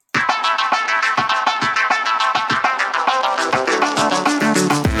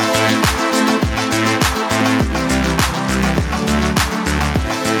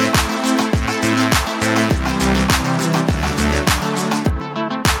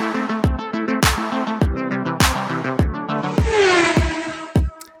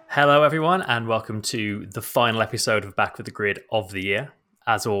Hello, everyone, and welcome to the final episode of Back with the Grid of the year.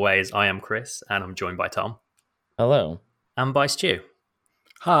 As always, I am Chris, and I'm joined by Tom. Hello. And by Stu.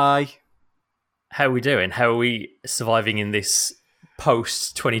 Hi. How are we doing? How are we surviving in this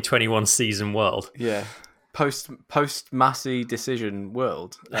post-2021 season world? Yeah. Post Massey decision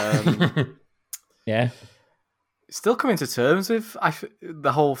world. Yeah. Still coming to terms with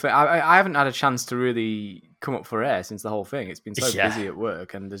the whole thing. I haven't had a chance to really come up for air since the whole thing. It's been so busy at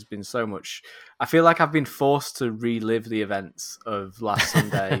work, and there's been so much. I feel like I've been forced to relive the events of last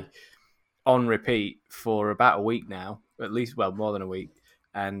Sunday on repeat for about a week now, at least, well, more than a week.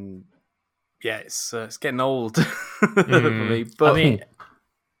 And yeah, it's getting old for me. But I mean,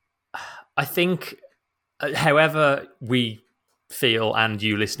 I think, however we feel and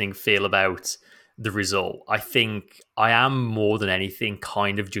you listening feel about the result, I think I am more than anything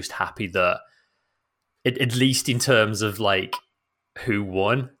kind of just happy that, at least in terms of like who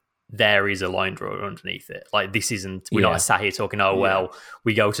won, there is a line drawn underneath it. Like, this isn't, we're not sat here talking, well,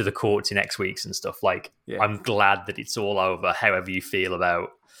 we go to the courts in X weeks and stuff. Like, I'm glad that it's all over, however you feel about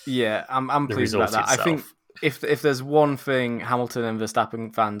I'm pleased about that. Itself. I think if there's one thing Hamilton and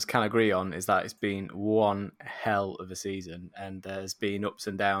Verstappen fans can agree on, is that it's been one hell of a season, and there's been ups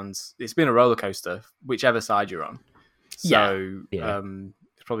and downs. It's been a roller coaster, whichever side you're on. So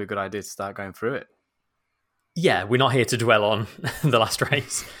it's probably a good idea to start going through it. Yeah, we're not here to dwell on the last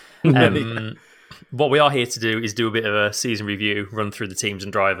race. What we are here to do is do a bit of a season review, run through the teams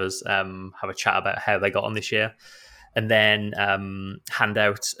and drivers, have a chat about how they got on this year, and then hand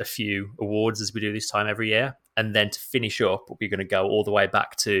out a few awards as we do this time every year. And then to finish up, we're going to go all the way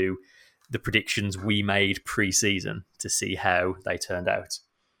back to the predictions we made pre-season to see how they turned out.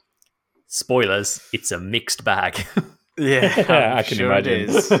 Spoilers, it's a mixed bag. Yeah, I can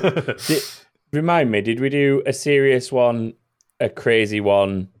imagine. Remind me, did we do a serious one, a crazy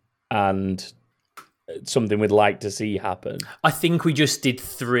one, and something we'd like to see happen? I think we just did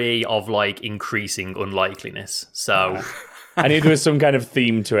 3 of like increasing unlikeliness. So I knew there was some kind of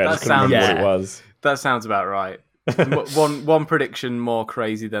theme to it. I just couldn't remember what it was. That sounds about right. one prediction more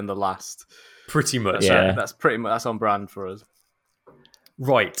crazy than the last. Pretty much. That's pretty much, that's on brand for us.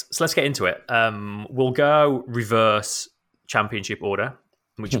 Right, so let's get into it. We'll go reverse championship order,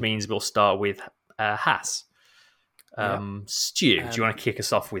 which means we'll start with Haas. Stu, do you want to kick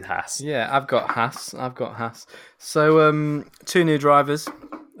us off with Haas? Yeah, I've got Haas. So 2 new drivers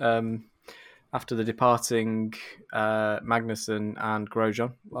after the departing Magnussen and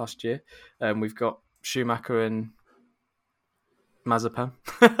Grosjean last year. We've got Schumacher and Mazepin.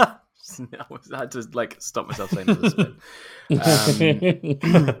 I had to stop myself saying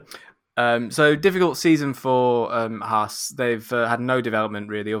Mazepin. So difficult season for Haas. They've had no development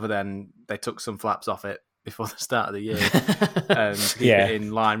really, other than they took some flaps off it before the start of the year to keep it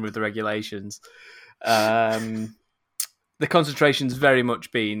in line with the regulations. The concentration's very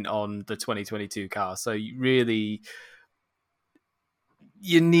much been on the 2022 car. So you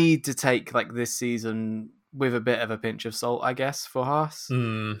need to take this season with a bit of a pinch of salt, I guess, for Haas,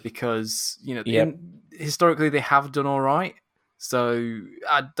 because historically they have done all right. So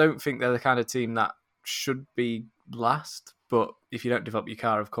I don't think they're the kind of team that should be last. But if you don't develop your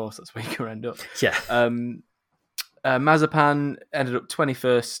car, of course, that's where you can end up. Yeah. Mazepin ended up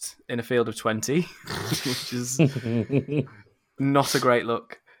 21st in a field of 20, which is not a great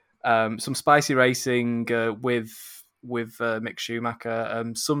look. Some spicy racing with Mick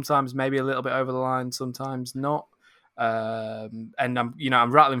Schumacher. Sometimes maybe a little bit over the line, sometimes not. And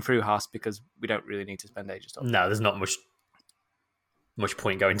I'm rattling through Haas because we don't really need to spend ages talking. No, there's not much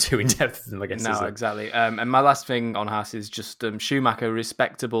point going too in depth with them, I guess. No, exactly. And my last thing on Haas is just Schumacher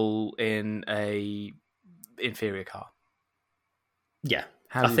respectable in a inferior car. Yeah.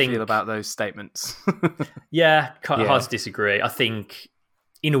 How do you feel about those statements? Hard to disagree. I think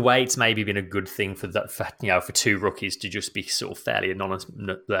in a way it's maybe been a good thing for 2 rookies to just be sort of fairly anonymously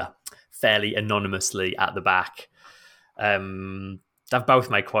at the back. They've both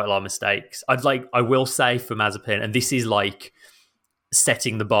made quite a lot of mistakes. I will say for Mazepin, and this is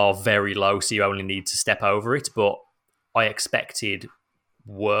setting the bar very low, so you only need to step over it, but I expected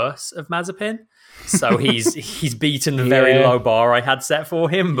worse of Mazepin. So he's beaten the very low bar I had set for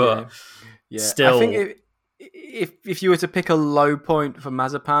him, but still. I think if you were to pick a low point for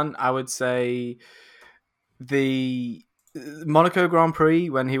Mazepin, I would say the Monaco Grand Prix,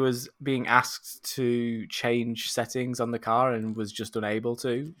 when he was being asked to change settings on the car and was just unable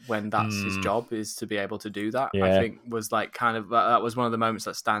to, when that's his job, is to be able to do that. I think was that was one of the moments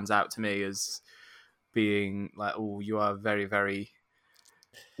that stands out to me as being oh, you are very, very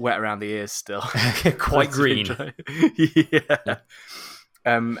wet around the ears still. Quite green. Yeah.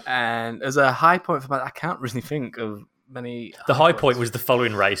 And as a high point for Mazepin, I can't really think of many. The high point was the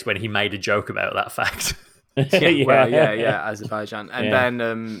following race when he made a joke about that fact. Yeah, Azerbaijan. And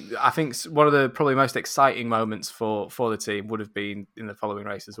then I think one of the probably most exciting moments for the team would have been in the following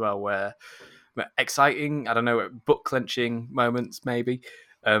race as well, where exciting, I don't know, butt clenching moments maybe,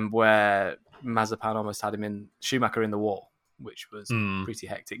 where Mazepin almost had Schumacher in the wall, which was pretty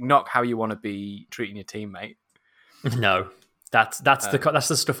hectic. Not how you want to be treating your teammate. No, that's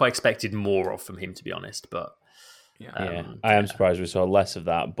the stuff I expected more of from him, to be honest. But I am surprised we saw less of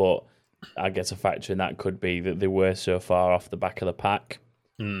that, but I guess a factor in that could be that they were so far off the back of the pack.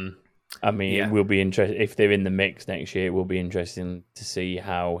 I mean, it will be interesting if they're in the mix next year. It will be interesting to see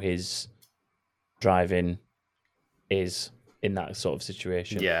how his driving is in that sort of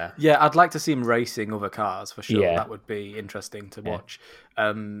situation. Yeah, I'd like to see him racing other cars for sure. That would be interesting to watch.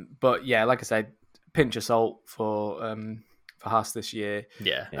 But yeah, like I said, pinch of salt for Haas this year.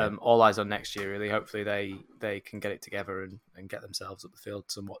 All eyes on next year, really. Hopefully they can get it together and get themselves up the field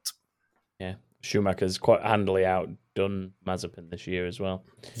somewhat. Yeah, Schumacher's quite handily outdone Mazepin this year as well.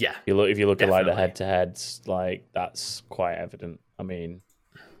 Yeah, if you look at like the head-to-heads, like that's quite evident. I mean,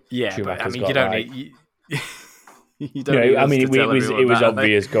 Schumacher's you don't need. You don't it was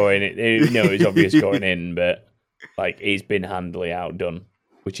obvious going. It was obvious going in, but like he's been handily outdone,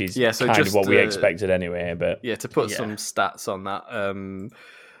 which is kind of what we expected anyway. But to put some stats on that,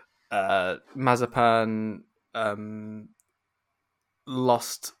 Mazepin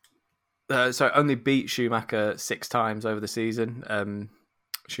only beat Schumacher 6 times over the season.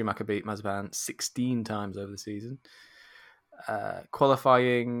 Schumacher beat Mazepin 16 times over the season.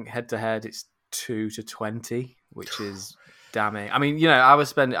 Qualifying head-to-head, it's 2-20, which is damning. I mean, I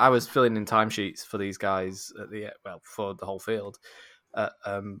was filling in timesheets for these guys for the whole field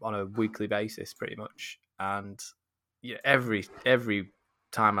on a weekly basis, pretty much. And every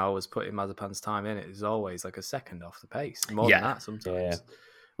time I was putting Mazepin's time in, it was always like a second off the pace, more than that sometimes.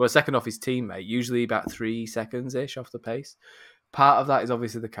 Well, a second off his teammate, usually about 3 seconds ish off the pace. Part of that is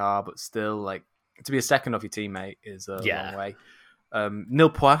obviously the car, but still, like, to be a second off your teammate is a long way. Nil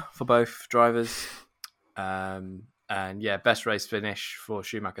points for both drivers. And best race finish for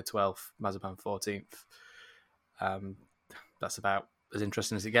Schumacher 12th, Mazepin 14th. That's about as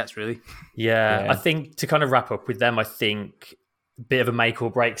interesting as it gets, really. Yeah, I think to kind of wrap up with them, I think a bit of a make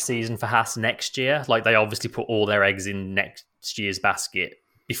or break season for Haas next year. Like, they obviously put all their eggs in next year's basket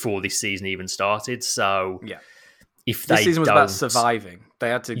before this season even started. So if this season was about surviving, they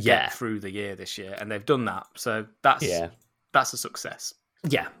had to get through the year this year, and they've done that. So that's a success.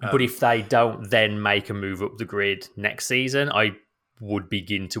 Yeah, but if they don't then make a move up the grid next season, I would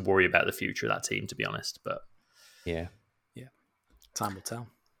begin to worry about the future of that team, to be honest. But time will tell.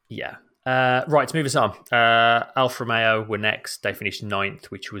 Yeah. Right, to move us on. Alfa Romeo were next. They finished 9th,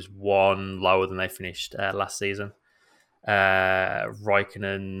 which was 1 lower than they finished last season.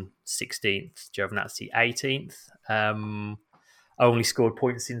 Raikkonen 16th, Giovinazzi 18th. Only scored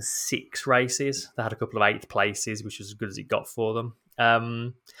points in 6 races. They had a couple of 8th places, which was as good as it got for them.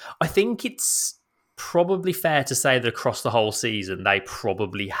 I think it's probably fair to say that across the whole season, they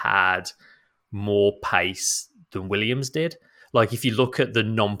probably had more pace than Williams did. Like, if you look at the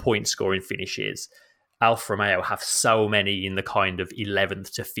non-point scoring finishes, Alfa Romeo have so many in the kind of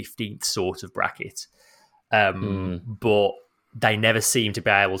 11th to 15th sort of bracket. But they never seem to be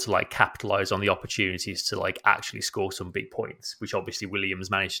able to like capitalize on the opportunities to like actually score some big points, which obviously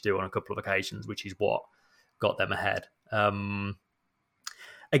Williams managed to do on a couple of occasions, which is what got them ahead.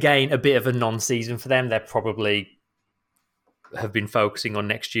 Again, a bit of a non-season for them. They probably have been focusing on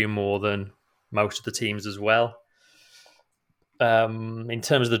next year more than most of the teams as well. In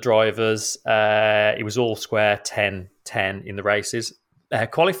terms of the drivers, it was all square 10-10 in the races.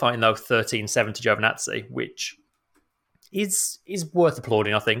 Qualifying, though, 13-7 to Giovinazzi, which is worth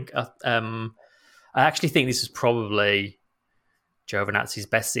applauding, I think. I actually think this is probably Giovinazzi's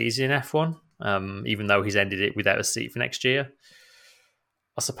best season in F1, even though he's ended it without a seat for next year.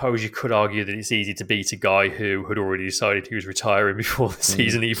 I suppose you could argue that it's easy to beat a guy who had already decided he was retiring before the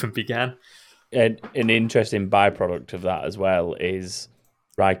season even began. An interesting byproduct of that as well is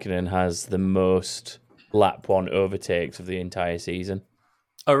Raikkonen has the most lap 1 overtakes of the entire season.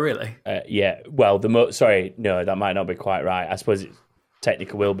 Oh, really? Well, that might not be quite right. I suppose it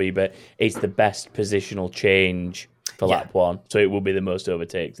technically will be, but it's the best positional change for lap 1. So it will be the most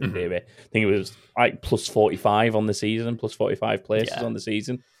overtakes in theory. I think it was like plus 45 on the season, plus 45 places on the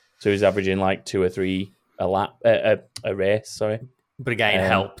season. So he's averaging like 2 or 3 a race, sorry. But again,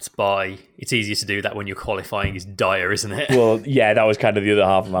 helped by it's easier to do that when your qualifying is dire, isn't it? Well, yeah, that was kind of the other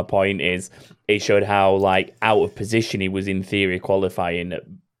half of my point. Is it showed how like out of position he was in theory qualifying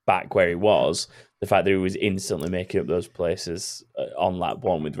back where he was. The fact that he was instantly making up those places on lap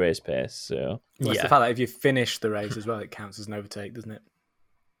one with race pace. So it's the fact that if you finish the race as well, it counts as an overtake, doesn't it?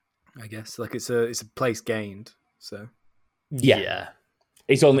 I guess like it's a place gained. So yeah.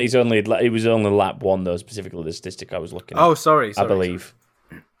 It was only lap one though, specifically the statistic I was looking at. Oh, sorry. I believe.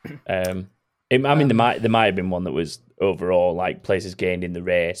 There might have been one that was overall like places gained in the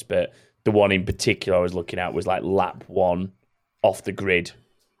race, but the one in particular I was looking at was like lap one off the grid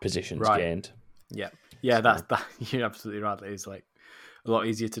positions gained. Yeah, that you're absolutely right. It's like a lot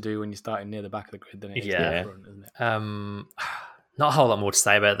easier to do when you're starting near the back of the grid than it is near the front, isn't it? Not a whole lot more to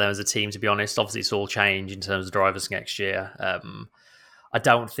say about them as a team, to be honest. Obviously, it's all changed in terms of drivers next year. I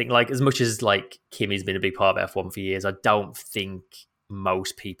don't think, like, as much as like Kimi's been a big part of F1 for years, I don't think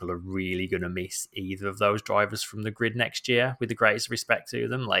most people are really going to miss either of those drivers from the grid next year. With the greatest respect to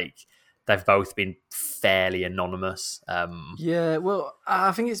them, like they've both been fairly anonymous. Yeah, well,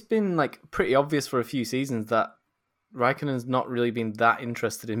 I think it's been like pretty obvious for a few seasons that Raikkonen's not really been that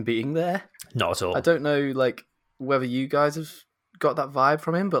interested in being there. Not at all. I don't know, like whether you guys have got that vibe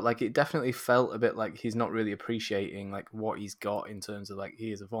from him, but like it definitely felt a bit like he's not really appreciating like what he's got in terms of like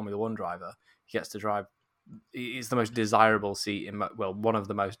he is a Formula One driver. He gets to drive. It's the most desirable seat in one of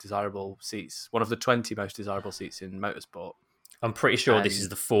the most desirable seats, one of the 20 most desirable seats in motorsport. I'm pretty sure this is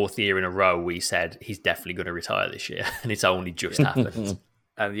the fourth year in a row we said he's definitely going to retire this year, and it's only just happened.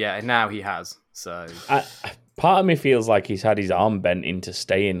 And now he has. So part of me feels like he's had his arm bent into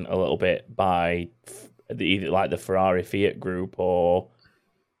staying a little bit by either like the Ferrari Fiat group or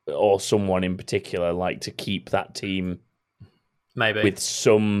someone in particular, like to keep that team maybe with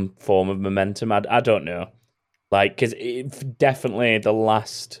some form of momentum. I don't know, like because definitely the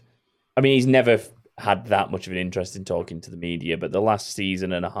last. I mean, he's never had that much of an interest in talking to the media, but the last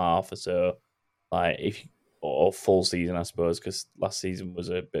season and a half or so, like or full season, I suppose, because last season was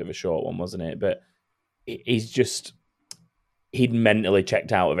a bit of a short one, wasn't it? But he'd mentally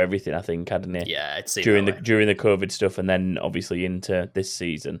checked out of everything, I think, hadn't he? Yeah, it's during the COVID stuff, and then obviously into this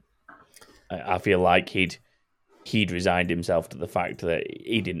season. I feel like he'd resigned himself to the fact that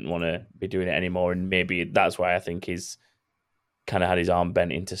he didn't want to be doing it anymore, and maybe that's why I think he's kind of had his arm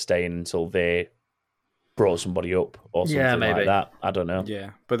bent into staying until they brought somebody up or something like that. I don't know. Yeah,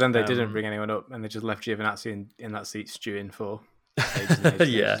 but then they didn't bring anyone up, and they just left Giovinazzi in that seat stewing for ages and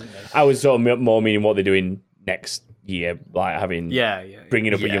ages. Yeah, I was sort of more meaning what they're doing next year, like having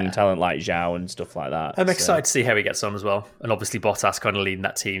bringing up a young talent like Zhao and stuff like that. I'm excited to see how he gets on as well, and obviously Bottas kind of leading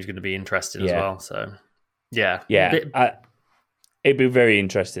that team is going to be interesting as well. So it'd be very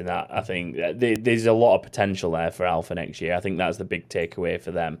interesting. That I think there's a lot of potential there for Alpha next year. I think that's the big takeaway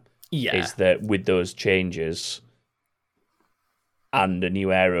for them. Yeah, is that with those changes and a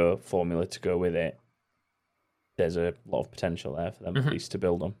new aero formula to go with it, there's a lot of potential there for them at least to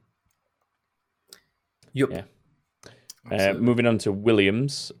build on. Yep. Yeah. Moving on to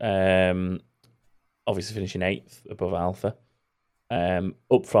Williams, obviously finishing 8th above Alpha,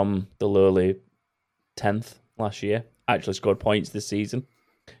 up from the lowly 10th last year. Actually scored points this season.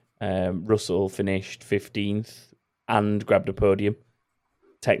 Russell finished 15th and grabbed a podium,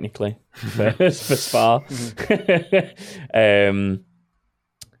 technically, for Spa.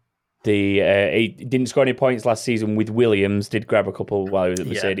 He didn't score any points last season with Williams, did grab a couple while he was at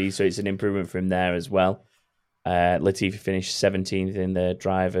Mercedes, so it's an improvement from there as well. Latifi finished 17th in the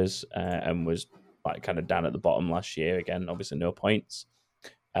drivers and was like kind of down at the bottom last year. Again, obviously no points.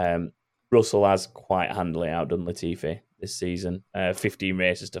 Russell has quite handily outdone Latifi this season. 15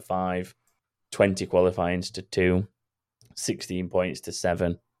 races to 5, 20 qualifyings to 2, 16 points to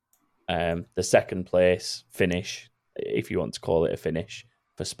 7. The second place finish, if you want to call it a finish,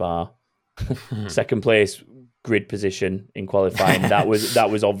 for Spa. Second place grid position in qualifying. That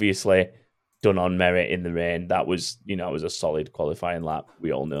was obviously done on merit in the rain. That was, it was a solid qualifying lap.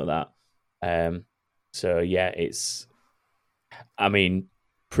 We all know that. So yeah, it's, I mean,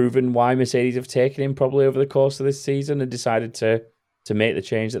 proven why Mercedes have taken him probably over the course of this season and decided to make the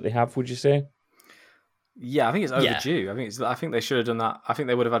change that they have, would you say? Yeah, I think it's overdue. I think they should have done that. I think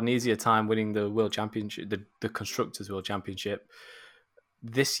they would have had an easier time winning the World Championship, the Constructors' World Championship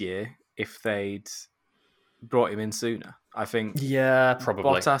this year if they'd brought him in sooner. I think probably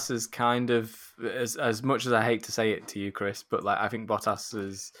Bottas is kind of, as much as I hate to say it to you, Chris, but like I think Bottas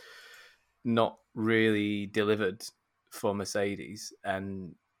has not really delivered for Mercedes,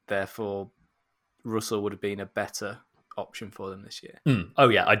 and therefore Russell would have been a better option for them this year. Oh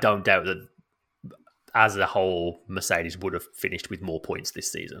yeah, I don't doubt that. as a whole, Mercedes would have finished with more points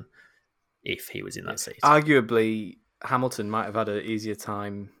this season if he was in that seat. Arguably, Hamilton might have had an easier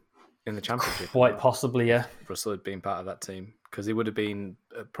time in the championship. Quite possibly, yeah. Russell had been part of that team because he would have been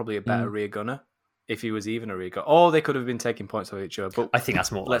probably a better rear gunner if he was even a rear gunner. Or they could have been taking points off each other. But I think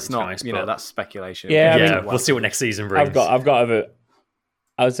that's more. Let's not, honest, that's speculation. Yeah, we'll see what next season brings. I would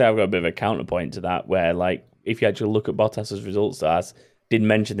say I've got a bit of a counterpoint to that, where like if you actually look at Bottas's results, as did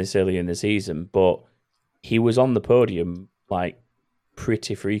mention this earlier in the season, but he was on the podium like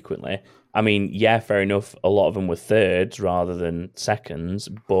pretty frequently. I mean, yeah, fair enough. A lot of them were thirds rather than seconds,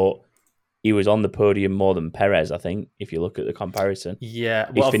 but he was on the podium more than Perez, I think, if you look at the comparison.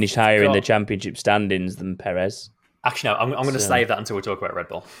 Yeah. He finished higher in the championship standings than Perez. Actually, no, I'm going to save that until we talk about Red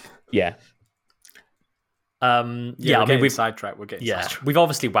Bull. Yeah. I mean, we've sidetracked. We're getting sidetracked. We've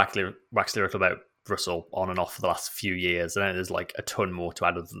obviously waxed lyrical about Russell on and off for the last few years. I know there's like a ton more to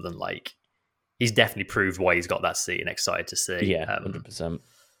add other than like he's definitely proved why he's got that seat and excited to see. Yeah, 100%.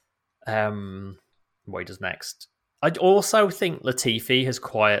 What he does next. I also think Latifi has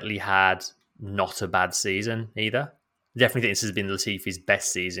quietly had not a bad season either. Definitely think this has been Latifi's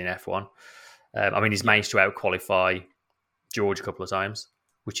best season in F1. I mean, he's managed to out-qualify George a couple of times,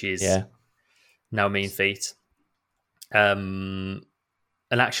 which is no mean feat. And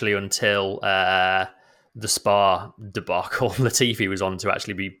actually, until the Spa debacle, Latifi was on to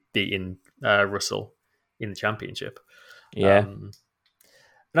actually be beating Russell in the championship. Yeah. And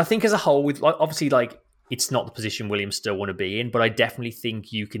I think as a whole, with obviously, like, it's not the position Williams still want to be in, but I definitely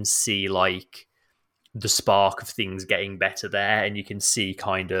think you can see like the spark of things getting better there, and you can see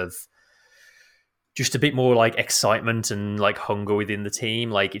kind of just a bit more like excitement and like hunger within the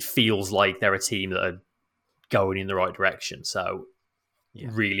team. Like it feels like they're a team that are going in the right direction. So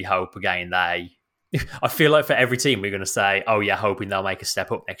really hope again I feel like for every team we're going to say, oh yeah, hoping they'll make a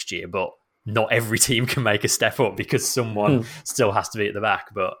step up next year, but not every team can make a step up because someone still has to be at the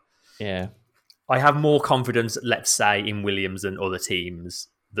back. But yeah, I have more confidence, let's say, in Williams than other teams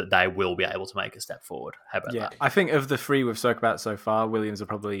that they will be able to make a step forward. How about that? I think of the three we've spoken about so far, Williams are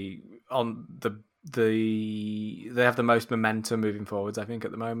probably on they have the most momentum moving forwards, I think,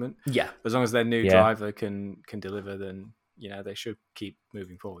 at the moment. Yeah. As long as their new driver can deliver, then they should keep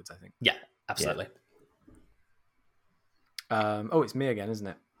moving forwards, I think. Yeah, absolutely. Yeah. It's me again, isn't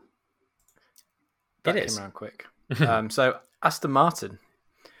it? That came around quick. So Aston Martin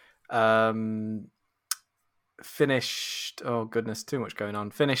finished, oh goodness, too much going on.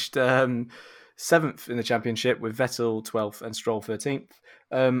 Finished 7th in the championship with Vettel 12th and Stroll 13th.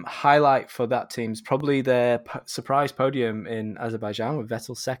 Highlight for that team's probably their surprise podium in Azerbaijan with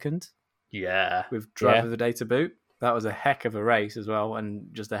Vettel 2nd. Yeah. With driver of the day to boot. That was a heck of a race as well,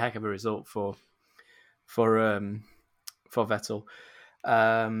 and just a heck of a result for Vettel.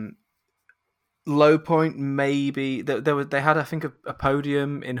 Low point, maybe they had, I think, a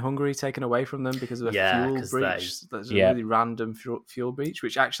podium in Hungary taken away from them because of a fuel breach. That's a really random fuel breach,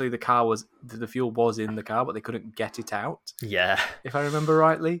 which actually the fuel was in the car, but they couldn't get it out. Yeah, if I remember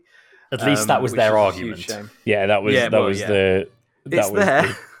rightly. At least that was their argument. Yeah, that was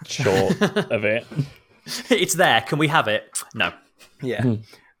the short of it. It's there. Can we have it? No. Yeah.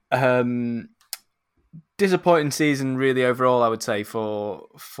 Disappointing season, really, overall, I would say for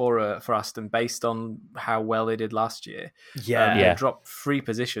Aston, based on how well they did last year. They dropped 3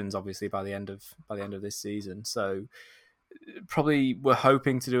 positions, obviously, by the end of this season. So probably we're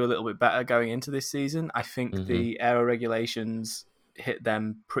hoping to do a little bit better going into this season. I think the aero regulations hit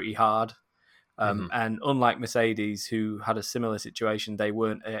them pretty hard, and unlike Mercedes, who had a similar situation, they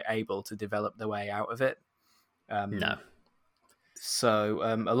weren't able to develop their way out of it. No. So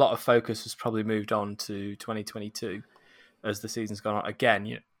a lot of focus was probably moved on to 2022 as the season's gone on.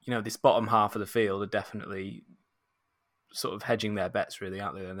 Again, this bottom half of the field are definitely sort of hedging their bets, really,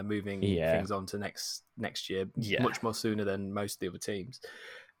 aren't they? And they're moving things on to next year much more sooner than most of the other teams.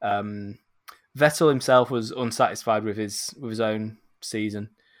 Vettel himself was unsatisfied with his own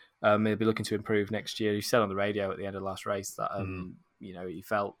season. He'll be looking to improve next year. He said on the radio at the end of the last race that he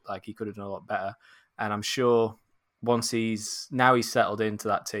felt like he could have done a lot better, and I'm sure. Once he's settled into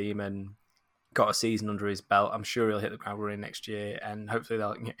that team and got a season under his belt, I'm sure he'll hit the ground running next year, and hopefully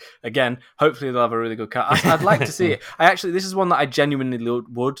they'll have a really good car. I'd like to see it. This is one that I genuinely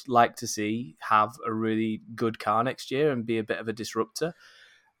would like to see have a really good car next year and be a bit of a disruptor.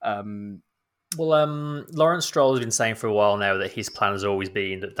 Lawrence Stroll has been saying for a while now that his plan has always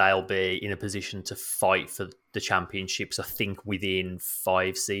been that they'll be in a position to fight for the championships, I think, within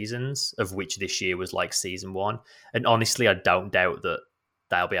 5 seasons, of which this year was like season 1. And honestly, I don't doubt that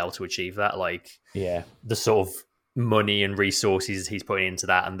they'll be able to achieve that. The sort of money and resources he's putting into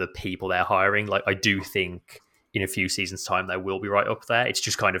that and the people they're hiring, like I do think in a few seasons' time they will be right up there. It's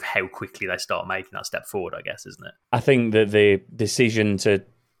just kind of how quickly they start making that step forward, I guess, isn't it? I think that the decision to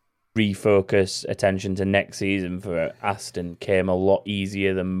refocus attention to next season for Aston came a lot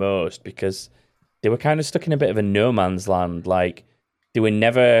easier than most because they were kind of stuck in a bit of a no man's land. Like, they were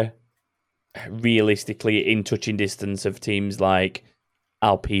never realistically in touching distance of teams like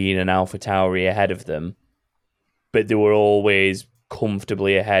Alpine and AlphaTauri ahead of them, but they were always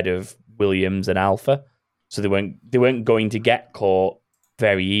comfortably ahead of Williams and Alpha. So they weren't going to get caught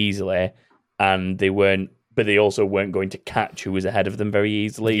very easily, and but they also weren't going to catch who was ahead of them very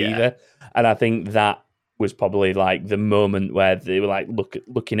easily either. And I think that was probably like the moment where they were like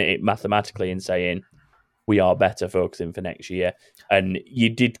looking at it mathematically and saying, we are better focusing for next year. And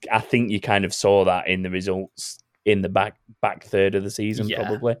I think you kind of saw that in the results in the back third of the season,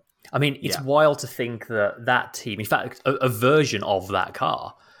 probably. I mean, it's wild to think that team, in fact, a version of that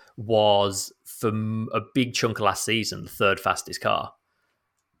car was, for a big chunk of last season, the third fastest car.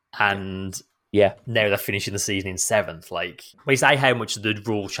 And now they're finishing the season in seventh. Like, we say how much the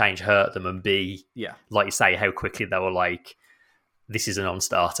rule change hurt them, and B, like you say, how quickly they were like, this is a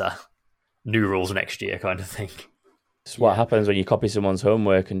non-starter. New rules next year kind of thing. It's what happens when you copy someone's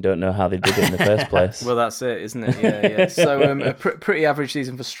homework and don't know how they did it in the first place. Well, that's it, isn't it? Yeah. So a pretty average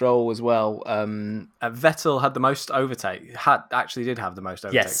season for Stroll as well. Vettel had the most overtake. Actually did have the most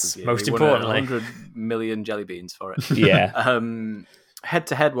overtakes. Yes, this year. most he importantly. won 100 million jelly beans for it. Yeah.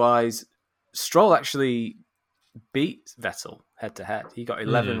 Head-to-head wise, Stroll actually beat Vettel head-to-head. He got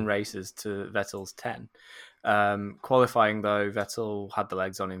 11 races to Vettel's 10. Qualifying, though, Vettel had the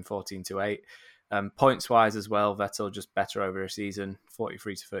legs on him 14-8. Points wise as well, Vettel just better over a season,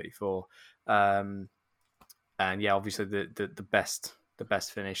 43-34. And obviously the best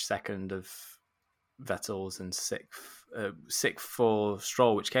finish, second of Vettel's, and sixth for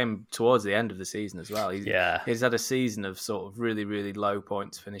Stroll, which came towards the end of the season as well. He's had a season of sort of really, really low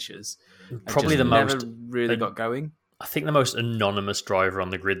points finishes. Probably the never most really got going. I think the most anonymous driver on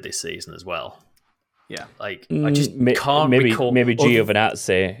the grid this season as well. Yeah, like I just can't recall. Maybe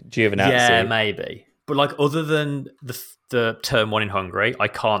Giovinazzi. Yeah, maybe. But like, other than the turn one in Hungary, I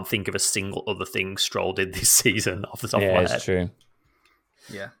can't think of a single other thing Stroll did this season off the top of my head. Yeah, it's true.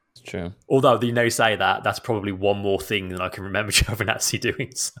 Yeah, it's true. Although you say that's probably one more thing than I can remember Giovinazzi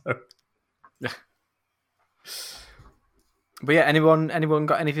doing. So, but yeah, anyone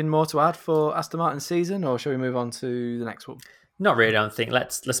got anything more to add for Aston Martin's season, or shall we move on to the next one? Not really, I don't think.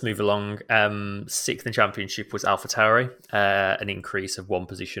 Let's move along. Sixth in championship was AlphaTauri, an increase of one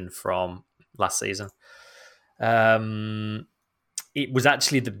position from last season. It was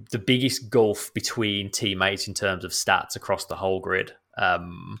actually the biggest gulf between teammates in terms of stats across the whole grid.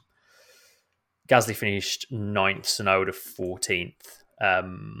 Gasly finished 9th, Tsunoda 14th.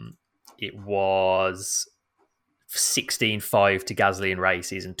 It was 16-5 to Gasly in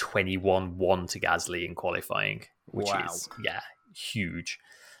races and 21-1 to Gasly in qualifying, which is huge.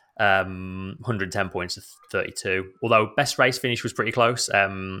 110 points to 32. Although best race finish was pretty close.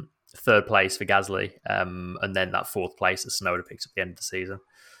 Third place for Gasly, and then that fourth place that Tsunoda picks up at the end of the season.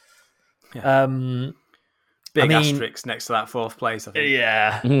 Yeah. Big asterisk next to that fourth place, I think.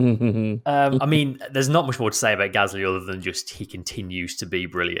 Yeah. I mean, there's not much more to say about Gasly other than just he continues to be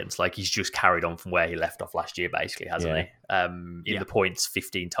brilliant. Like, he's just carried on from where he left off last year, basically, hasn't he? In the points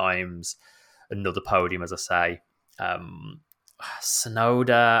 15 times, another podium, as I say.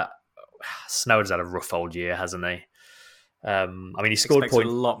 Tsunoda's had a rough old year, hasn't he? I mean, he scored points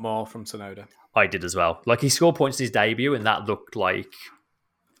a lot more from Tsunoda. I did as well. Like, he scored points in his debut, and that looked like,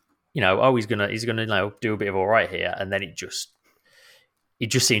 he's gonna do a bit of all right here, and then it just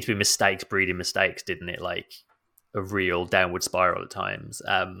seemed to be mistakes breeding mistakes, didn't it? Like a real downward spiral at times.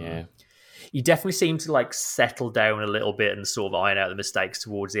 He definitely seemed to settle down a little bit and sort of iron out the mistakes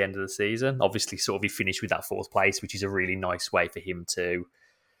towards the end of the season. Obviously, sort of he finished with that fourth place, which is a really nice way for him to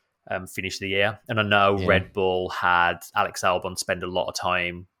finish the year. And I know Red Bull had Alex Albon spend a lot of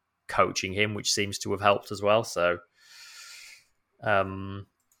time coaching him, which seems to have helped as well. So, I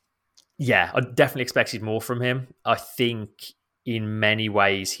definitely expected more from him. I think in many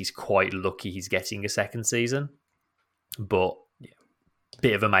ways he's quite lucky he's getting a second season, but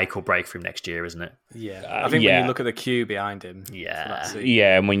bit of a make or break for him next year, isn't it? Yeah, I think when you look at the queue behind him,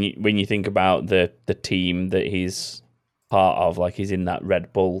 and when you think about the team that he's part of, like he's in that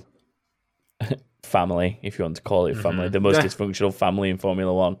Red Bull family, if you want to call it family, the most dysfunctional family in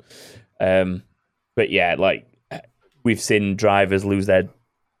Formula One. But we've seen drivers lose their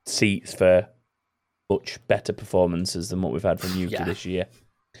seats for much better performances than what we've had from Yuki this year,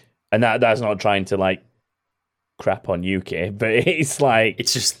 and that's not trying to crap on Yuki, but it's like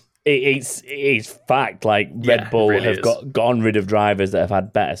it's just it's fact. Like Red Bull really have gotten rid of drivers that have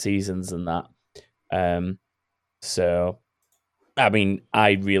had better seasons than that. So, I mean,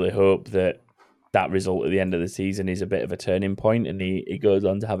 I really hope that result at the end of the season is a bit of a turning point, and he goes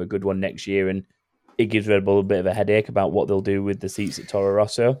on to have a good one next year, and it gives Red Bull a bit of a headache about what they'll do with the seats at Toro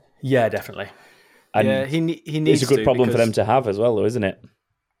Rosso. Yeah, definitely. And he needs. It's a good problem for them to have as well, though, isn't it?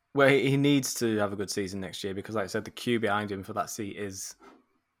 Well, he needs to have a good season next year because, like I said, the queue behind him for that seat is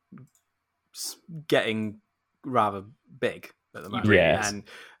getting rather big at the moment. Yes. And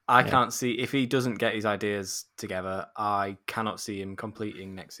I can't see, if he doesn't get his ideas together, I cannot see him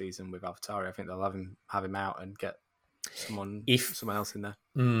completing next season with AlphaTauri. I think they'll have him out and get someone else in there.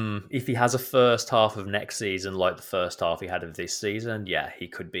 If he has a first half of next season like the first half he had of this season, yeah, he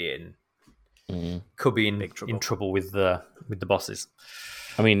could be in big trouble with the bosses.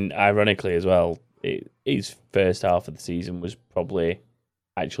 I mean, ironically as well, his first half of the season was probably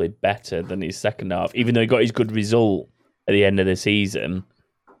actually better than his second half. Even though he got his good result at the end of the season,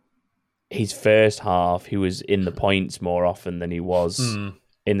 his first half, he was in the points more often than he was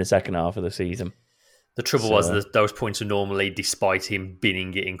in the second half of the season. The trouble was that those points were normally despite him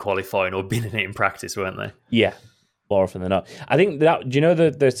binning it in qualifying or binning it in practice, weren't they? Yeah, more often than not. I think that, do you know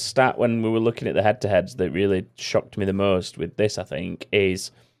the stat when we were looking at the head-to-heads that really shocked me the most with this, I think,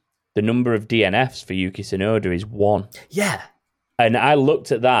 is the number of DNFs for Yuki Tsunoda is 1. Yeah. And I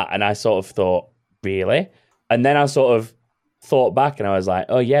looked at that and I sort of thought, really? And then I sort of thought back and I was like,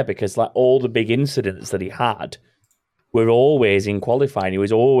 oh yeah, because like all the big incidents that he had were always in qualifying. He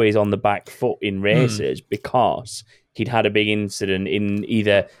was always on the back foot in races because he'd had a big incident in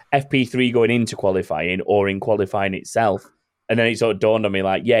either FP3 going into qualifying or in qualifying itself. And then it sort of dawned on me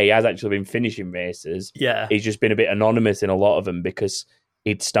like, yeah, he has actually been finishing races. Yeah. He's just been a bit anonymous in a lot of them because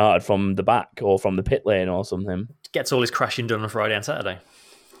he'd started from the back or from the pit lane or something. Gets all his crashing done on Friday and Saturday.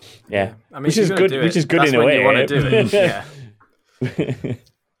 Yeah. I mean, which is good in a way. You want to do it. Yeah.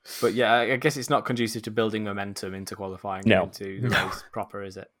 But yeah, I guess it's not conducive to building momentum into qualifying into the race proper,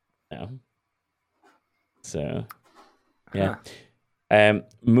 is it? No. So, yeah.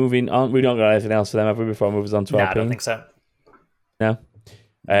 Moving on, we don't got anything else for them, have we, before we move on to Alpine? I don't think so. No.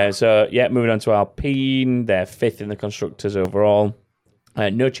 Moving on to Alpine, they're 5th in the constructors overall.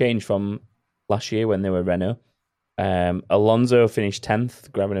 No change from last year when they were Renault. Alonso finished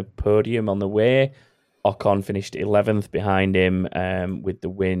 10th, grabbing a podium on the way. Ocon finished 11th behind him with the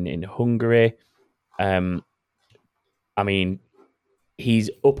win in Hungary. I mean,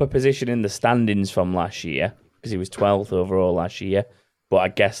 he's up a position in the standings from last year because he was 12th overall last year. But I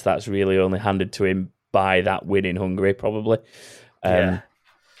guess that's really only handed to him by that win in Hungary, probably.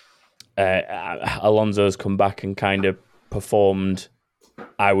 Alonso's come back and kind of performed,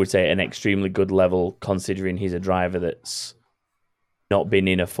 I would say, at an extremely good level, considering he's a driver that's not been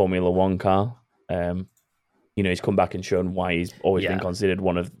in a Formula One car. He's come back and shown why he's always been considered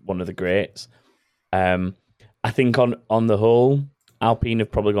one of the greats. I think on the whole, Alpine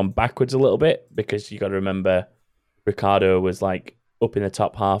have probably gone backwards a little bit because you got to remember Ricciardo was like up in the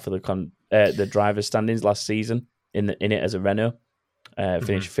top half of the drivers' standings last season in it as a Renault,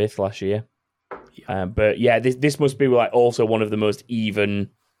 finished 5th last year. But yeah, this must be like also one of the most evenly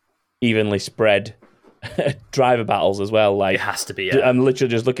spread driver battles as well. Like, it has to be. Yeah. I'm literally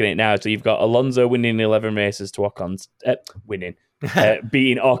just looking at it now. So you've got Alonso winning 11 races to Ocon's beating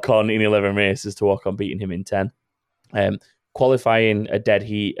Ocon in 11 races to Ocon beating him in 10. Qualifying a dead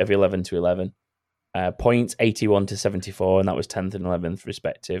heat of 11 to 11. Points 81 to 74, and that was 10th and 11th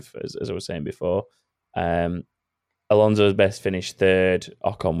respective, as I was saying before. Alonso's best finished 3rd,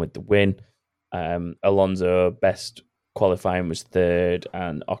 Ocon with the win. Alonso best qualifying was 3rd,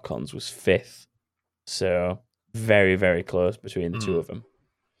 and Ocon's was 5th. So very, very close between the two of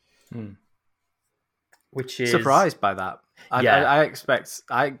them. Which is surprised by that. I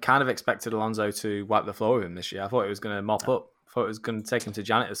kind of expected Alonso to wipe the floor with him this year. I thought it was going to mop up. I thought it was going to take him to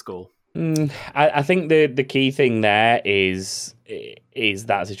janitor school. I think the key thing there is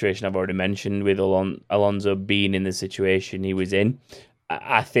that situation I've already mentioned with Alonso being in the situation he was in.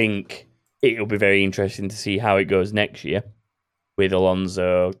 I think it'll be very interesting to see how it goes next year with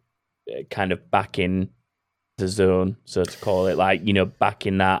Alonso kind of back in the zone, so to call it, like, back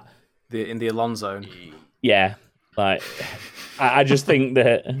in that in the Alonso. Yeah, like I just think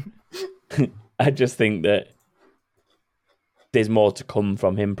that there's more to come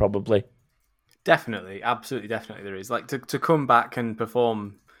from him, probably. Definitely, absolutely, definitely there is. Like to come back and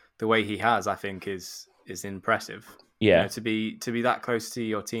perform the way he has, I think is impressive. Yeah, to be that close to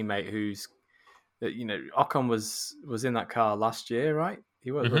your teammate who's, Ocon was in that car last year, right? He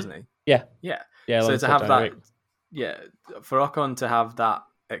was, wasn't he? Yeah. So to have that for Ocon to have that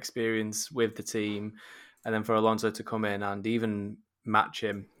experience with the team, and then for Alonso to come in and even match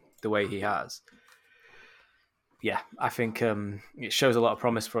him the way he has. Yeah, I think it shows a lot of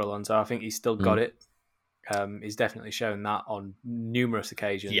promise for Alonso. I think he's still got it. He's definitely shown that on numerous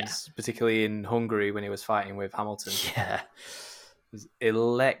occasions, particularly in Hungary when he was fighting with Hamilton. Yeah, it was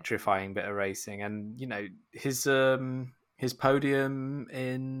electrifying bit of racing, and his podium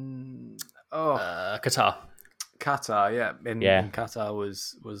in Qatar. In Qatar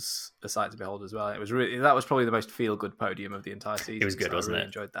was a sight to behold as well. It was that was probably the most feel good podium of the entire season. It was good, wasn't I it?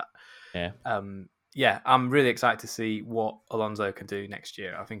 Enjoyed that. Yeah. I'm really excited to see what Alonso can do next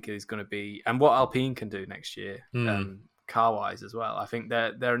year. I think he's going to be, and what Alpine can do next year, car wise as well. I think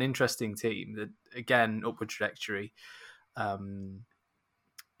they're an interesting team. That again, upward trajectory. I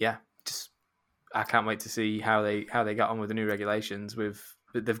can't wait to see how they get on with the new regulations.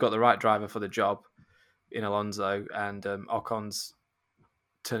 They've got the right driver for the job in Alonso, and Ocon's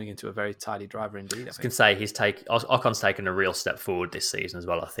turning into a very tidy driver indeed. I can say Ocon's taken a real step forward this season as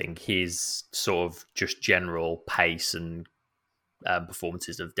well. I think his sort of just general pace and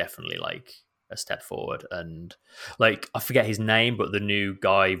performances have definitely a step forward. And I forget his name, but the new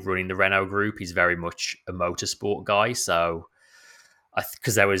guy running the Renault group, he's very much a motorsport guy. So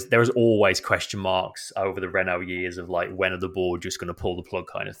because there was always question marks over the Renault years of when are the board just going to pull the plug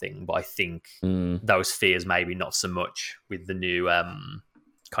kind of thing. But I think those fears maybe not so much with the new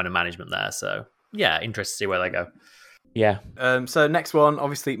kind of management there. So yeah, interested to see where they go. Yeah. So next one,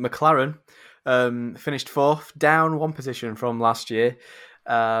 obviously McLaren finished 4th, down 1 position from last year.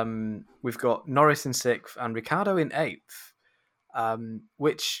 We've got Norris in 6th and Ricciardo in 8th.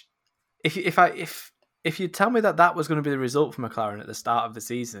 Which if you tell me that was going to be the result for McLaren at the start of the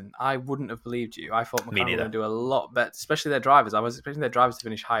season, I wouldn't have believed you. I thought McLaren were going to do a lot better, especially their drivers. I was expecting their drivers to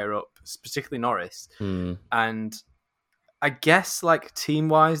finish higher up, particularly Norris. And I guess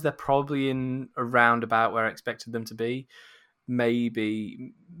team-wise, they're probably in around about where I expected them to be. Maybe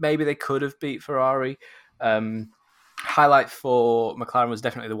they could have beat Ferrari. Highlight for McLaren was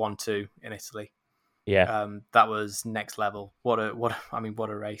definitely the 1-2 in Italy. Yeah, that was next level. What a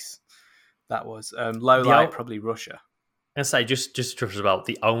race that was. Low light, probably Russia. And say just to trust about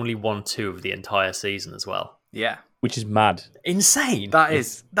the only 1-2 of the entire season as well. Yeah, which is mad, insane. That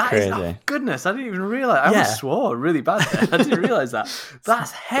is oh, goodness. I didn't even realize. I almost swore really bad there. I didn't realize that.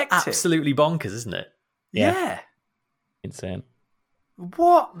 That's hectic. Absolutely bonkers, isn't it? Yeah. Insane.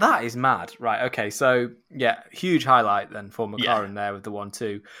 What? That is mad. Right. Okay. So huge highlight then for McLaren there with the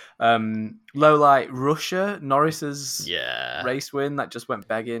 1-2. Low light Russia, Norris's race win that just went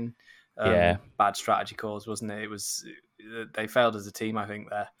begging. Bad strategy calls, wasn't it? They failed as a team, I think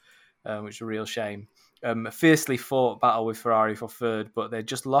there, which is a real shame. A fiercely fought battle with Ferrari for 3rd, but they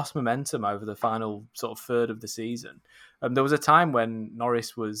just lost momentum over the final sort of 3rd of the season. There was a time when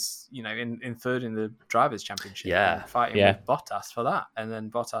Norris was, in 3rd in the Drivers' Championship, fighting with Bottas for that, and then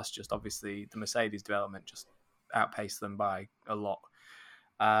Bottas just obviously the Mercedes development just outpaced them by a lot.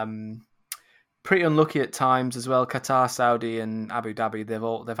 Pretty unlucky at times as well. Qatar, Saudi, and Abu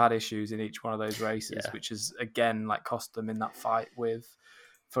Dhabi, they've had issues in each one of those races, which has again cost them in that fight with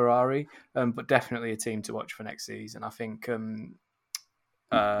Ferrari, but definitely a team to watch for next season. I think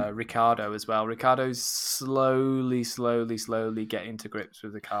Ricciardo as well. Ricciardo's slowly getting to grips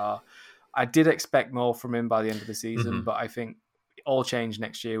with the car. I did expect more from him by the end of the season, but I think it all changed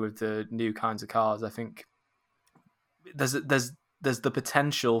next year with the new kinds of cars. I think there's the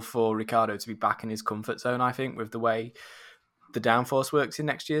potential for Ricciardo to be back in his comfort zone, I think, with the way the downforce works in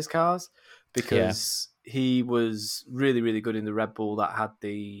next year's cars, because he was really, really good in the Red Bull that had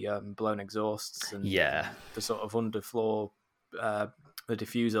the blown exhausts and the sort of underfloor, the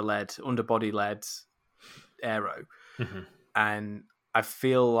diffuser-led, underbody-led aero. And I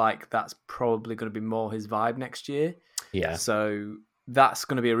feel like that's probably going to be more his vibe next year. Yeah. So that's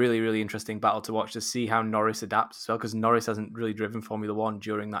going to be a really, really interesting battle to watch, to see how Norris adapts as well, because Norris hasn't really driven Formula One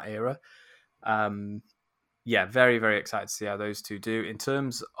during that era. Very, very excited to see how those two do. In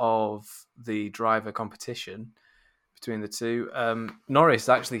terms of the driver competition between the two, Norris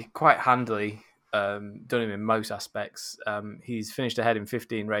actually quite handily done him in most aspects. He's finished ahead in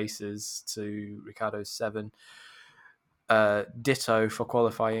 15 races to Ricciardo's 7. Ditto for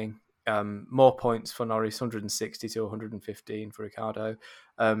qualifying. More points for Norris, 160 to 115 for Ricciardo.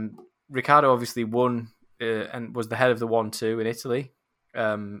 Ricciardo obviously won and was the head of the 1-2 in Italy.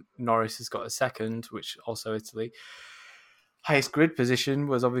 Norris has got a 2nd, which also Italy. Highest grid position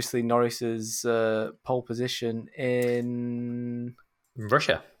was obviously Norris's pole position in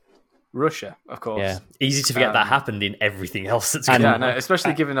Russia, of course. Yeah, easy to forget that happened in everything else that's going on. No,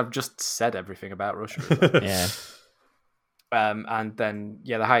 especially given I've just said everything about Russia. And then,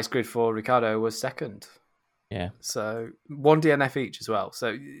 the highest grid for Ricciardo was second. Yeah. So 1 DNF each as well.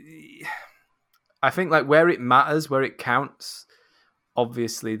 So I think like where it matters, where it counts,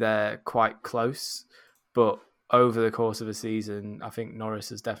 obviously they're quite close. But over the course of a season, I think Norris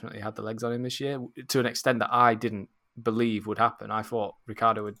has definitely had the legs on him this year to an extent that I didn't believe would happen. I thought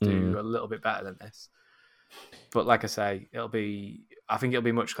Ricciardo would do a little bit better than this. But like I say, I think it'll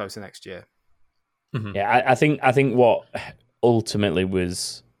be much closer next year. Mm-hmm. Yeah, I think what ultimately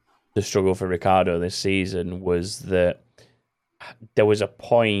was the struggle for Ricciardo this season was that there was a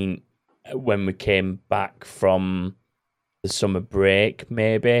point when we came back from the summer break,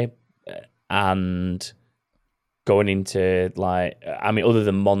 maybe, and going into other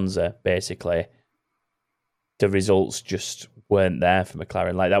than Monza, basically, the results just weren't there for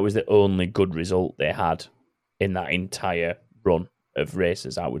McLaren. Like that was the only good result they had in that entire run of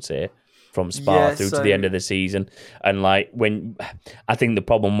races, I would say, from Spa through to the end of the season. And when I think the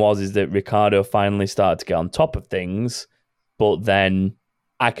problem is that Ricciardo finally started to get on top of things, but then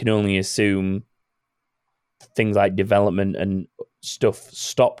I can only assume things like development and stuff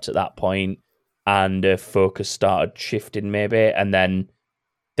stopped at that point, and focus started shifting maybe, and then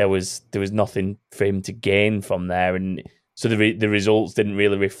there was nothing for him to gain from there, and so the results didn't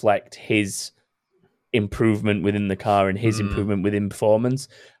really reflect his improvement within the car and his improvement within performance.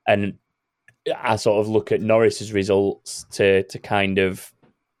 And I sort of look at Norris's results to kind of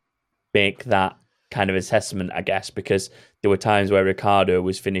make that kind of assessment, I guess, because there were times where Ricciardo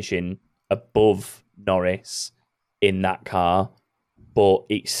was finishing above Norris in that car, but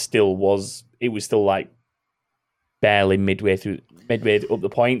it was still like barely midway up the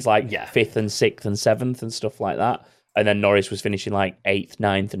points, like 5th and 6th and 7th and stuff like that. And then Norris was finishing like 8th,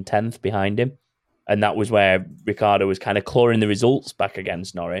 9th and 10th behind him. And that was where Ricciardo was kind of clawing the results back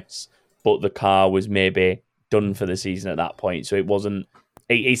against Norris, but the car was maybe done for the season at that point. So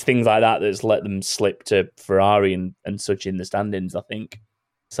it's things like that that's let them slip to Ferrari and such in the standings, I think,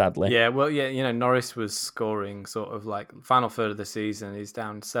 sadly. Yeah, well, Norris was scoring sort of like final third of the season. He's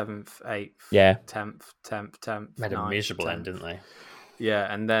down 7th, 8th, 10th. Made 9th, a miserable 10th. end, didn't they?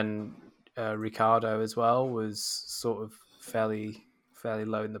 Yeah, and then Ricciardo as well was sort of fairly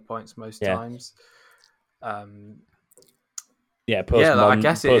low in the points most times. Post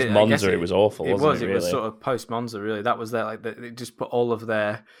Monza, it was awful. It was It was sort of post Monza, really. That was it just put all of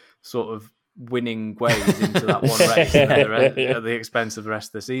their sort of winning ways into that one race at the expense of the rest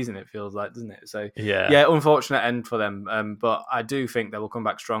of the season. It feels like, doesn't it? So unfortunate end for them. But I do think they will come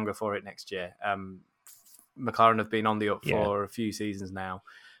back stronger for it next year. McLaren have been on the up for a few seasons now,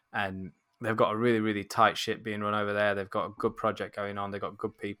 and they've got a really, really tight ship being run over there. They've got a good project going on. They've got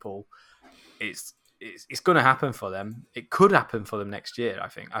good people. It's going to happen for them. It could happen for them next year, I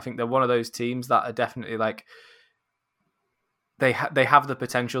think. I think they're one of those teams that are definitely like, they have the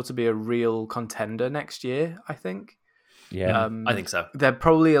potential to be a real contender next year, I think. Yeah, I think so. They're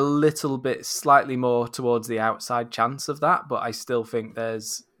probably a little bit slightly more towards the outside chance of that, but I still think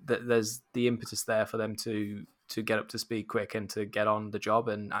there's the impetus there for them to get up to speed quick and to get on the job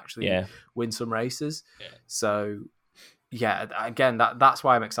and actually win some races. Yeah. So, again, that's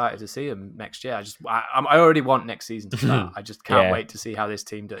why I'm excited to see them next year. I already want next season to start. I just can't wait to see how this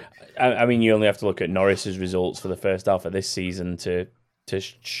team do. I mean, you only have to look at Norris's results for the first half of this season to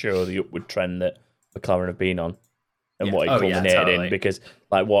show the upward trend that McLaren have been on and what he culminated in. Because,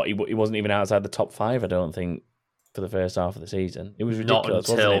 he wasn't even outside the top 5, I don't think, for the first half of the season. It was ridiculous,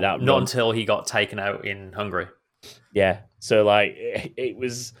 wasn't it? Not until he got taken out in Hungary. Yeah, so it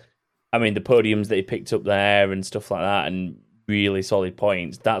was. I mean, the podiums that he picked up there and stuff like that, and really solid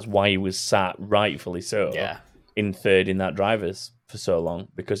points. That's why he was sat, rightfully so, in third in that drivers for so long,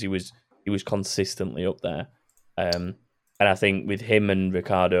 because he was consistently up there. And I think with him and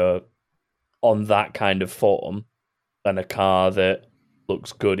Ricciardo on that kind of form and a car that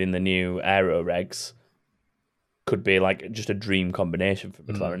looks good in the new aero regs, could be like just a dream combination for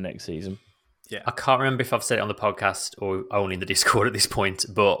McLaren next season. Yeah, I can't remember if I've said it on the podcast or only in the Discord at this point,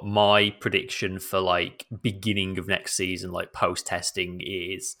 but my prediction for beginning of next season, post testing,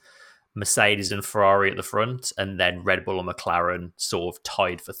 is Mercedes and Ferrari at the front, and then Red Bull and McLaren sort of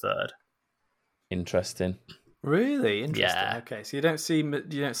tied for third. Interesting. Really interesting. Yeah. Okay, so you don't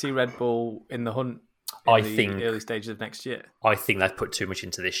see Red Bull in the hunt. I think early stages of next year. I think they've put too much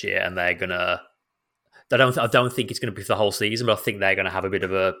into this year, and they're gonna. I don't think it's going to be for the whole season, but I think they're going to have a bit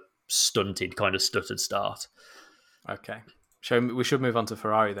of a stuttered start. Okay. We should move on to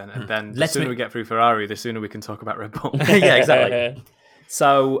Ferrari then, and then the sooner we get through Ferrari, the sooner we can talk about Red Bull. Yeah, exactly.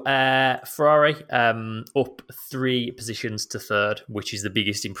 So Ferrari up 3 positions to third, which is the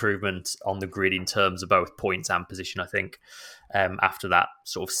biggest improvement on the grid in terms of both points and position, I think, after that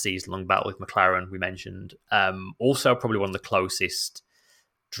sort of season-long battle with McLaren we mentioned. Also probably one of the closest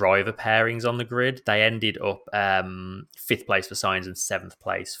driver pairings on the grid. They ended up 5th place for Sainz and 7th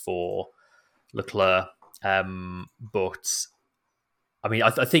place for Leclerc. But I mean,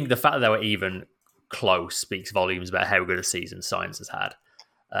 I think the fact that they were even close speaks volumes about how good a season Sainz has had,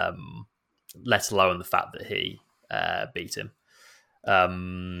 let alone the fact that he beat him.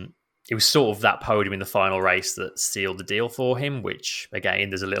 It was sort of that podium in the final race that sealed the deal for him, which, again,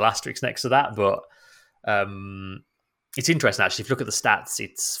 there's a little asterisk next to that, but it's interesting, actually. If you look at the stats,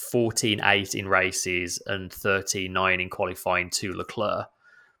 it's 14-8 in races and 13-9 in qualifying to Leclerc.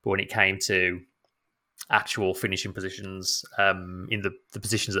 But when it came to actual finishing positions in the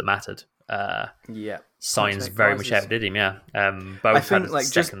positions that mattered, Sainz very much outdid him. Both had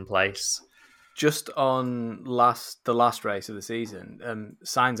second place. Just on the last race of the season,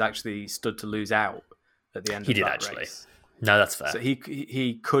 Sainz actually stood to lose out at the end. He did actually. Race. No, that's fair. So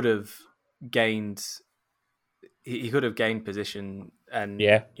he could have gained. He could have gained position, and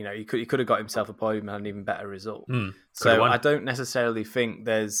he could have got himself a podium and an even better result. So I don't necessarily think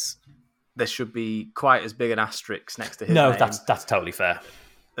there should be quite as big an asterisk next to his name. No, that's totally fair.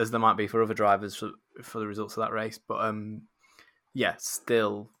 As there might be for other drivers for the results of that race. But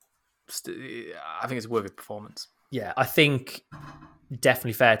still, I think it's a worthy performance. Yeah, I think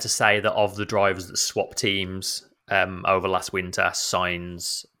definitely fair to say that of the drivers that swapped teams over last winter,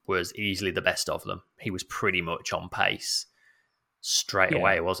 Sainz was easily the best of them. He was pretty much on pace straight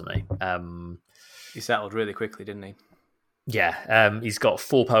away, wasn't he? He settled really quickly, didn't he? Yeah, he's got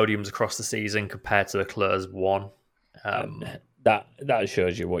 4 podiums across the season compared to Leclerc's 1. That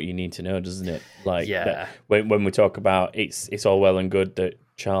shows you what you need to know, doesn't it? Like, when we talk about it's all well and good that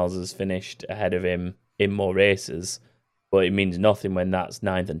Charles has finished ahead of him in more races, but it means nothing when that's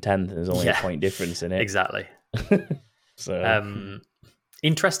 9th and 10th and there's only a point difference in it. Exactly. So,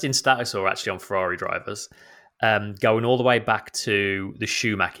 interesting stat I saw actually on Ferrari drivers, going all the way back to the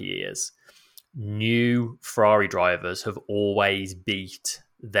Schumacher years. New Ferrari drivers have always beat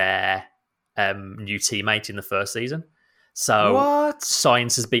their new teammate in the first season. So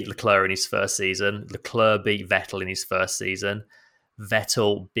Sainz has beat Leclerc in his first season. Leclerc beat Vettel in his first season.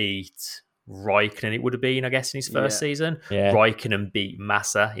 Vettel beat Raikkonen, it would have been, I guess, in his first season. Yeah. Raikkonen beat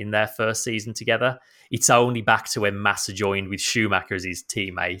Massa in their first season together. It's only back to when Massa joined with Schumacher as his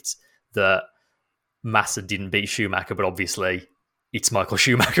teammate that Massa didn't beat Schumacher, but obviously it's Michael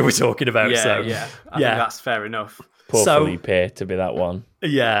Schumacher we're talking about. I think that's fair enough. Poor Felipe to be that one.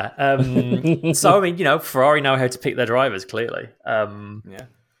 Yeah. So, I mean, Ferrari know how to pick their drivers, clearly.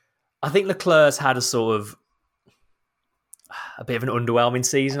 I think Leclerc's had a bit of an underwhelming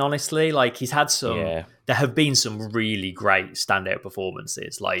season, honestly. Like, he's had there have been some really great standout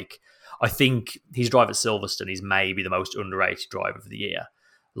performances. Like, I think his drive at Silverstone is maybe the most underrated driver of the year.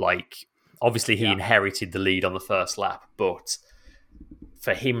 Like, obviously he inherited the lead on the first lap, but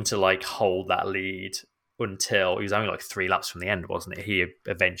for him to hold that lead until he was only 3 laps from the end, wasn't it? He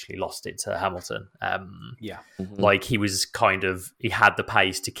eventually lost it to Hamilton. He was he had the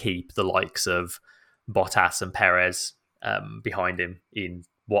pace to keep the likes of Bottas and Perez behind him in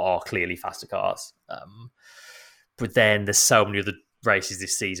what are clearly faster cars. But then there's so many other races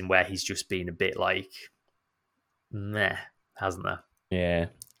this season where he's just been a bit meh, hasn't there? Yeah.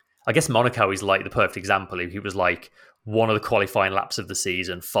 I guess Monaco is the perfect example. He was one of the qualifying laps of the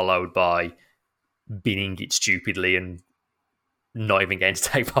season, followed by binning it stupidly and not even getting to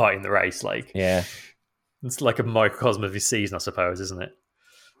take part in the race. It's like a microcosm of his season, I suppose, isn't it?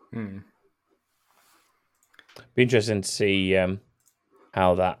 Be interesting to see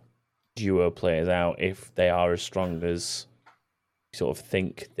how that duo plays out, if they are as strong as you sort of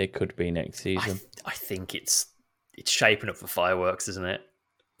think they could be next season. I think it's shaping up for fireworks, isn't it?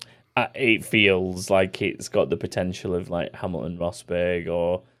 It feels like it's got the potential of Hamilton Rosberg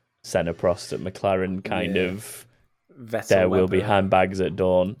or Senna Prost at McLaren kind of. Vettel there Weber. Will be handbags at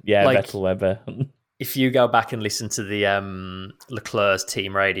dawn. Yeah, Vettel Weber. If you go back and listen to the Leclerc's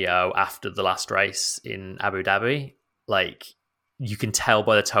team radio after the last race in Abu Dhabi, you can tell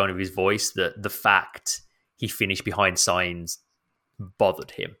by the tone of his voice that the fact he finished behind Sainz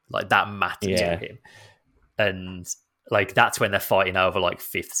bothered him. That mattered to him. And that's when they're fighting over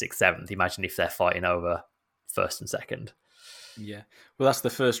 5th, 6th, 7th. Imagine if they're fighting over 1st and 2nd. Yeah. Well, that's the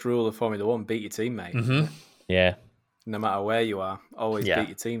first rule of Formula 1, beat your teammate. Mm-hmm. Yeah. No matter where you are, always beat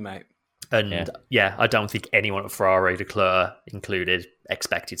your teammate. And I don't think anyone at Ferrari, Leclerc included,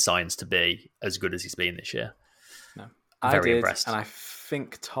 expected Sainz to be as good as he's been this year. No. Very impressed. And I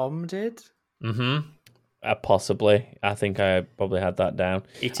think Tom did. Mm-hmm. Possibly. I think I probably had that down.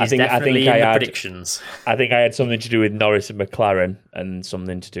 It is definitely in the predictions. I think I had something to do with Norris and McLaren and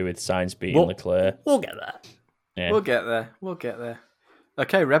something to do with Sainz beating Leclerc. We'll get there. Yeah. We'll get there.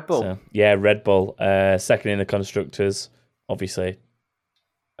 Okay, Red Bull. So, Red Bull. Second in the Constructors. Obviously,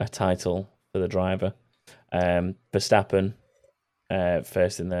 a title for the driver. Verstappen,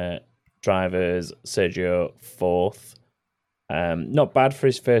 first in the drivers. Sergio, fourth. Not bad for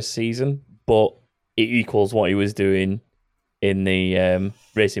his first season, but it equals what he was doing in the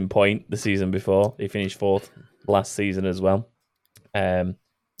Racing Point the season before. He finished fourth last season as well.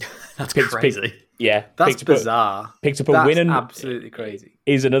 That's crazy. That's bizarre. Picked up a win. Absolutely crazy.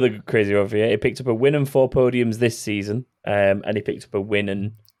 Here's another crazy one for you. He picked up a win and 4 podiums this season, and he picked up a win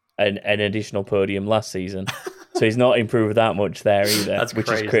and an additional podium last season. So he's not improved that much there either,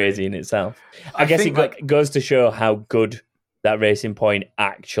 which is crazy in itself. I guess it goes to show how good that Racing Point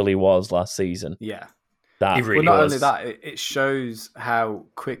actually was last season. Yeah. He really not was. only that, it shows how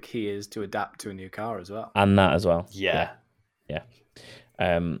quick he is to adapt to a new car as well. And that as well. Yeah.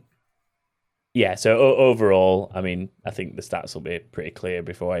 So overall, I mean, I think the stats will be pretty clear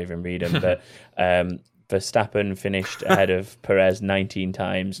before I even read them. But Verstappen finished ahead of Perez 19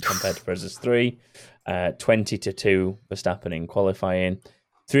 times compared to Perez's 3. 20-2 Verstappen in qualifying.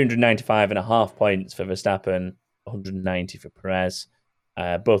 395.5 points for Verstappen, 190 for Perez.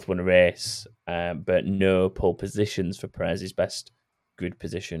 Both won a race, but no pole positions for Perez. His best grid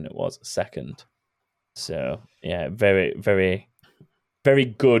position was second. So, very, very, very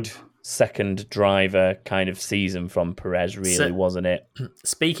good second driver kind of season from Perez, really, wasn't it?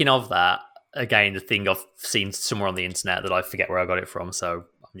 Speaking of that, again, the thing I've seen somewhere on the internet that I forget where I got it from, so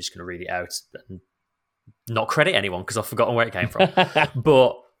I'm just going to read it out and not credit anyone because I've forgotten where it came from.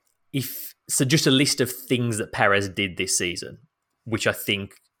 But just a list of things that Perez did this season, which I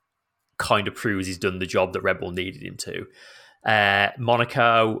think kind of proves he's done the job that Red Bull needed him to.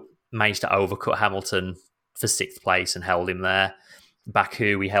 Monaco managed to overcut Hamilton for 6th place and held him there.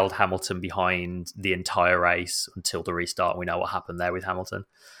 Baku, we held Hamilton behind the entire race until the restart. We know what happened there with Hamilton.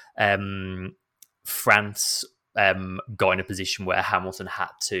 France got in a position where Hamilton had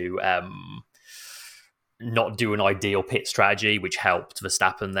to not do an ideal pit strategy, which helped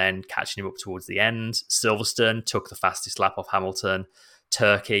Verstappen then catching him up towards the end. Silverstone took the fastest lap off Hamilton.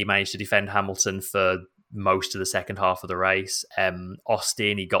 Turkey managed to defend Hamilton for most of the second half of the race.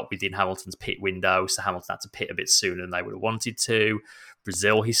 Austin, he got within Hamilton's pit window, so Hamilton had to pit a bit sooner than they would have wanted to.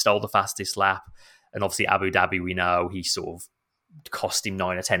 Brazil, he stole the fastest lap. And obviously Abu Dhabi, we know he sort of cost him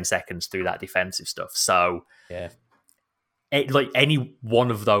 9 or 10 seconds through that defensive stuff. So any one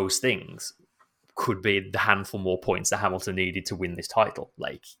of those things could be the handful more points that Hamilton needed to win this title.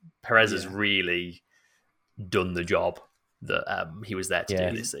 Like, Perez has really done the job that he was there to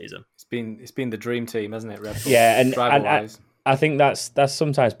do this season. It's been the dream team, hasn't it, Red Bull? Yeah, and I think that's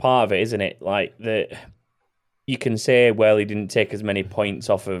sometimes part of it, isn't it? Like, you can say, well, he didn't take as many points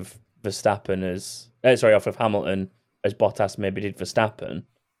off of Verstappen off of Hamilton as Bottas maybe did Verstappen,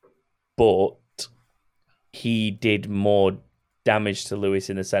 but he did more damage to Lewis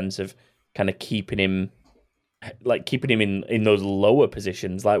in the sense of kind of keeping him in those lower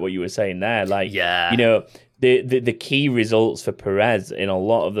positions, like what you were saying there. Like, you know, the key results for Perez in a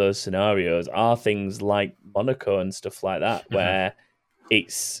lot of those scenarios are things like Monaco and stuff like that, where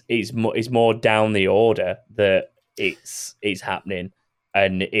it's more down the order that it's happening,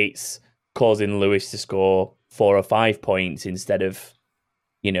 and it's causing Lewis to score 4 or 5 points instead of,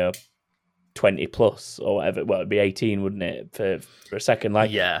 20 plus or whatever. Well, it'd be 18, wouldn't it, for a second?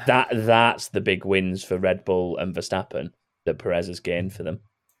 Like, that's the big wins for Red Bull and Verstappen that Perez has gained for them.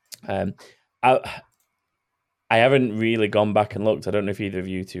 I haven't really gone back and looked. I don't know if either of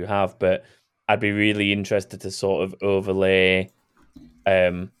you two have, but I'd be really interested to sort of overlay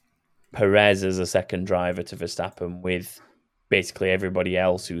Perez as a second driver to Verstappen with basically everybody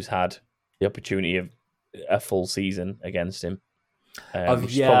else who's had the opportunity of a full season against him.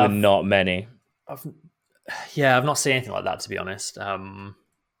 Which is probably not many. I've not seen anything like that, to be honest. I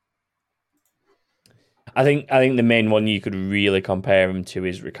think the main one you could really compare him to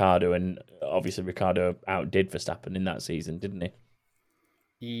is Ricciardo, and obviously Ricciardo outdid Verstappen in that season, didn't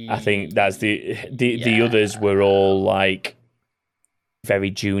he? I think that's the others were all like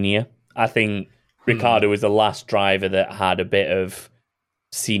very junior. I think Ricciardo was the last driver that had a bit of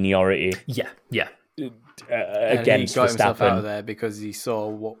seniority. Yeah. Against he got Verstappen. himself out of there because he saw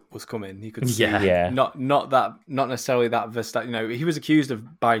what was coming. He could see, not necessarily that Verstappen. He was accused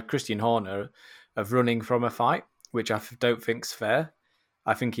by Christian Horner of running from a fight, which I don't think's fair.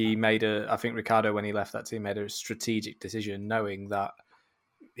 I think Ricciardo, when he left that team, made a strategic decision, knowing that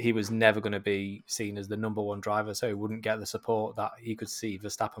he was never going to be seen as the number one driver, so he wouldn't get the support that he could see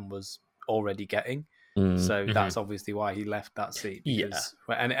Verstappen was already getting. So that's obviously why he left that seat. Because,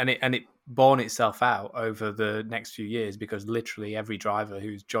 and it borne itself out over the next few years, because literally every driver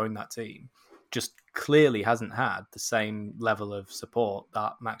who's joined that team just clearly hasn't had the same level of support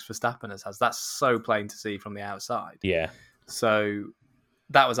that Max Verstappen has. That's so plain to see from the outside. Yeah. So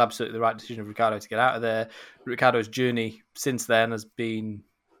that was absolutely the right decision of Ricciardo to get out of there. Ricciardo's journey since then has been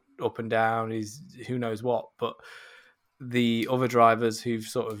up and down. He's who knows what, but the other drivers who've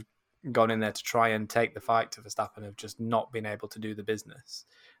sort of gone in there to try and take the fight to Verstappen have just not been able to do the business.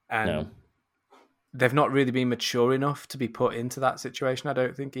 And they've not really been mature enough to be put into that situation, I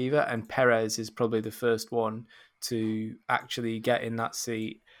don't think, either. And Perez is probably the first one to actually get in that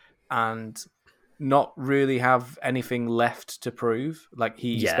seat and not really have anything left to prove. Like,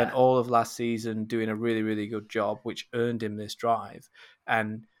 he spent all of last season doing a really, really good job, which earned him this drive.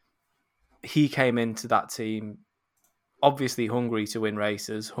 And he came into that team obviously hungry to win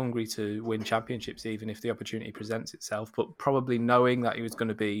races, hungry to win championships, even if the opportunity presents itself, but probably knowing that he was going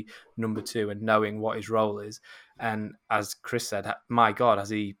to be number 2 and knowing what his role is. And as Chris said, my God,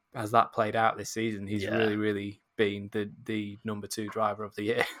 has that played out this season, he's really, really been the number 2 driver of the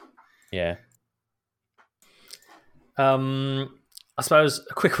year. Yeah. I suppose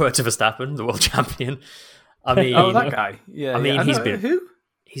a quick word to Verstappen, the world champion. I mean, that guy. Yeah. I mean, who?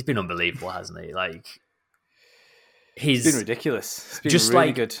 He's been unbelievable, hasn't he? Like, it's been ridiculous. It's been just really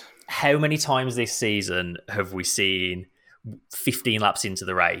like good. How many times this season have we seen 15 laps into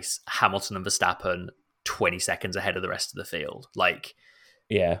the race, Hamilton and Verstappen 20 seconds ahead of the rest of the field? Like,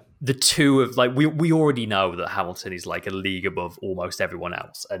 the two of like we already know that Hamilton is like a league above almost everyone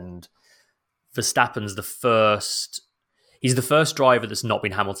else, and Verstappen's he's the first driver that's not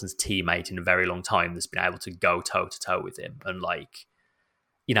been Hamilton's teammate in a very long time that's been able to go toe to toe with him. And like,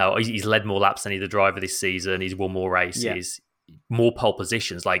 you know, he's led more laps than either driver this season. He's won more races, more pole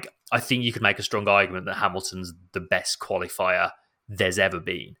positions. Like, I think you could make a strong argument that Hamilton's the best qualifier there's ever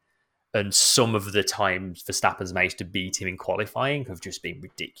been. And some of the times Verstappen's managed to beat him in qualifying have just been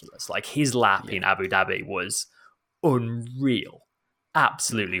ridiculous. Like, his lap in Abu Dhabi was unreal.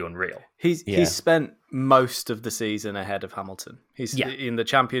 Absolutely unreal. He's spent most of the season ahead of Hamilton. He's in the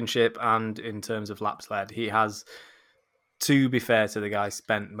championship and in terms of laps led. He has, to be fair to the guy,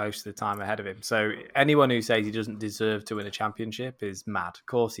 spent most of the time ahead of him. So anyone who says he doesn't deserve to win a championship is mad. Of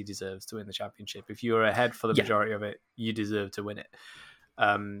course he deserves to win the championship. If you're ahead for the majority of it, you deserve to win it.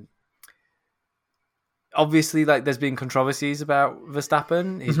 Obviously, like, there's been controversies about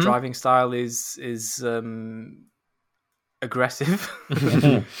Verstappen. His driving style is aggressive.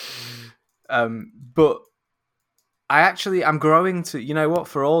 But I'm growing to, you know what,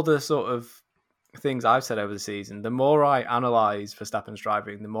 for all the sort of things I've said over the season, the more I analyze Verstappen's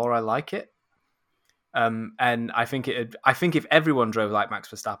driving, the more I like it. And I think if everyone drove like Max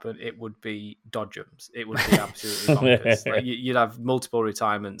Verstappen, it would be dodgems. It would be absolutely bonkers. Like, you'd have multiple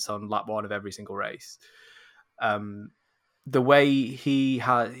retirements on lap 1 of every single race. The way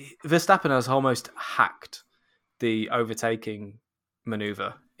Verstappen has almost hacked the overtaking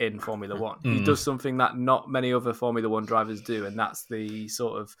maneuver in Formula 1. He does something that not many other Formula 1 drivers do, and that's the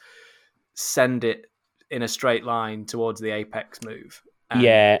sort of send it in a straight line towards the apex move.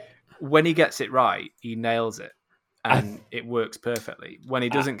 And when he gets it right, he nails it, and it works perfectly. When he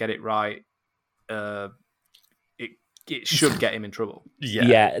doesn't get it right, it should get him in trouble.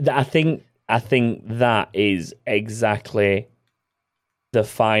 I think that is exactly the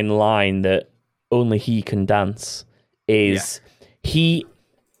fine line that only he can dance. He,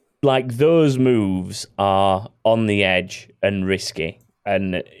 like, those moves are on the edge and risky,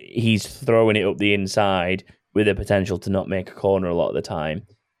 and he's throwing it up the inside with the potential to not make a corner a lot of the time.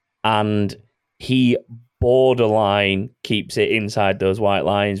 And he borderline keeps it inside those white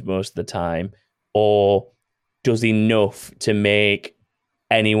lines most of the time, or does enough to make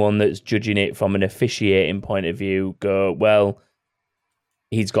anyone that's judging it from an officiating point of view go, well,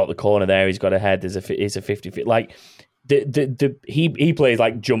 he's got the corner there, he's got ahead, it's a 50-50. Like, he plays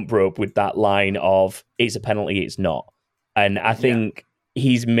like jump rope with that line of it's a penalty, it's not. And I think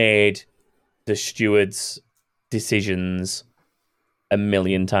he's made the stewards' decisions a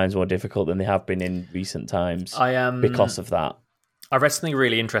million times more difficult than they have been in recent times because of that. I read something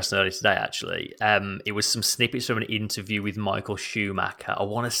really interesting earlier today, actually. It was some snippets from an interview with Michael Schumacher. I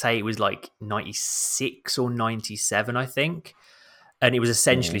want to say it was like 96 or 97, I think. And it was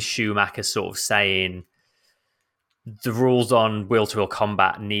essentially Schumacher sort of saying the rules on wheel-to-wheel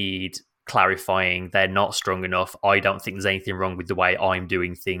combat need clarifying. They're not strong enough. I don't think there's anything wrong with the way I'm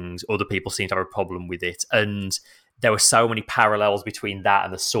doing things. Other people seem to have a problem with it. And there were so many parallels between that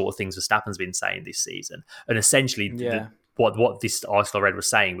and the sort of things Verstappen's been saying this season. And essentially, what this article I read was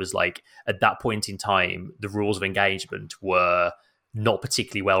saying was like, at that point in time, the rules of engagement were not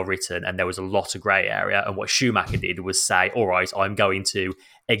particularly well written and there was a lot of grey area. And what Schumacher did was say, all right, I'm going to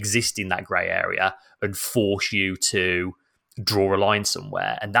exist in that grey area and force you to draw a line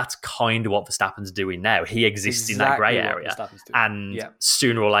somewhere. And that's kind of what Verstappen's doing now. He exists in that grey area. And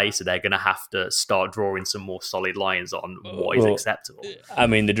sooner or later, they're going to have to start drawing some more solid lines on what is acceptable. I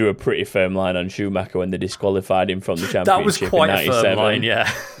mean, they drew a pretty firm line on Schumacher when they disqualified him from the championship. That was quite a firm line,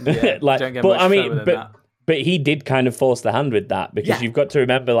 yeah. But he did kind of force the hand with that, because you've got to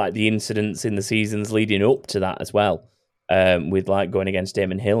remember like the incidents in the seasons leading up to that as well, with like going against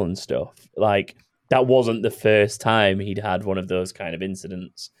Damon Hill and stuff. Like, that wasn't the first time he'd had one of those kind of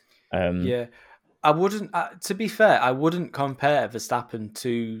incidents. I wouldn't. To be fair, I wouldn't compare Verstappen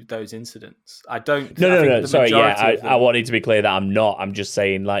to those incidents. I don't. No. Sorry, I wanted to be clear that I'm not. I'm just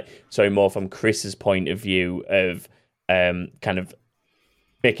saying, like, more from Chris's point of view of kind of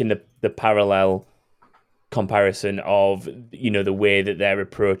making the parallel comparison of, you know, the way that they're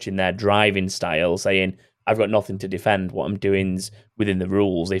approaching their driving style, saying, I've got nothing to defend. What I'm doing's within the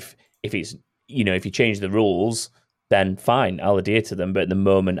rules. If it's, you know, if you change the rules, then fine, I'll adhere to them. But at the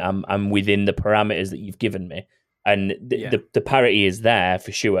moment, I'm within the parameters that you've given me, and the parity is there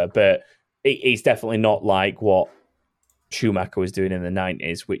for sure. But it's definitely not like what Schumacher was doing in the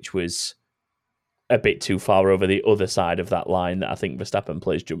 90s, which was a bit too far over the other side of that line that I think Verstappen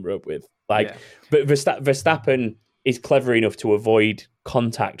plays jump rope with. But Verstappen is clever enough to avoid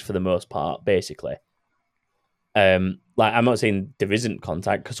contact for the most part, basically. Like, I'm not saying there isn't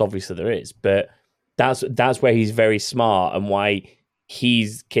contact, because obviously there is, but that's where he's very smart and why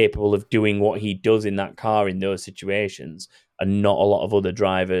he's capable of doing what he does in that car in those situations, and not a lot of other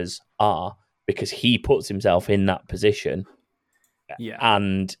drivers are, because he puts himself in that position. Yeah,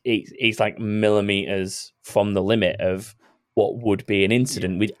 and it's like millimeters from the limit of what would be an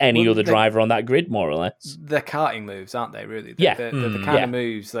incident with any other driver on that grid, more or less. They're karting moves, aren't they, really? They're the kind of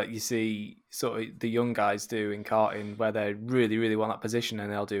moves that you see sort of the young guys do in karting, where they really, really want that position,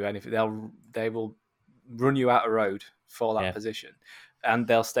 and they'll do anything. They will run you out of road for that position, and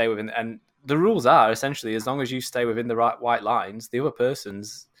they'll stay within. And the rules are essentially, as long as you stay within the right white lines, the other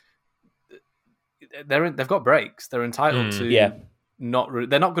person's they've got brakes. They're entitled to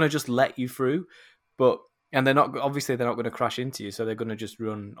they're not going to just let you through, and they're not going to crash into you, so they're going to just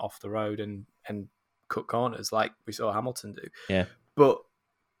run off the road and cut corners like we saw Hamilton do. Yeah, but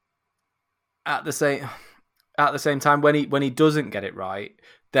at the same time, when he doesn't get it right,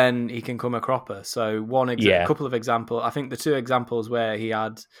 then he can come a cropper. So a couple of examples. I think the two examples where he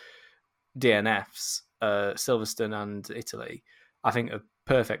had DNFs, Silverstone and Italy, I think are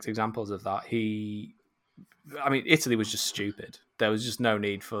perfect examples of that. Italy was just stupid. There was just no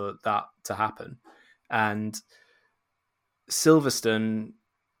need for that to happen. And Silverstone,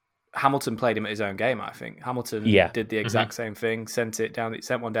 Hamilton played him at his own game, I think. Hamilton did the exact same thing, sent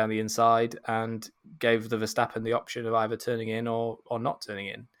one down the inside, and gave the Verstappen the option of either turning in or not turning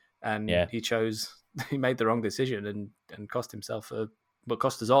in. And he made the wrong decision and cost himself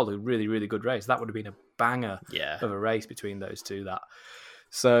cost us all a really, really good race. That would have been a banger of a race between those two.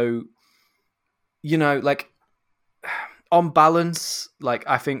 So, you know, like, on balance, like,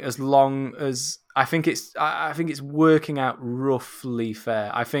 I think as long as I think it's working out roughly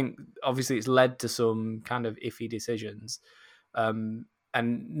fair. I think obviously it's led to some kind of iffy decisions, and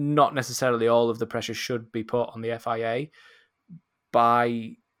not necessarily all of the pressure should be put on the FIA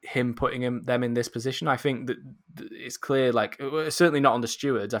by him putting them in this position. I think that it's clear, like, certainly not on the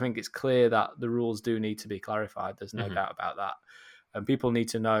stewards. I think it's clear that the rules do need to be clarified. There's no doubt about that, and people need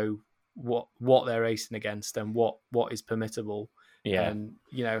to know what they're racing against and what is permissible, and,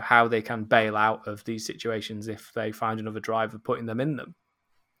 you know, how they can bail out of these situations if they find another driver putting them in them.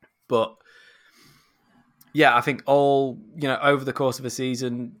 But yeah, I think over the course of a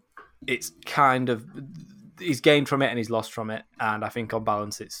season, it's kind of, he's gained from it and he's lost from it, and I think on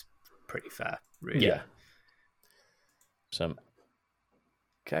balance it's pretty fair, really.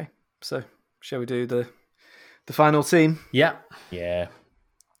 Okay, so shall we do the final team? Yeah.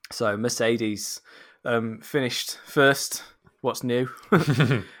 So Mercedes finished first. What's new?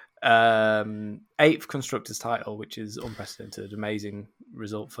 8th constructors title, which is unprecedented. Amazing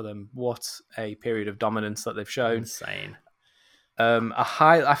result for them. What a period of dominance that they've shown. Insane.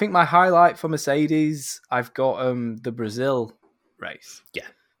 I think my highlight for Mercedes, I've got the Brazil race. Yeah.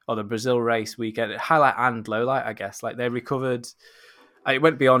 Or the Brazil race weekend. Highlight and lowlight, I guess. Like, they recovered. It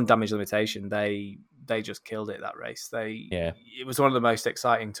went beyond damage limitation. They they just killed it that race. It was one of the most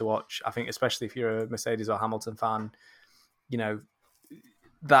exciting to watch. I think, especially if you're a Mercedes or Hamilton fan,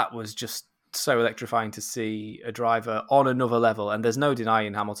 that was just so electrifying to see a driver on another level. And there's no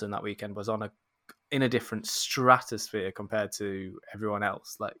denying Hamilton that weekend was in a different stratosphere compared to everyone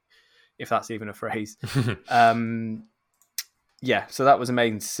else. Like, if that's even a phrase. So that was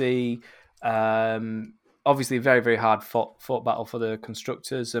amazing to see. Obviously, very, very hard fought battle for the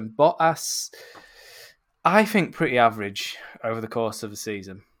constructors, and Bottas, I think, pretty average over the course of the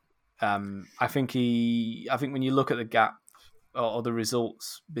season. I think when you look at the gap or the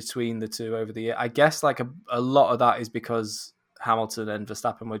results between the two over the year, I guess like a lot of that is because Hamilton and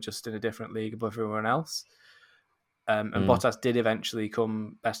Verstappen were just in a different league above everyone else. And Bottas did eventually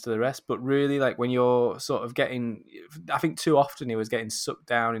come best of the rest. But really, like, when you're sort of I think too often he was getting sucked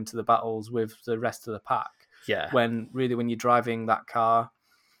down into the battles with the rest of the pack. Yeah. When you're driving that car,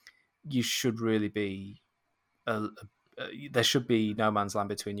 you should really be, there should be no man's land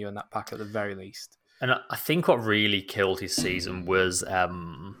between you and that pack at the very least. And I think what really killed his season was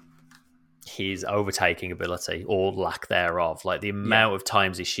his overtaking ability or lack thereof. Like, the amount of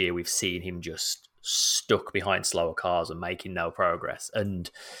times this year we've seen him just stuck behind slower cars and making no progress. And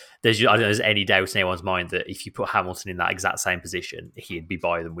I don't think there's any doubt in anyone's mind that if you put Hamilton in that exact same position, he'd be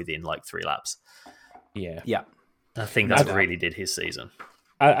by them within like 3 laps. Yeah. I think that's what really did his season.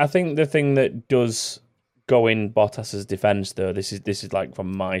 I think the thing that does go in Bottas's defense, though, this is like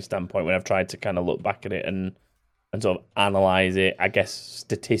from my standpoint, when I've tried to kind of look back at it and sort of analyze it, I guess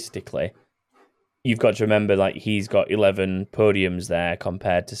statistically, you've got to remember, like, he's got 11 podiums there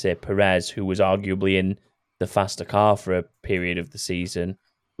compared to, say, Perez, who was arguably in the faster car for a period of the season,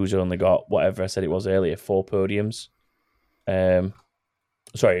 who's only got, whatever I said it was earlier, 4 podiums. Five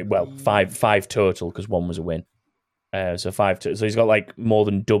total, because 1 was a win. So 5 total. So he's got, like, more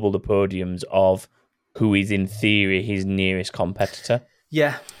than double the podiums of who is, in theory, his nearest competitor.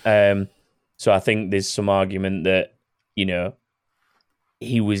 Yeah. So I think there's some argument that,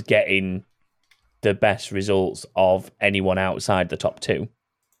 he was getting the best results of anyone outside the top 2.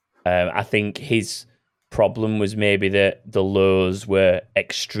 I think his problem was maybe that the lows were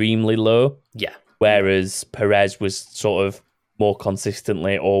extremely low. Yeah. Whereas Perez was sort of more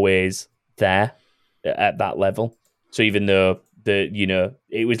consistently always there at that level. So even though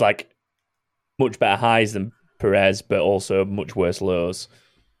it was like much better highs than Perez, but also much worse lows.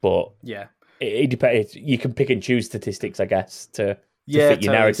 But yeah, it depends. You can pick and choose statistics, I guess, to fit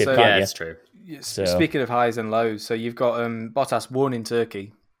your narrative. So, yeah, that's true. So. Speaking of highs and lows, so you've got Bottas won in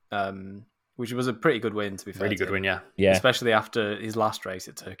Turkey, which was a pretty good win, to be fair. Really good win, yeah. Especially after his last race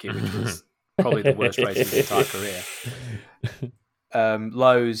at Turkey, which was probably the worst race of his entire career.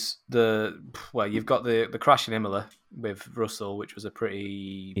 Lows, you've got the crash in Imola with Russell, which was a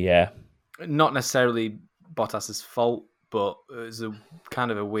pretty... Yeah. Not necessarily Bottas's fault, but it was a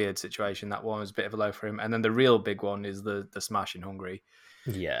kind of a weird situation. That one was a bit of a low for him. And then the real big one is the smash in Hungary.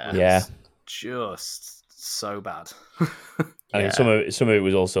 Yeah. Just so bad. I mean, some of it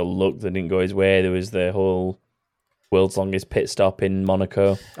was also luck that didn't go his way. There was the whole world's longest pit stop in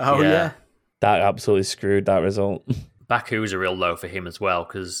Monaco. Oh, yeah. That absolutely screwed that result. Baku was a real low for him as well,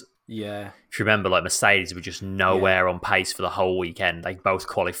 because if you remember, like, Mercedes were just nowhere on pace for the whole weekend. They both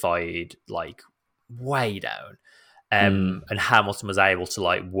qualified like way down. And Hamilton was able to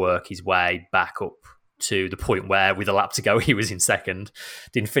like work his way back up to the point where, with a lap to go, he was in second.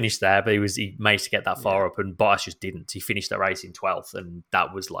 Didn't finish there, but he managed to get that far up, and Bottas just didn't. He finished the race in 12th, and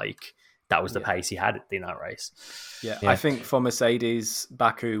that was the pace he had in that race. Yeah, I think for Mercedes,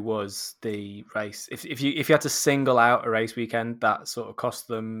 Baku was the race. If you had to single out a race weekend that sort of cost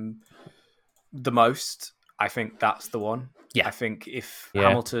them the most, I think that's the one. Yeah. I think if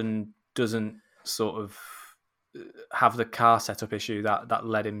Hamilton doesn't sort of have the car setup issue that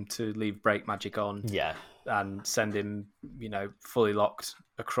led him to leave brake magic on, and send him, fully locked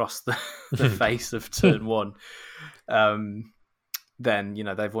across the face of turn 1, then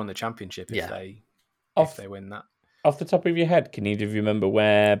they've won the championship if they win that. Off the top of your head, can you remember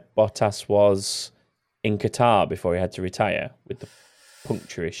where Bottas was in Qatar before he had to retire with the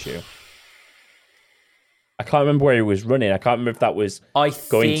puncture issue? I can't remember where he was running. I can't remember if that was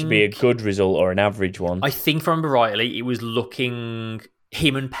going to be a good result or an average one. I think, if I remember rightly, it was looking...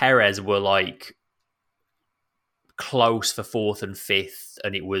 Him and Perez were like close for 4th and 5th,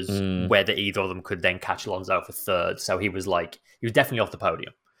 and it was whether either of them could then catch Alonso for 3rd. So he was definitely off the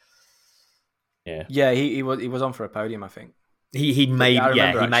podium. Yeah, he was on for a podium, I think. He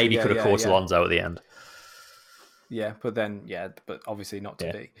maybe could have caught Alonso at the end. Yeah, but then but obviously not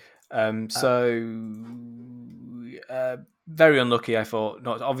to be. Very unlucky, I thought.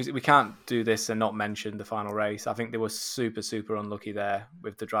 Not obviously, we can't do this and not mention the final race. I think they were super, super unlucky there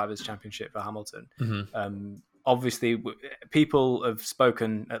with the Drivers' Championship for Hamilton. Obviously, people have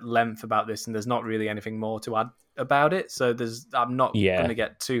spoken at length about this, and there's not really anything more to add about it. So I'm not going to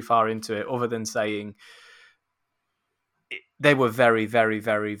get too far into it, other than saying they were very, very,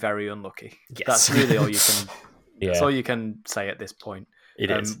 very, very unlucky. Yes. That's really all you can. That's all you can say at this point. It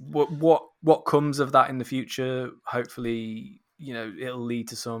is. What comes of that in the future? Hopefully, it'll lead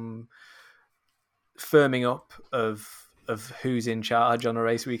to some firming up of who's in charge on a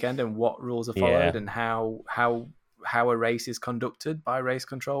race weekend and what rules are followed and how a race is conducted by race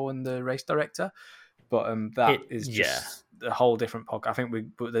control and the race director. But that is just a whole different podcast. I think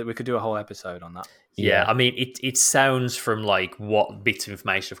we could do a whole episode on that. Yeah, I mean, it sounds from like what bits of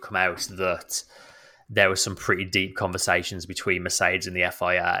information have come out that there were some pretty deep conversations between Mercedes and the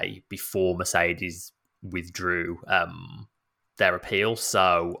FIA before Mercedes withdrew their appeal.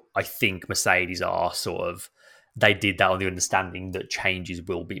 So I think Mercedes are they did that on the understanding that changes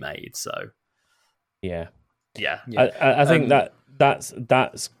will be made. So yeah. I think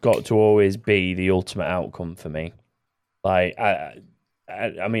that's got to always be the ultimate outcome for me. Like I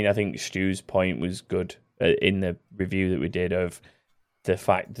mean, I think Stu's point was good in the review that we did of the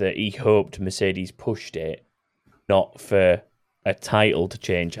fact that he hoped Mercedes pushed it not for a title to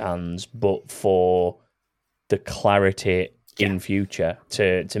change hands, but for the clarity in future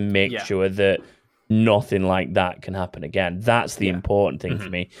to make sure that nothing like that can happen again. That's the important thing for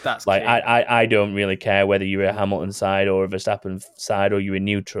me. That's like I don't really care whether you're a Hamilton side or a Verstappen side or you're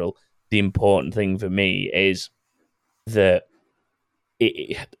neutral. The important thing for me is that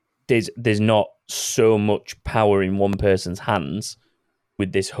there's not so much power in one person's hands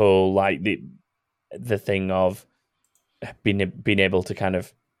with this whole like the thing of being able to kind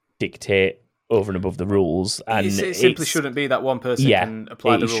of dictate over and above the rules, and it simply shouldn't be that one person can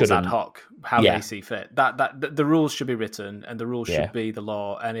apply the rules ad hoc how they see fit. That the rules should be written, and the rules should be the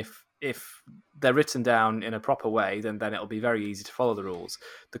law. And if they're written down in a proper way, then it'll be very easy to follow the rules.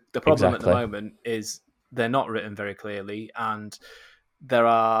 The problem at the moment is they're not written very clearly, and there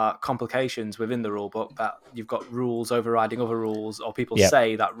are complications within the rule book that you've got rules overriding other rules, or people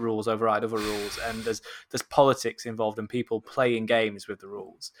say that rules override other rules, and there's politics involved and people playing games with the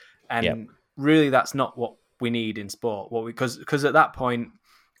rules. And really, that's not what we need in sport. Because at that point,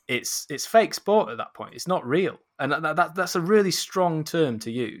 it's fake sport. At that point, it's not real, and that's a really strong term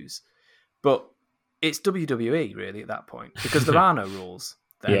to use. But it's WWE really at that point, because there are no rules.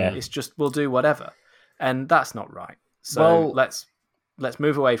 Then it's just we'll do whatever, and that's not right. So let's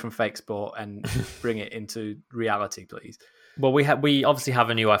move away from fake sport and bring it into reality, please. Well, we obviously have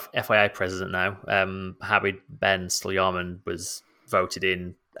a new FIA president now. Habib Ben Sulayem was voted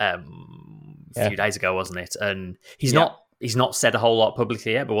in a few days ago, wasn't it? And he's not said a whole lot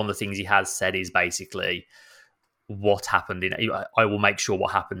publicly yet, but one of the things he has said is basically what happened I will make sure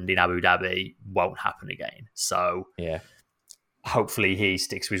what happened in Abu Dhabi won't happen again. So hopefully he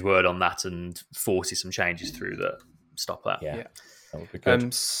sticks to his word on that and forces some changes through that stop that. Yeah. That would be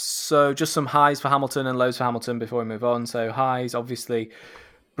good. So just some highs for Hamilton and lows for Hamilton before we move on. So highs, obviously,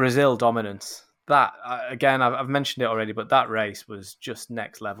 Brazil dominance. That, again, I've mentioned it already, but that race was just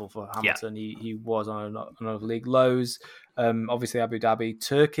next level for Hamilton. He was on another league. Lows, obviously Abu Dhabi.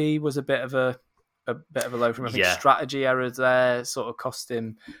 Turkey was a bit of a low for him. I think strategy errors there sort of cost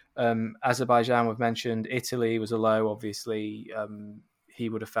him. Azerbaijan, we've mentioned. Italy was a low, obviously. He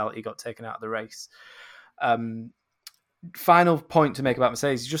would have felt he got taken out of the race. Final point to make about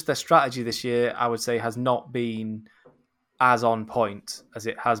Mercedes, just their strategy this year, I would say, has not been as on point as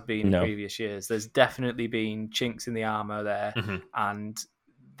it has been in previous years. There's definitely been chinks in the armour there, and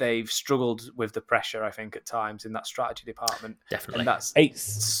they've struggled with the pressure, I think, at times in that strategy department. Definitely. And that's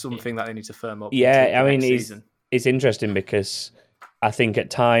something that they need to firm up. Yeah, I mean, it's interesting because I think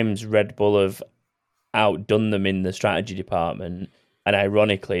at times Red Bull have outdone them in the strategy department. And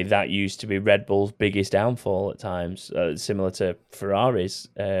ironically, that used to be Red Bull's biggest downfall at times, similar to Ferrari's.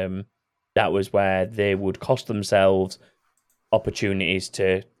 That was where they would cost themselves opportunities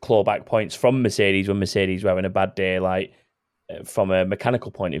to claw back points from Mercedes when Mercedes were having a bad day, like from a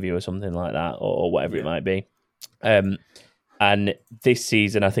mechanical point of view or something like that, or whatever it might be. And this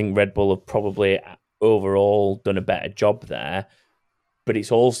season, I think Red Bull have probably overall done a better job there. But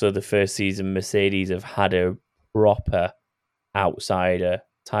it's also the first season Mercedes have had a proper outsider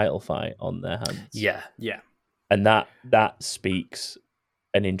title fight on their hands. Yeah. And that speaks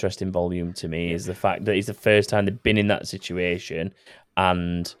an interesting volume to me, is the fact that it's the first time they've been in that situation,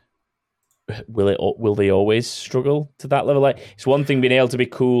 and will they always struggle to that level? Like, it's one thing being able to be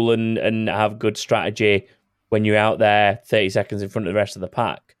cool and have good strategy when you're out there 30 seconds in front of the rest of the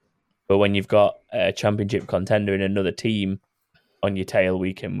pack, but when you've got a championship contender in another team on your tail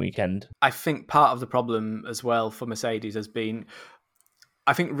week in, weekend. I think part of the problem as well for Mercedes has been,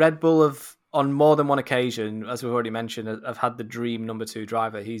 I think Red Bull have, on more than one occasion, as we've already mentioned, have had the dream number 2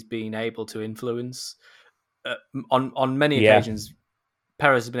 driver. He's been able to influence, on many occasions,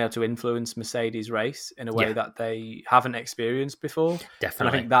 Perez has been able to influence Mercedes' race in a way that they haven't experienced before. Definitely. And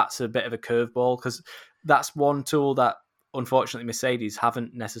I think that's a bit of a curveball, because that's one tool that, unfortunately, Mercedes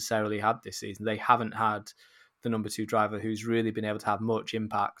haven't necessarily had this season. They haven't had the number 2 driver who's really been able to have much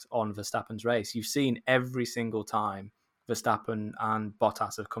impact on Verstappen's race. You've seen every single time Verstappen and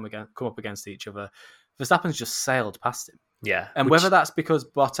Bottas have come up against each other, Verstappen's just sailed past him. Yeah. And whether that's because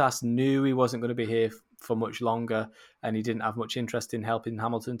Bottas knew he wasn't going to be here for much longer and he didn't have much interest in helping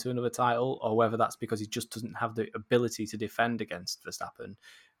Hamilton to another title, or whether that's because he just doesn't have the ability to defend against Verstappen,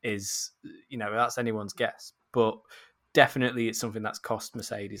 is, that's anyone's guess. But definitely it's something that's cost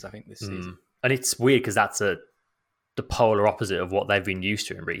Mercedes, I think, this season. And it's weird because that's the polar opposite of what they've been used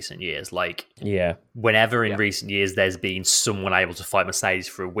to in recent years. Like, whenever in recent years there's been someone able to fight Mercedes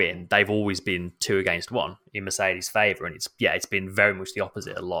for a win, they've always been 2 against 1 in Mercedes' favour, and it's been very much the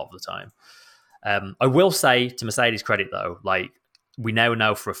opposite a lot of the time. I will say, to Mercedes' credit though, like, we now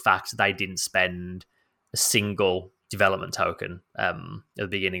know for a fact they didn't spend a single development token at the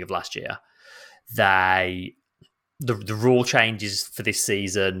beginning of last year. The rule changes for this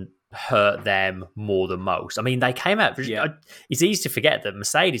season hurt them more than most. I mean, they came out... It's easy to forget that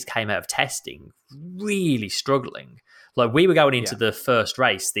Mercedes came out of testing really struggling. Like, we were going into the first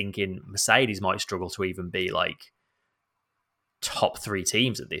race thinking Mercedes might struggle to even be, like, top 3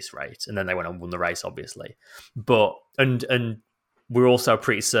 teams at this rate. And then they went and won the race, obviously. But... And we're also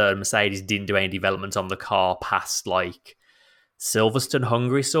pretty certain Mercedes didn't do any development on the car past, like, Silverstone,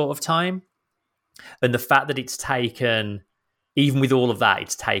 Hungary sort of time. And the fact that it's taken... Even with all of that,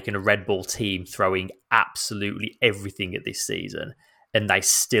 it's taken a Red Bull team throwing absolutely everything at this season, and they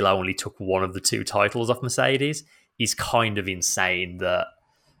still only took one of the 2 titles off Mercedes, is kind of insane. That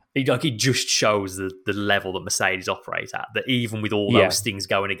it just shows the level that Mercedes operate at, that even with all those things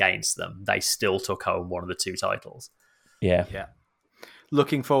going against them, they still took home one of the 2 titles. Yeah.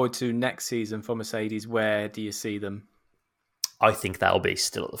 Looking forward to next season for Mercedes, where do you see them? I think they'll be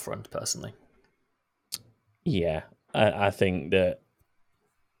still at the front, personally. Yeah. I think that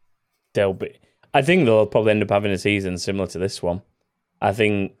they'll probably end up having a season similar to this one. I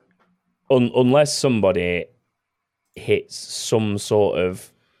think unless somebody hits some sort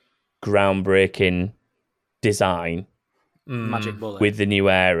of groundbreaking design Magic bullet with the new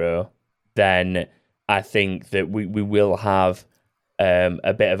aero, then I think that we will have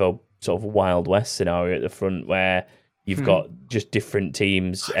a bit of a sort of Wild West scenario at the front where you've got just different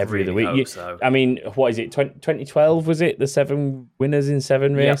teams every other week. So. I mean, what is it? 2012 was it? The 7 winners in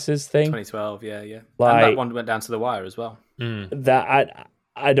 7 races thing. 2012, yeah. Like, and that one went down to the wire as well. That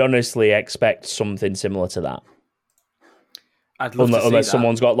I'd honestly expect something similar to that. I'd love to see unless that.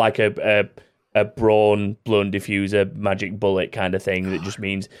 Someone's got like a Brawn blown diffuser magic bullet kind of thing that just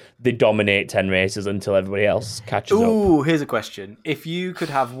means they dominate 10 races until everybody else catches up. Ooh, here's a question: if you could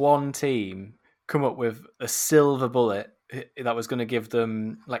have one team come up with a silver bullet that was going to give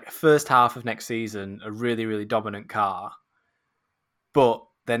them, like, first half of next season, a really, really dominant car, but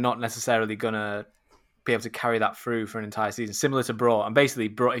they're not necessarily going to be able to carry that through for an entire season, similar to Brawn. And basically,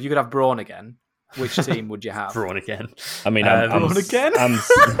 if you could have Brawn again, which team would you have? Brawn again. I mean, Brawn again?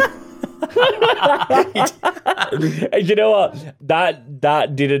 You know what?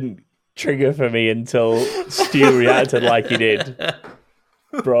 That didn't trigger for me until Stu reacted like he did.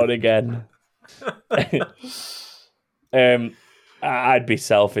 Brawn again. I'd be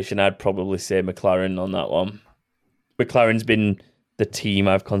selfish and I'd probably say McLaren on that one. McLaren's been the team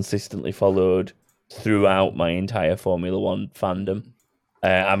I've consistently followed throughout my entire Formula One fandom.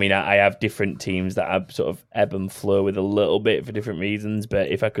 I mean, I have different teams that I sort of ebb and flow with a little bit for different reasons, but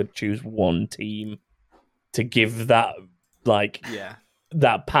if I could choose one team to give that, like,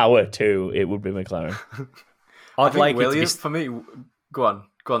 that power to, it would be McLaren. I'd like Williams, for me. Go on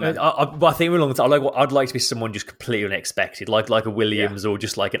then. I think I'd like to be someone just completely unexpected, like a Williams or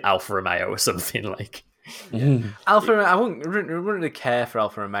just like an Alfa Romeo or something like. Alfa Romeo, I wouldn't really care for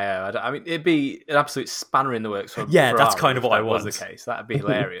Alfa Romeo. I mean, it'd be an absolute spanner in the works for Ferrari, that's kind of what I want. Was the case, that'd be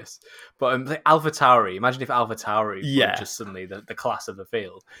hilarious. But like AlphaTauri, imagine if AlphaTauri were just suddenly the class of the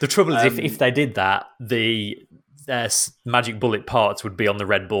field. The trouble is, if they did that, the magic bullet parts would be on the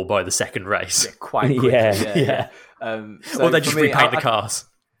Red Bull by the second race. Yeah, quite quickly. Yeah. So or they just repaint the cars.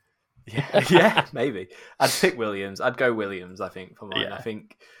 Yeah, maybe. I'd pick Williams. I'd go Williams, I think, for mine. I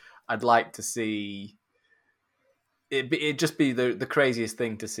think I'd like to see it'd just be the craziest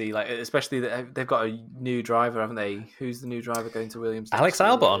thing to see, like, especially that they've got a new driver, haven't they? Who's the new driver going to Williams? Alex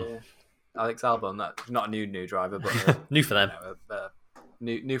Albon. Alex Albon, not a new driver, but new for them.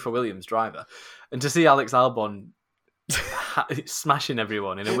 New for Williams driver. And to see Alex Albon smashing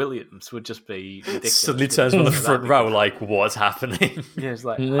everyone in a Williams would just be ridiculous. Suddenly turns on the front row, like, what's happening? Yeah, it's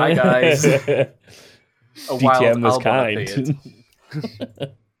like, hi guys. DTM was kind.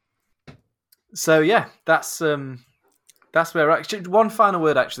 So yeah, that's where actually one final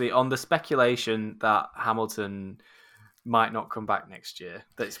word actually on the speculation that Hamilton might not come back next year.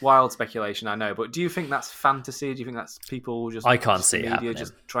 That's wild speculation, I know, but do you think that's fantasy? Do you think that's people just I can't see media happening.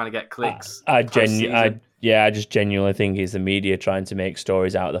 Just trying to get clicks? I just genuinely think it's the media trying to make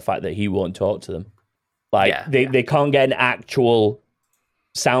stories out of the fact that he won't talk to them. Like they can't get an actual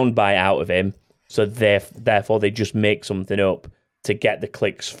soundbite out of him, so therefore they just make something up to get the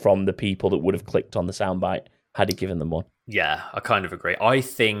clicks from the people that would have clicked on the soundbite had he given them one. Yeah, I kind of agree. I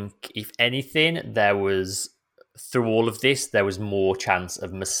think, if anything, through all of this, there was more chance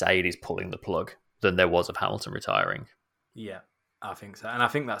of Mercedes pulling the plug than there was of Hamilton retiring. Yeah, I think so. And I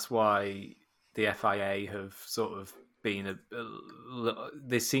think that's why the FIA have sort of been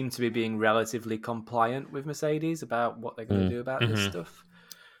they seem to be being relatively compliant with Mercedes about what they're going to do about this stuff.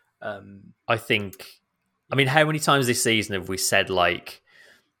 I think, how many times this season have we said, like,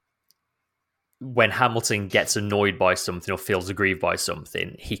 when Hamilton gets annoyed by something or feels aggrieved by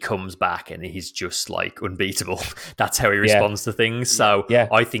something, he comes back and he's just, like, unbeatable. That's how he responds to things. So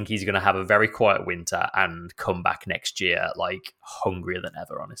I think he's going to have a very quiet winter and come back next year, like, hungrier than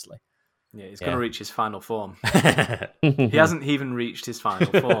ever, honestly. Yeah, he's going to reach his final form. He hasn't even reached his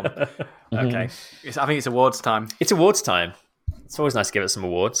final form. Okay. I think it's awards time. It's awards time. It's always nice to give it some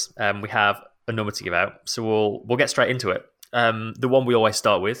awards. We have a number to give out, so we'll get straight into it. The one we always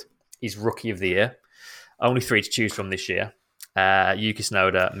start with is Rookie of the Year. Only 3 to choose from this year. Yuki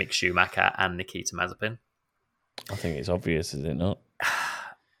Tsunoda, Mick Schumacher, and Nikita Mazepin. I think it's obvious, is it not?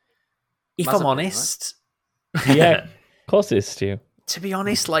 If I'm honest... Right? Yeah, of course it is, Stu. To be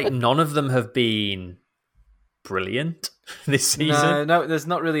honest, like, none of them have been brilliant this season. No, there's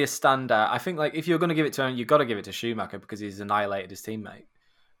not really a standout. I think, like, if you're going to give it to him, you've got to give it to Schumacher because he's annihilated his teammate.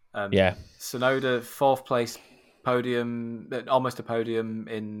 Tsunoda, 4th place podium, almost a podium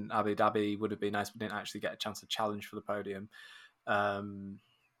in Abu Dhabi would have been nice, but didn't actually get a chance to challenge for the podium. It's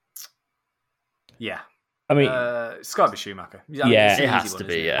got to be Schumacher. It has to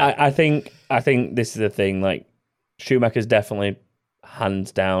be. Yeah, I think this is the thing. Like, Schumacher's definitely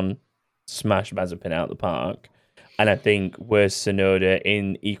hands down smashed Mazepin out the park, and I think whereas Tsunoda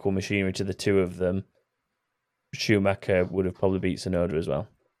in equal machinery to the two of them, Schumacher would have probably beat Tsunoda as well.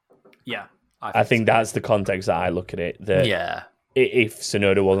 Yeah. I think that's the context that I look at it. That if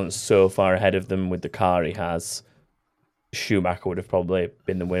Tsunoda wasn't so far ahead of them with the car he has, Schumacher would have probably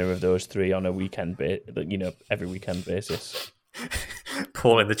been the winner of those 3 on a weekend, every weekend basis.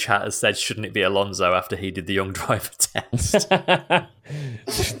 Paul in the chat has said, shouldn't it be Alonso after he did the young driver test? I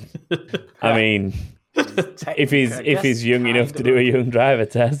mean, if he's young enough to do a young driver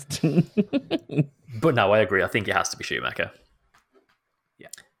test. But no, I agree. I think it has to be Schumacher.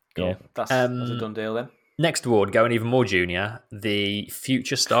 Cool. Yeah. That's a done deal then. Next award, going even more junior, the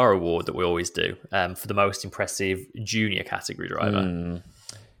Future Star Award that we always do for the most impressive junior category driver.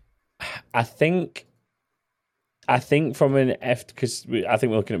 I think from an F, because I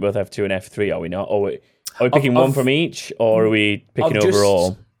think we're looking at both F2 and F3, are we not? Or are we picking one from each, or are we picking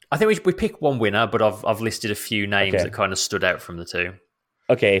overall? I think we pick one winner, but I've listed a few names that kind of stood out from the two.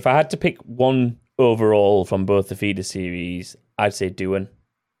 Okay, if I had to pick one overall from both the feeder series, I'd say Doohan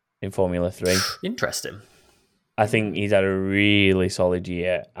in Formula 3. Interesting. I think he's had a really solid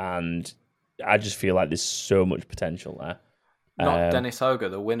year, and I just feel like there's so much potential there. Not Dennis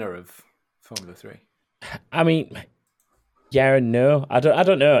Hoger, the winner of Formula 3. I mean, yeah and no. I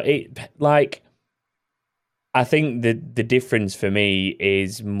don't know. I think the difference for me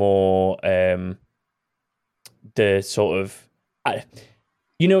is more the sort of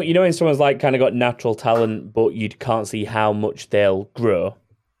when someone's like kind of got natural talent, but you can't see how much they'll grow.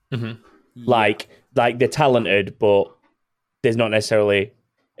 Mm-hmm. Like they're talented, but there's not necessarily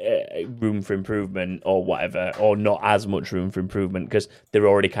room for improvement or whatever, or not as much room for improvement because they're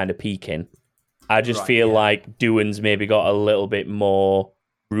already kind of peaking. I just feel like Doohan's maybe got a little bit more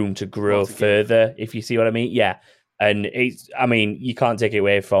room to grow further, if you see what I mean. Yeah. And you can't take it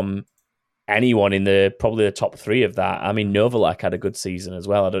away from anyone in probably the top 3 of that. I mean, Novalak had a good season as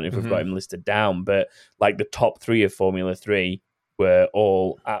well. I don't know if we've got him listed down, but like the top 3 of Formula 3, were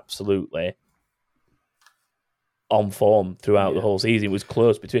all absolutely on form throughout the whole season. It was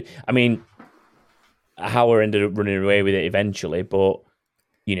close between. I mean, Hauer ended up running away with it eventually, but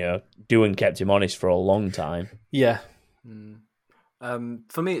Doohan kept him honest for a long time. Yeah.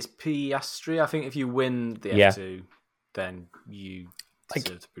 For me, it's Piastri. I think if you win the F2, then you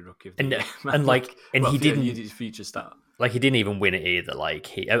deserve to be rookie of the year. He didn't. His future start. He didn't even win it either.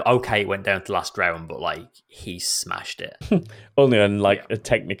 It went down to the last round, but he smashed it. Only on a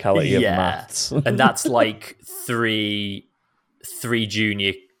technicality of maths, and that's three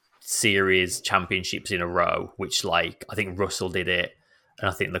junior series championships in a row, which I think Russell did it, and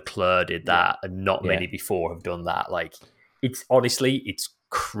I think Leclerc did that, and not many before have done that. It's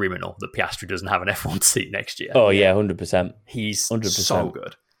criminal that Piastri doesn't have an F1 seat next year. Oh yeah, 100%. He's 100% so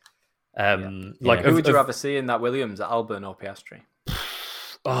good. Who would you rather see in that Williams, Albon or Piastri?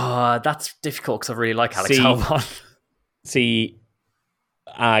 That's difficult because I really like Alex Albon. See,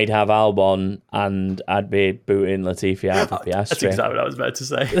 I'd have Albon and I'd be booting Latifi out for Piastri. That's exactly what I was about to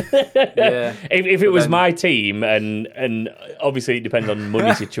say. If it was my team, and obviously it depends on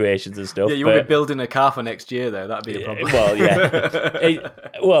money situations and stuff. Yeah, you won't be building a car for next year though. That'd be a problem.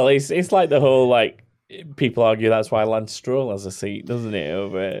 Well, it's like the whole people argue that's why Lance Stroll has a seat, doesn't it?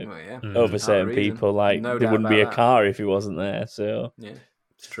 Over certain people, there wouldn't be a car if he wasn't there. So yeah,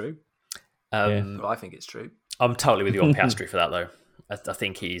 it's true. I think it's true. I'm totally with you on Piastri for that though. I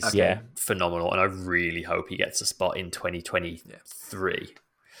think he's phenomenal, and I really hope he gets a spot in 2023.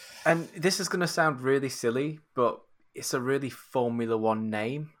 And this is going to sound really silly, but it's a really Formula One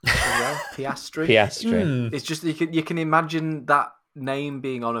name as well, Piastri. Piastri. It's just you can imagine that name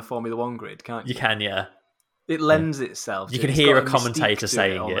being on a Formula One grid, can't you? You can, yeah. It lends itself. You can hear a commentator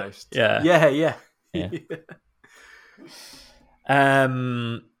saying it. Yeah.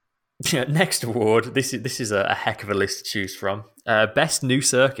 Next award. This is a heck of a list to choose from. Best new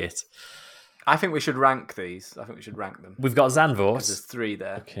circuit. I think we should rank these. I think we should rank them. We've got Zandvoort. There's 3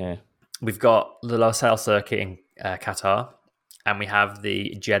 there. Okay. We've got the Losail circuit in Qatar, and we have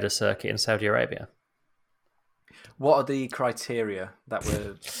the Jeddah circuit in Saudi Arabia. What are the criteria that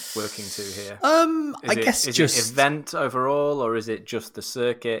we're working to here? Is it event overall, or is it just the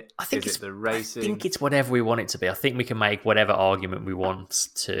circuit? I think it's the racing. I think it's whatever we want it to be. I think we can make whatever argument we want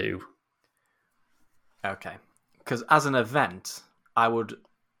to. Okay, because as an event, I would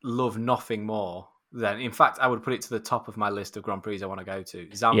love nothing more than. In fact, I would put it to the top of my list of Grand Prix I want to go to.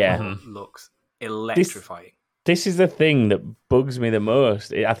 Zandvoort looks electrifying. This is the thing that bugs me the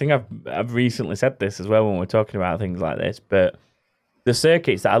most. I think I've recently said this as well when we're talking about things like this, but the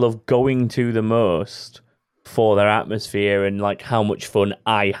circuits that I love going to the most for their atmosphere and how much fun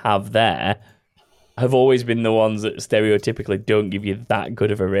I have there have always been the ones that stereotypically don't give you that good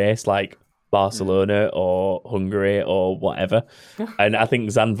of a race, like Barcelona or Hungary or whatever. And I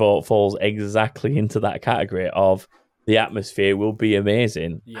think Zandvoort falls exactly into that category of the atmosphere will be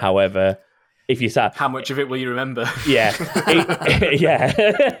amazing. Yeah. However, if you sat, how much of it will you remember? Yeah,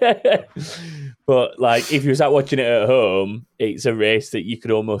 But if you sat watching it at home, it's a race that you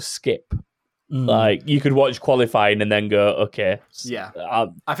could almost skip. You could watch qualifying and then go, okay,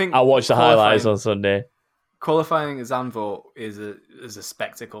 I think I'll watch the highlights on Sunday. Qualifying at Zandvoort is a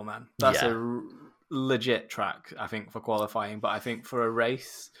spectacle, man. That's a legit track, I think, for qualifying. But I think for a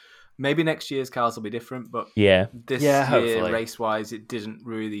race, maybe next year's cars will be different, but this year, hopefully, race-wise, it didn't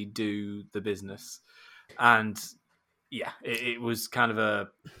really do the business. And it was kind of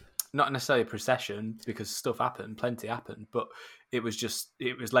not necessarily a procession because stuff happened, plenty happened, but it was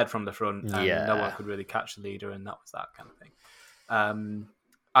led from the front and no one could really catch the leader, and that was that kind of thing.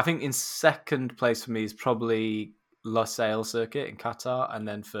 I think in second place for me is probably Losail circuit in Qatar, and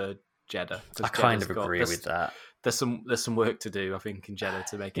then for Jeddah. I kind of agree with that. There's some work to do, I think, in Jeddah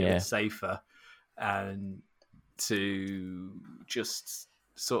to make it a bit safer and to just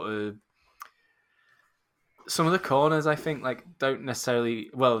sort of some of the corners. I think don't necessarily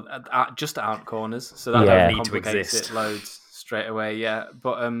just aren't corners, so that complicates it loads straight away. Yeah,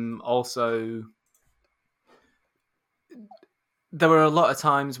 but also there were a lot of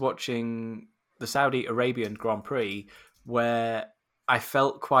times watching the Saudi Arabian Grand Prix where I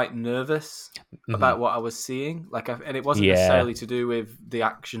felt quite nervous about what I was seeing. And it wasn't necessarily to do with the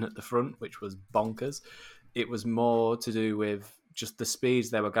action at the front, which was bonkers. It was more to do with just the speeds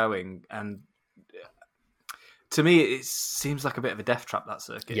they were going. And to me, it seems like a bit of a death trap, that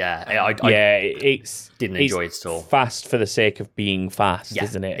circuit. I didn't enjoy it at all. Fast for the sake of being fast,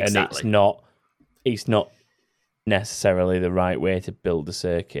 isn't it? Exactly. And it's not necessarily the right way to build a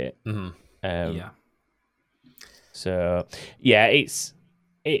circuit. So it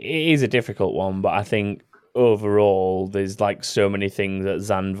is a difficult one, but I think overall, there's like so many things that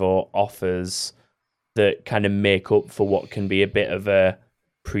Zandvoort offers that kind of make up for what can be a bit of a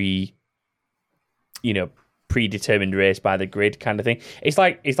predetermined race by the grid kind of thing. It's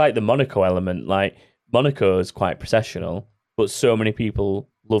like the Monaco element. Like Monaco is quite processional, but so many people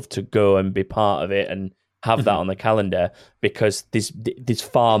love to go and be part of it and have that on the calendar because there's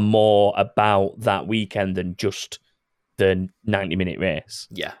far more about that weekend than just the 90-minute race.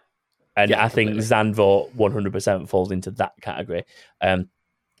 Yeah. And I think Zandvoort 100% falls into that category.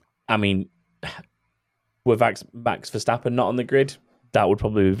 I mean, with Max Verstappen not on the grid, that would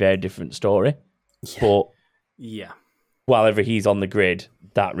probably be a very different story. Yeah. But yeah, while he's on the grid,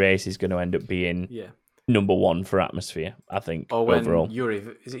 that race is going to end up being number one for atmosphere, I think, or when overall.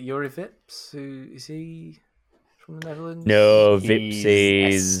 Is it Juri Vips? Who is he from the Netherlands? No, Vips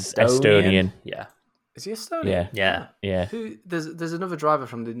is Estonian. Yeah. Is he Estonian? Yeah. There's another driver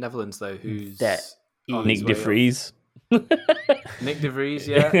from the Netherlands though who's Nick De Vries. Nick De Vries,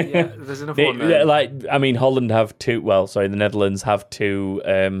 yeah. There's another one there. Holland have two. Well, sorry, the Netherlands have two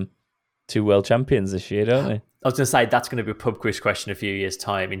world champions this year, don't they? I was going to say that's going to be a pub quiz question a few years'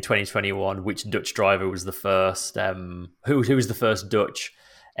 time. In 2021, which Dutch driver was the first? Who was the first Dutch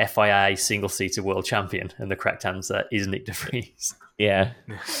FIA single-seater world champion? And the correct answer is Nick De Vries. Yeah.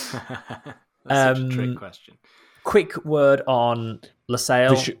 That's such a trick question. Quick word on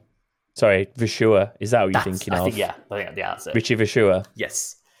LaSalle. Verschuur. Is that what you're thinking of? I think that's it. Richie Verschuur.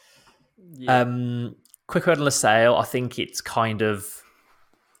 Yes. Yeah. Quick word on LaSalle. I think it's kind of...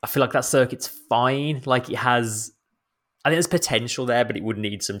 I feel like that circuit's fine. Like it has... I think there's potential there, but it would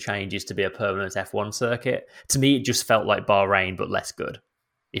need some changes to be a permanent F1 circuit. To me, it just felt like Bahrain, but less good,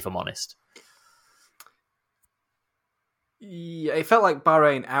 if I'm honest. Yeah, it felt like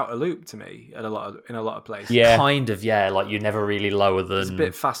Bahrain out a loop to me in a lot of places. Yeah, kind of. Yeah, like you're never really lower than it's a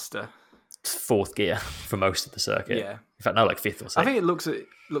bit faster. Fourth gear for most of the circuit. Yeah, in fact, no, like fifth or sixth. I think it looks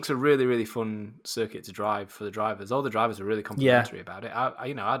a really really fun circuit to drive for the drivers. All the drivers are really complimentary about it.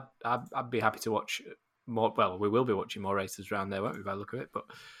 I'd be happy to watch more. Well, we will be watching more races around there, won't we? By the look of it, but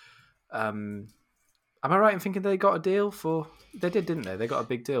am I right in thinking they got a deal for? They did, didn't they? They got a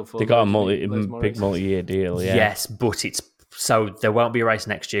big deal for. They got a multi-year deal. Yeah. Yes, but it's so there won't be a race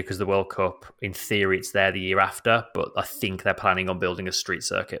next year because the World Cup. In theory, it's there the year after, but I think they're planning on building a street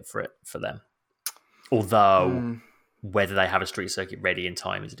circuit for them. Although whether they have a street circuit ready in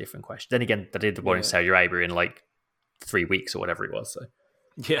time is a different question. Then again, they did the one in Saudi Arabia in like 3 weeks or whatever it was. So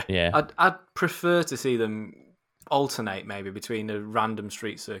yeah. I'd prefer to see them alternate maybe between a random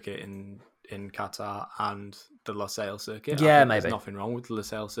street circuit in Qatar and the LaSalle circuit. Yeah, maybe. There's nothing wrong with the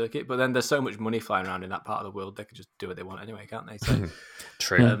LaSalle circuit, but then there's so much money flying around in that part of the world, they could just do what they want anyway, can't they? So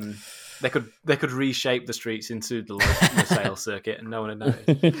true. They could reshape the streets into the LaSalle circuit, and no one would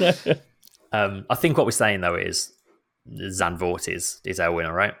notice. I think what we're saying though is Zandvoort is our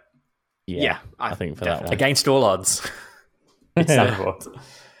winner, right? Yeah, I think for that one against all odds, it's Zandvoort.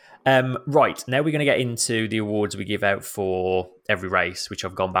 Right, now we're going to get into the awards we give out for every race, which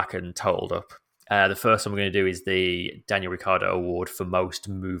I've gone back and totaled up. The first one we're going to do is the Daniel Ricciardo Award for Most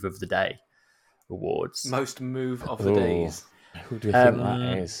Move of the Day awards. Most Move of the Days. Who do you think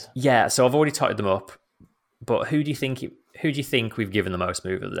that is? Yeah, so I've already titted them up, but who do you think we've given the most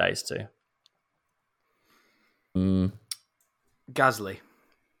Move of the Days to? Gasly.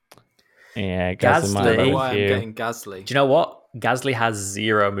 Yeah, Gasly. I don't know why I'm getting Gasly. Do you know what? Gasly has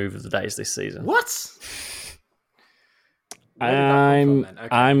 0 Move of the Days this season. What?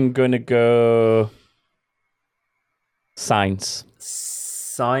 I'm gonna go Sainz.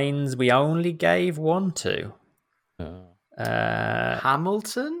 Sainz, we only gave 1 to.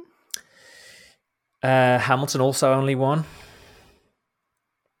 Hamilton? Hamilton also only 1.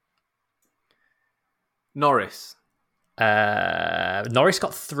 Norris. Norris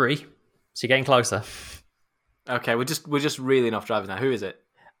got 3, so you're getting closer. Okay, we're just reeling off drivers now. Who is it?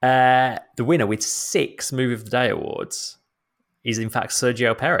 The winner with 6 Move of the Day awards is in fact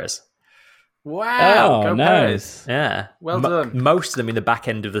Sergio Perez. Wow! Go nice. Perez. Yeah, well done. Most of them in the back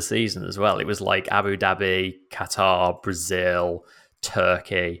end of the season as well. It was like Abu Dhabi, Qatar, Brazil,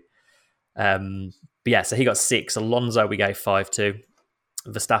 Turkey. But yeah, so he got 6. Alonso we gave 5 to.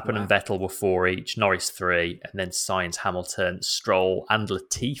 Verstappen and Vettel were 4 each. Norris 3, and then Sainz, Hamilton, Stroll, and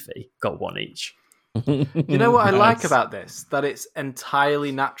Latifi got 1 each. You know what I like about this? That it's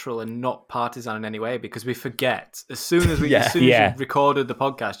entirely natural and not partisan in any way, because we forget as soon as you've recorded the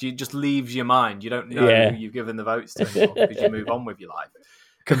podcast, it just leaves your mind. You don't know who you've given the votes to anymore because you move on with your life.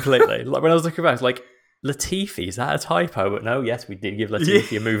 Completely. Like when I was looking back, like Latifi, is that a typo? But no, yes, we did give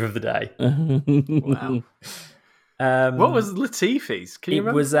Latifi a Move of the Day. Wow. What was Latifi's? Can you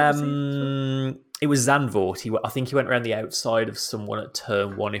remember? It was It was Zandvoort. I think he went around the outside of someone at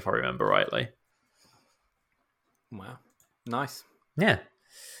turn 1, if I remember rightly. Wow, nice. Yeah.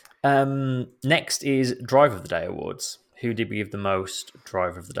 Next is Driver of the Day awards. Who did we give the most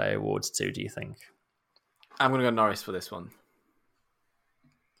Driver of the Day awards to, do you think? I'm going to go Norris for this one.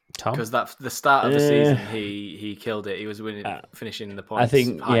 Tom? Because the start of the season, he killed it. He was finishing the points. I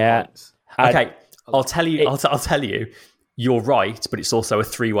think, points. Okay, I'll tell you. I'll tell you. You're right, but it's also a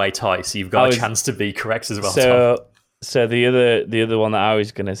 3-way tie, so you've got a chance to be correct as well. So the other one that I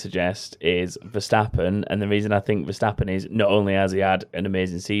was going to suggest is Verstappen, and the reason I think Verstappen is not only has he had an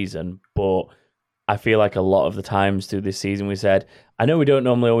amazing season, but I feel like a lot of the times through this season we said, I know we don't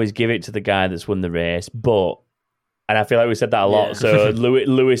normally always give it to the guy that's won the race, but, and I feel like we said that a lot. Yeah. So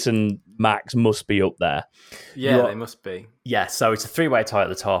Lewis and Max must be up there. Yeah, they must be. Yeah, so it's a 3-way tie at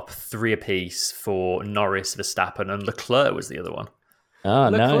the top, 3 apiece for Norris, Verstappen, and Leclerc was the other one. Oh,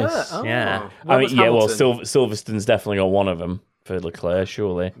 Leclerc. Nice. Oh. Yeah. What I mean, yeah, well, Silverstone's definitely got one of them for Leclerc,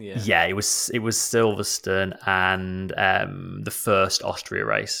 surely. Yeah, it was Silverstone, and the first Austria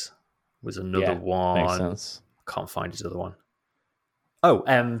race was another one. Makes sense. Can't find his other one. Oh,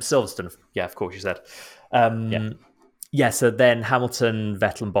 Silverstone. Yeah, of course you said. Yeah, so then Hamilton,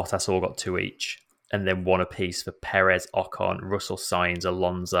 Vettel, and Bottas all got 2 each, and then 1 apiece for Perez, Ocon, Russell, Sainz,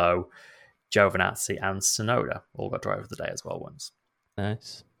 Alonso, Giovinazzi, and Tsunoda. All got Driver of the Day as well once.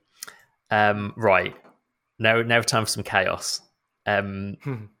 Nice. Right. Now time for some chaos. Let's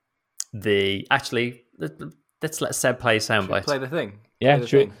let Seb play soundbite. Play the thing. Yeah,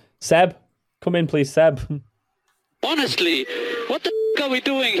 sure. Seb, come in, please, Seb. Honestly, what the f*** are we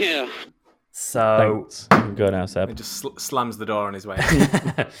doing here? So go now, Seb. He just slams the door on his way.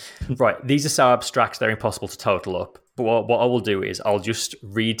 Right, these are so abstract they're impossible to total up. But what I will do is I'll just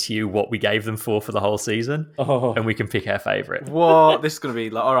read to you what we gave them for the whole season, and we can pick our favourite. Whoa, this is going to be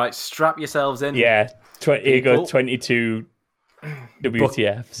like, all right, strap yourselves in. Yeah, here you go, 22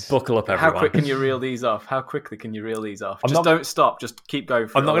 WTFs. Buckle up, everyone. How quick can you reel these off? How quickly can you reel these off? Don't stop. Just keep going.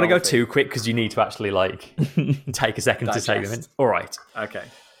 I'm not going to go too quick because you need to actually take a second to take them in. All right. Okay.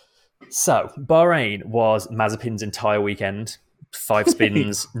 So, Bahrain was Mazepin's entire weekend. 5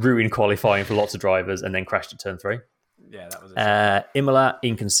 spins, ruined qualifying for lots of drivers, and then crashed at turn 3. Yeah, that was Imola,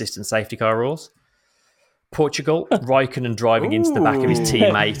 inconsistent safety car rules. Portugal, Raikkonen driving into the back of his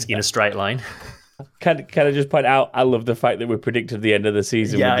teammate in a straight line. Can I just point out, I love the fact that we predicted the end of the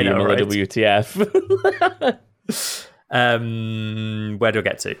season with the Imola WTF. Where do I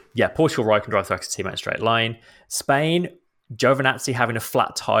get to? Yeah, Portugal, Raikkonen drive through his teammate in a straight line. Spain, Giovinazzi having a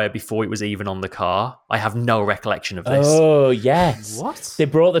flat tyre before it was even on the car. I have no recollection of this. Oh, yes. What? They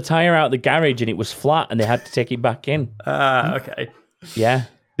brought the tyre out of the garage and it was flat and they had to take it back in. Okay. Yeah.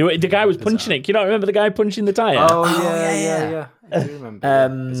 The guy was punching it. You don't remember the guy punching the tyre? Oh, yeah. I do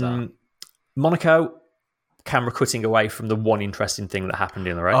remember. Monaco, camera cutting away from the one interesting thing that happened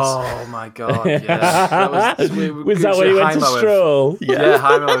in the race. Oh my god! Yeah, was that when he went to Stroll? Yeah,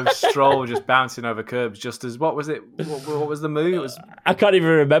 Jaime with Stroll just bouncing over curbs. Just as what was it? What was the move? It was. I can't even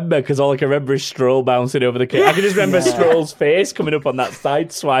remember because all I can remember is Stroll bouncing over the curb. I can just remember Stroll's face coming up on that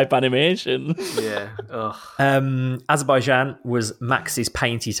side swipe animation. Yeah. Ugh. Azerbaijan was Max's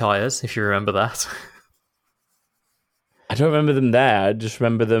painty tyres, if you remember that. I don't remember them there. I just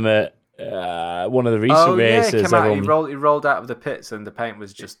remember them at one of the recent races. He rolled out of the pits and the paint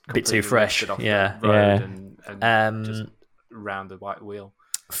was just a bit too fresh. Yeah, and just round the white wheel.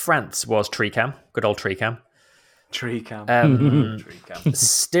 France was Tricam, good old Tricam.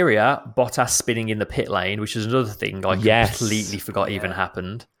 Styria, Bottas spinning in the pit lane, which is another thing I completely forgot even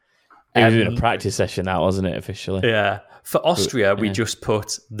happened. It was in a practice session, that wasn't it officially? Yeah. For Austria, we just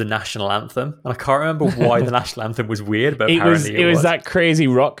put the national anthem, and I can't remember why the national anthem was weird, but apparently it was that crazy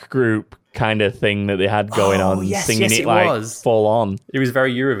rock group kind of thing that they had going on, singing it like full on. It was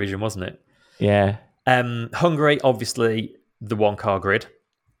very Eurovision, wasn't it? Yeah. Hungary, obviously, the one-car grid.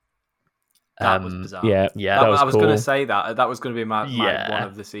 That was bizarre. Yeah. I was going to say that was going to be my one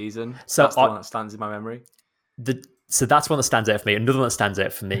of the season. So that's the one that stands in my memory. So that's one that stands out for me. Another one that stands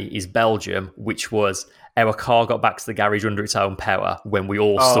out for me is Belgium, which was our car got back to the garage under its own power when we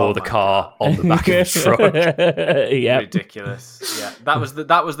all saw the car on the back of the truck. Ridiculous. Yeah, that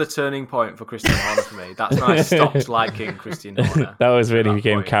was the turning point for Christian Horner for me. That's when I stopped liking Christian Horner. That was when he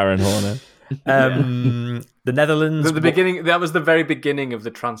became Karen Horner. The Netherlands. The beginning. That was the very beginning of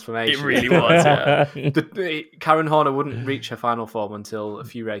the transformation. It really was. Yeah. Karen Horner wouldn't reach her final form until a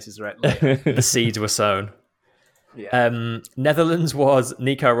few races later. The seeds were sown. Yeah. Netherlands was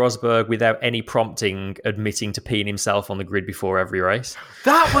Nico Rosberg without any prompting admitting to peeing himself on the grid before every race.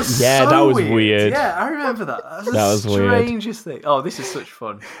 That was that was weird. Yeah, I remember that. That was the strangest thing. Oh, this is such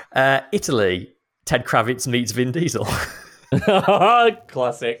fun. Italy, Ted Kravitz meets Vin Diesel.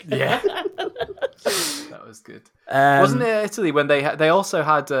 Classic. Yeah. That was good. Wasn't it Italy when they also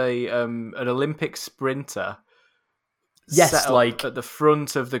had an Olympic sprinter set up at the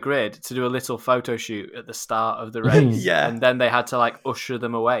front of the grid to do a little photo shoot at the start of the race? Yeah. And then they had to like usher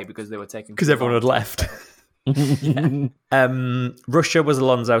them away because they were taking... Because everyone had left. Russia was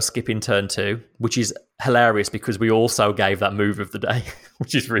Alonso skipping turn 2, which is hilarious because we also gave that move of the day,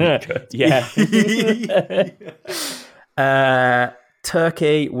 which is really good.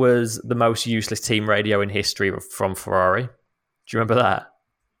 Turkey was the most useless team radio in history from Ferrari. Do you remember that?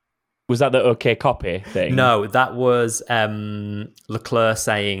 Was that the OK copy thing? No, that was Leclerc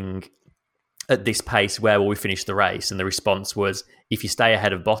saying, at this pace, where will we finish the race? And the response was, if you stay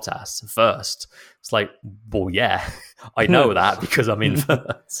ahead of Bottas first. It's like, well, yeah, I know that because I'm in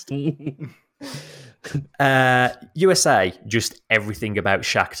first. USA, just everything about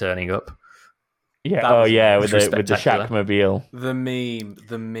Shaq turning up. Yeah, with the Shaq-mobile. The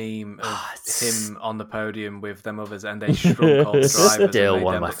meme of him on the podium with them others, and they shrunk all the drivers. Still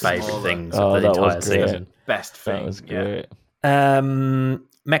one of my favourite things of the entire season. Best thing. That was great.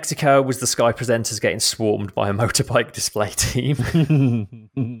 Mexico was the Sky presenters getting swarmed by a motorbike display team.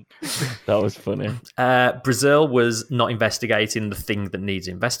 That was funny. Brazil was not investigating the thing that needs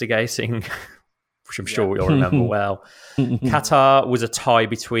investigating, which I'm sure we all remember well. Qatar was a tie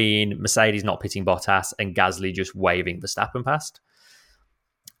between Mercedes not pitting Bottas and Gasly just waving Verstappen past.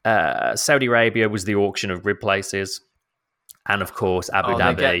 Saudi Arabia was the auction of grid places. And of course, Abu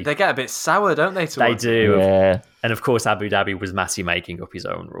Dhabi. They get a bit sour, don't they? They do. Yeah. And of course, Abu Dhabi was Masi making up his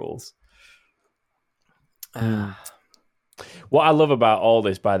own rules. What I love about all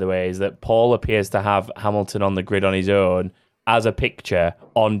this, by the way, is that Paul appears to have Hamilton on the grid on his own as a picture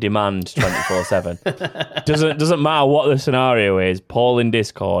on demand 24/7. Doesn't matter what the scenario is. Paul in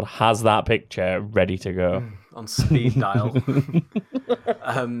Discord has that picture ready to go on speed dial.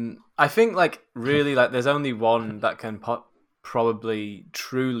 I think really there's only one that can probably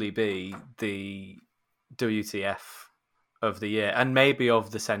truly be the WTF of the year and maybe of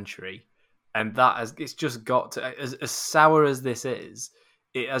the century, and it's just got to, as sour as this is,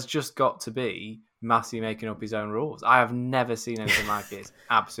 it has just got to be Masi making up his own rules. I have never seen anything like it. It's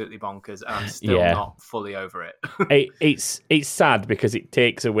absolutely bonkers, and I'm still not fully over it. It's sad because it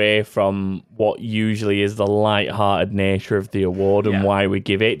takes away from what usually is the light-hearted nature of the award and why we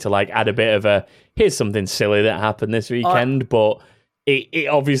give it, to add a bit of a, here's something silly that happened this weekend, but it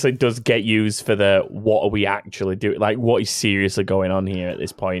obviously does get used for the, what are we actually doing? What is seriously going on here at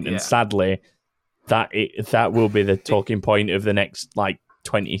this point? And sadly, that will be the talking point of the next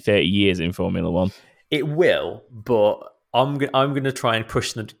 20, 30 years in Formula One. It will, but I'm going to try and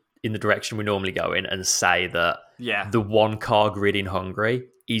push them in the direction we normally go in and say that the one-car grid in Hungary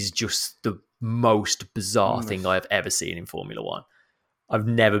is just the most bizarre thing I've ever seen in Formula One. I've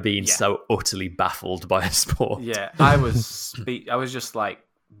never been so utterly baffled by a sport. Yeah, I was just like,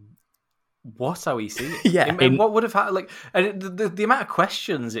 what are we seeing? What would have happened? And the amount of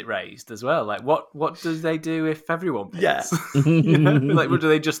questions it raised as well. What does they do if everyone pits? Yeah. Do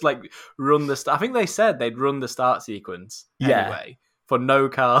they just run the start? I think they said they'd run the start sequence anyway for no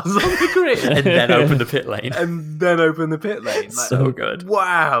cars on the grid, and then open the pit lane. So good.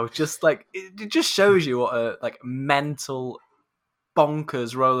 Wow, just it just shows you what a mental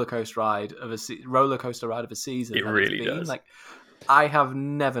bonkers roller coaster ride of a season. It really does. I have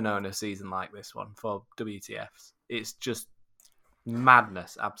never known a season like this one for WTFs. It's just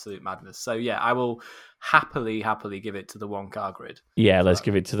madness, absolute madness. So I will happily give it to the one car grid. Yeah, let's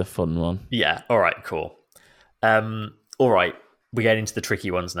give it to the fun one. Yeah, all right, cool. All right, we get into the tricky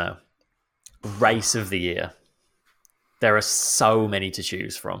ones now. Race of the year. There are so many to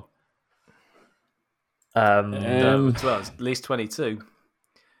choose from. At least 22.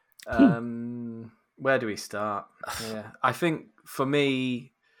 Where do we start? I think for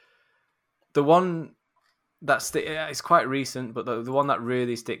me, the one that's it's quite recent, but the one that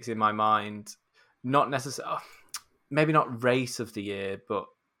really sticks in my mind, not necessarily, maybe not race of the year, but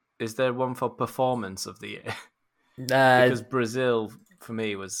is there one for performance of the year? Because Brazil for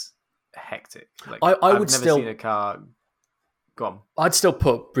me was hectic. I've never seen a car. Go on. I'd still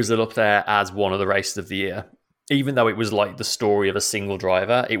put Brazil up there as one of the races of the year. Even though it was the story of a single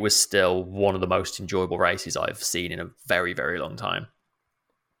driver, it was still one of the most enjoyable races I've seen in a very, very long time.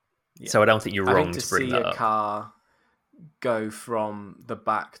 Yeah. So I don't think you're wrong to bring that up. To see a car go from the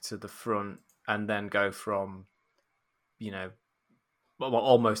back to the front and then go from,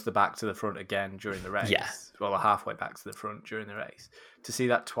 almost the back to the front again during the race. Yeah. Well, halfway back to the front during the race. To see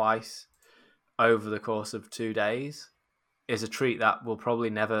that twice over the course of 2 days is a treat that will probably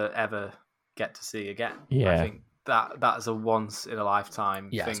never, ever get to see again. Yeah. I think that is a once in a lifetime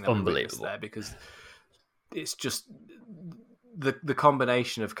thing. It's that we unbelievable witnessed there, because it's just the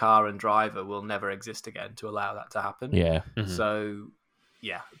combination of car and driver will never exist again to allow that to happen. Yeah. Mhm. So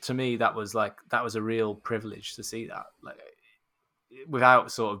yeah, to me that was a real privilege to see that, like,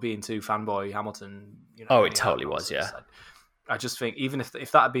 without sort of being too fanboy Hamilton. Oh, it totally was, yeah. I just think even if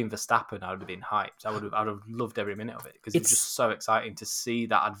that had been Verstappen, I would have been hyped. I'd have loved every minute of it, because it's just so exciting to see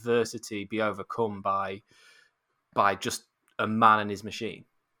that adversity be overcome by just a man and his machine.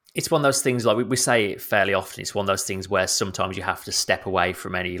 It's one of those things, like we say it fairly often. It's one of those things where sometimes you have to step away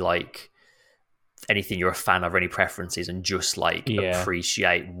from anything you're a fan of or any preferences, and just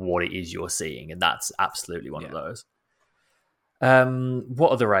appreciate what it is you're seeing, and that's absolutely one of those.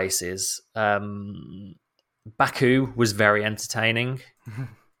 What other races? Baku was very entertaining.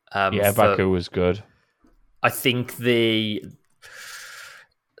 Baku was good. I think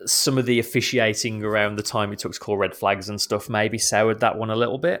some of the officiating around the time it took to call red flags and stuff maybe soured that one a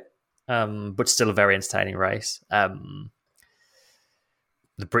little bit, but still a very entertaining race. The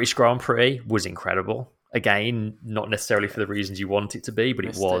British Grand Prix was incredible. Again, not necessarily for the reasons you want it to be, but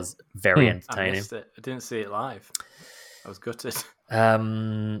it was very entertaining. I missed it. I didn't see it live. I was gutted.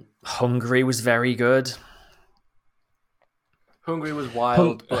 Hungary was very good. Hungary was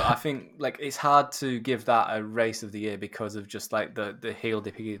wild, but I think it's hard to give that a race of the year because of just the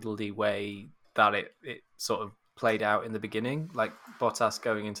heel-dippy way that it sort of played out in the beginning. Like Bottas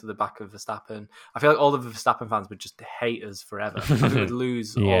going into the back of Verstappen. I feel like all the Verstappen fans would just hate us forever. I think we'd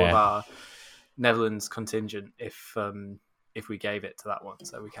lose all of our Netherlands contingent if we gave it to that one.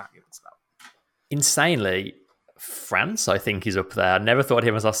 So we can't give it to that one. Insanely, France, I think, is up there. I never thought of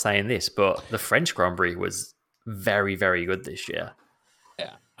him as I was saying this, but the French Grand Prix was very, very good this year.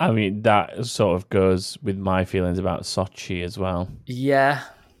 Yeah. I mean, that sort of goes with my feelings about Sochi as well. Yeah.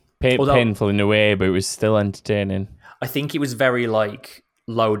 Painful in a way, but it was still entertaining. I think it was very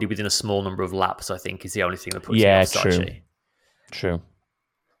loaded within a small number of laps, I think, is the only thing that puts me off Sochi. True.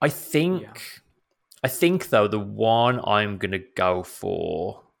 I think though, the one I'm going to go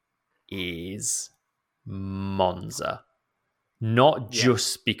for is Monza. Not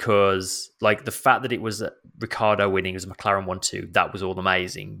just because, the fact that it was Ricciardo winning as McLaren 1-2, that was all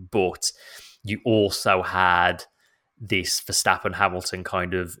amazing. But you also had this Verstappen-Hamilton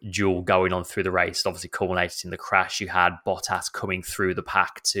kind of duel going on through the race. It obviously culminated in the crash. You had Bottas coming through the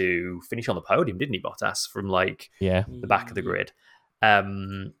pack to finish on the podium, didn't he, Bottas? From the back of the grid. I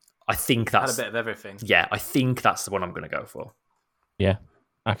think that's had a bit of everything. Yeah, I think that's the one I'm going to go for. Yeah.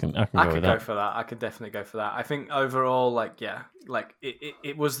 I can go with that. Go for that. I could definitely go for that. I think overall, it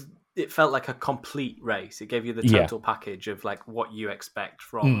felt like a complete race. It gave you the total package of what you expect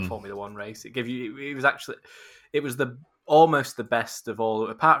from a Formula One race. It was almost the best of all.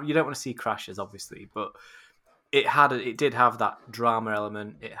 Apart, you don't want to see crashes, obviously, but it did have that drama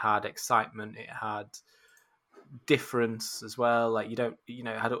element. It had excitement. It had difference as well. Had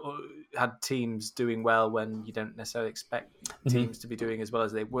teams doing well when you don't necessarily expect teams to be doing as well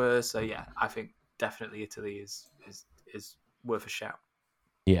as they were. So yeah, I think definitely Italy is worth a shout.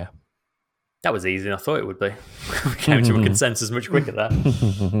 Yeah, that was easy. I thought it would be. We came to a consensus much quicker there.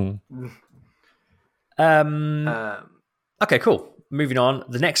 Okay, cool. Moving on.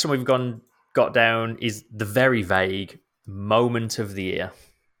 The next one we've got down is the very vague moment of the year.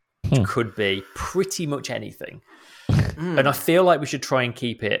 Which could be pretty much anything. And I feel like we should try and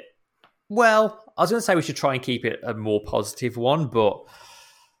keep it... Well, I was going to say we should try and keep it a more positive one, but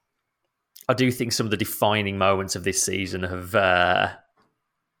I do think some of the defining moments of this season have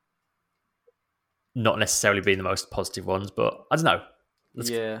not necessarily been the most positive ones, but I don't know.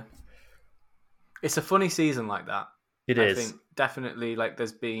 Yeah. It's a funny season like that. It is. I think definitely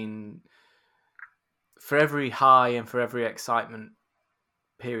there's been... For every high and for every excitement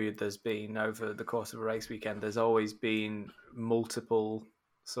period there's been over the course of a race weekend, there's always been multiple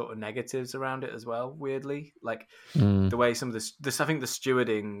sort of negatives around it as well, weirdly. The way some of this I think the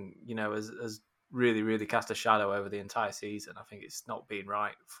stewarding, has really, really cast a shadow over the entire season. I think it's not been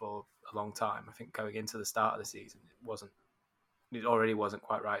right for a long time. I think going into the start of the season, it already wasn't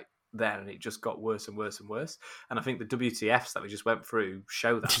quite right then, and it just got worse and worse and worse. And I think the WTFs that we just went through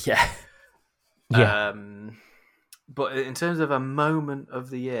show that. Yeah. But in terms of a moment of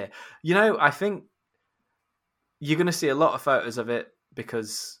the year, I think you're going to see a lot of photos of it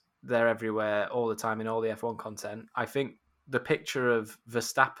because they're everywhere all the time in all the F1 content. I think the picture of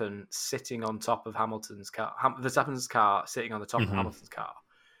Verstappen sitting on top of Hamilton's car, Verstappen's car sitting on the top of Hamilton's car,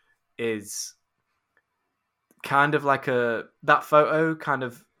 is kind of that photo kind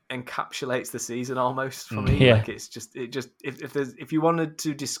of encapsulates the season almost for me. Yeah. Like if you wanted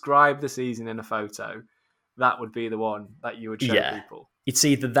to describe the season in a photo, that would be the one that you would show people. It's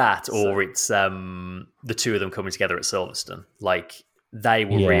either that or it's the two of them coming together at Silverstone. Like they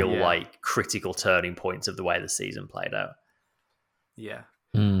were real like critical turning points of the way the season played out. Yeah.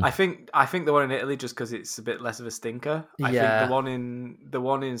 I think the one in Italy, just because it's a bit less of a stinker. I think the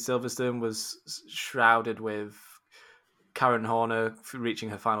one in Silverstone was shrouded with Karen Horner reaching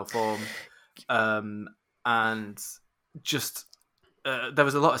her final form, and just there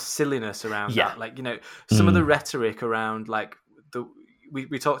was a lot of silliness around that. Like some of the rhetoric around like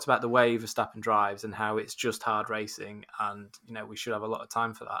we talked about the way Verstappen drives and how it's just hard racing, and we should have a lot of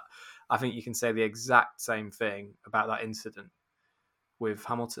time for that. I think you can say the exact same thing about that incident with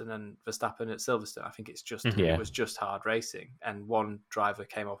Hamilton and Verstappen at Silverstone. I think it's just it was just hard racing, and one driver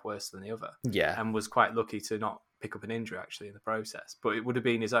came off worse than the other. And was quite lucky to not pick up an injury actually in the process. But it would have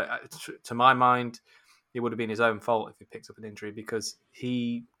been his own, to my mind, it would have been his own fault if he picked up an injury because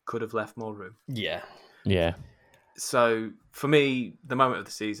he could have left more room. Yeah. So for me, the moment of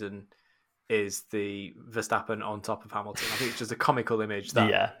the season is the Verstappen on top of Hamilton. I think it's just a comical image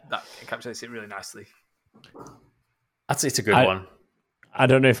that encapsulates it really nicely. It's a good one. I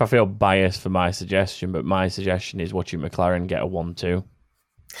don't know if I feel biased for my suggestion, but my suggestion is watching McLaren get a 1-2.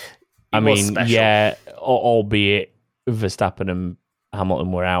 I mean, albeit Verstappen and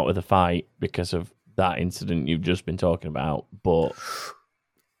Hamilton were out of the fight because of that incident you've just been talking about. But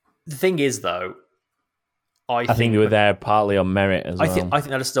the thing is, though, I think they were there partly on merit as well. I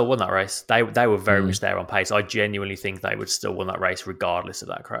think they'd have still won that race. They were very much there on pace. I genuinely think they would still win that race regardless of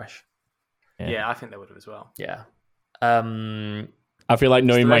that crash. Yeah, I think they would have as well. Yeah. I feel like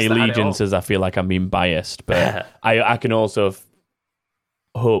knowing my allegiances, I feel like I'm being biased, but I can also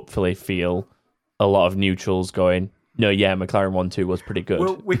hopefully feel a lot of neutrals going, no, McLaren 1-2 was pretty good.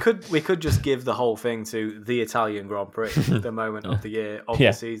 Well, we could just give the whole thing to the Italian Grand Prix, the moment of the year, of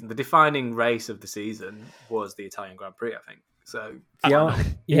the season. The defining race of the season was the Italian Grand Prix, I think. So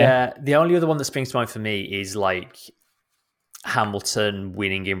the only other one that springs to mind for me is like Hamilton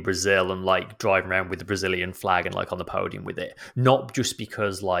winning in Brazil and like driving around with the Brazilian flag and like on the podium with it. Not just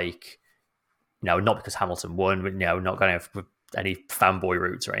because like, not because Hamilton won, but not going for any fanboy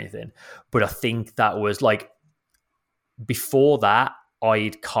routes or anything. But I think that was like, before that,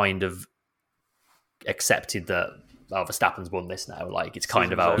 I'd kind of accepted that Verstappen's won this now. Like it's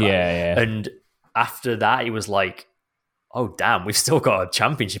kind of over. Yeah. And after that, it was like, oh damn, we've still got a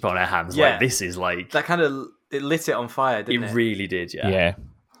championship on our hands. Like this is like that kind of. It lit it on fire, didn't it? It really did, yeah.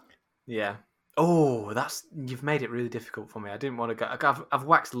 Yeah. Oh, you've made it really difficult for me. I didn't want to go. I've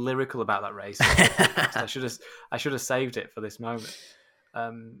waxed lyrical about that race. I should have saved it for this moment.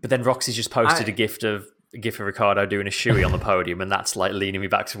 But then Roxy's just posted a gif of Ricciardo doing a shoey on the podium, and that's like leaning me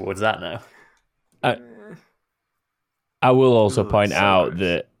back towards that now. I will also point out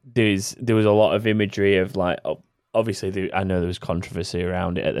that there was a lot of imagery of like, obviously I know there was controversy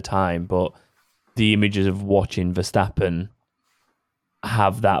around it at the time, but the images of watching Verstappen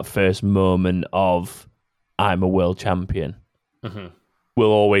have that first moment of I'm a world champion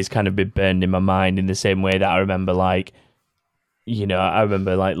will always kind of be burned in my mind in the same way that I remember like, I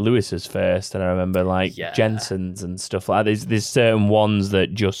remember like Lewis's first, and I remember like Jensen's and stuff like that. There's certain ones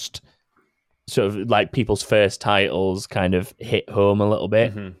that just sort of like people's first titles kind of hit home a little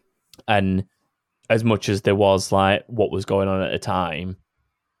bit. And as much as there was like what was going on at the time,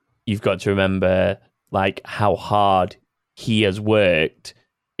 you've got to remember like how hard he has worked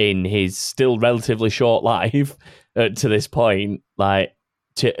in his still relatively short life to this point, like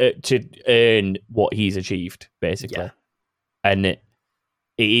to earn what he's achieved, basically. And it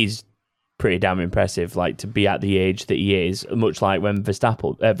is pretty damn impressive, like to be at the age that he is. Much like when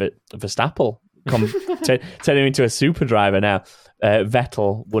Verstappen turning him into a super driver now.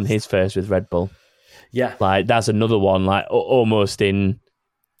 Vettel won his first with Red Bull. Yeah, like that's another one, like almost in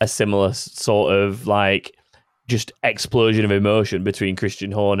a similar sort of like just explosion of emotion between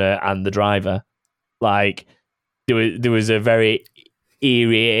Christian Horner and the driver. Like there was a very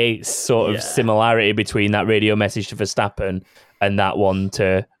eerie sort of similarity between that radio message to Verstappen and that one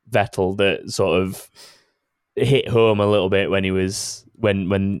to Vettel that sort of hit home a little bit when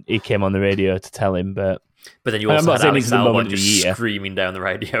he came on the radio to tell him. But then you also had Alex Albon just screaming down the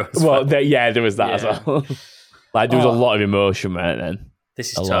radio. There was that as well. Like there was a lot of emotion right then.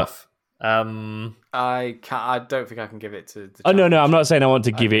 This is tough. I don't think I can give it to. No, I'm not saying I want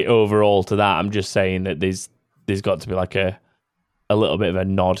to give it overall to that. I'm just saying that there's got to be like a little bit of a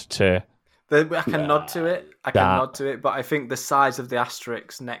nod to. I can nod to it. But I think the size of the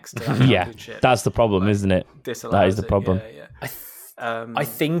asterisk next to that championship. That's the problem, isn't it? That is the problem. Yeah. I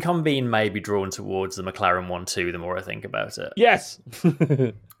think I'm being maybe drawn towards the McLaren one too. The more I think about it, Yes.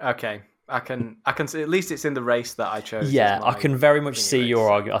 Okay, I can see, at least it's in the race that I chose. Yeah, I can very much see your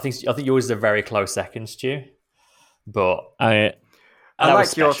argument. I think yours is a very close second, Stu. But I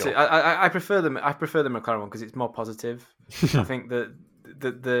like your. I prefer the McLaren one because it's more positive. I think that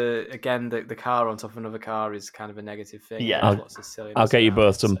the car on top of another car is kind of a negative thing. Yeah, lots of silliness. I'll get you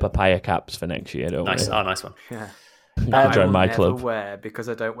both some papaya caps for next year. Don't nice, worry. nice one. Yeah. I join my club. Never wear because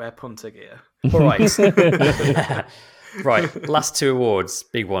I don't wear punter gear. All right. Right. Last two awards,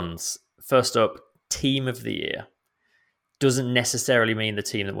 big ones. First up, Team of the Year. Doesn't necessarily mean the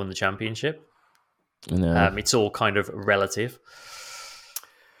team that won the championship. No. It's all kind of relative.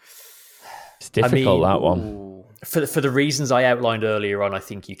 It's difficult, that one. For the reasons I outlined earlier on, I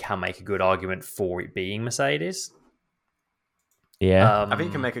think you can make a good argument for it being Mercedes. Yeah. I think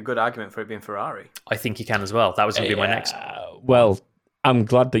you can make a good argument for it being Ferrari. I think you can as well. That was going to be my next. Well, I'm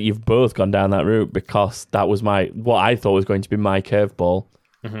glad that you've both gone down that route because that was what I thought was going to be my curveball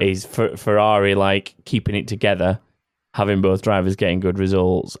is for Ferrari, like keeping it together, having both drivers getting good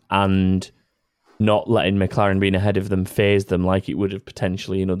results and not letting McLaren being ahead of them phase them like it would have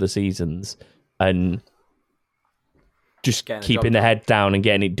potentially in other seasons and just keeping the head down and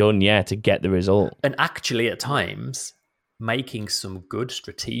getting it done, to get the result. And actually at times making some good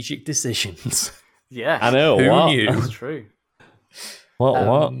strategic decisions. Yeah. I know. Who knew? That's true.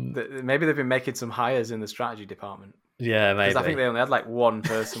 What? Maybe they've been making some hires in the strategy department. Yeah, maybe. Because I think they only had like one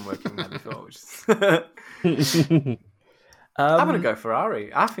person working there before. I'm going to go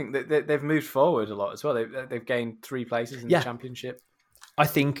Ferrari. I think that they've moved forward a lot as well. They've gained 3 places in the championship. I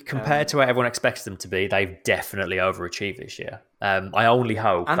think compared to what everyone expects them to be, they've definitely overachieved this year. I only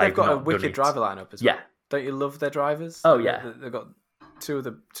hope. And they've got a wicked driver lineup as well. Yeah. Don't you love their drivers? Oh, yeah. They've got two of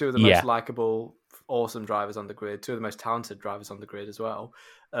the most likeable, awesome drivers on the grid, 2 of the most talented drivers on the grid as well.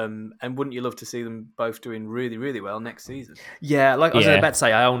 And wouldn't you love to see them both doing really, really well next season? Yeah, like I was about to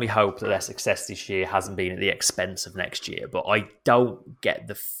say, I only hope that their success this year hasn't been at the expense of next year, but I don't get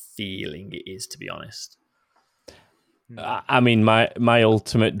the feeling it is, to be honest. I mean, my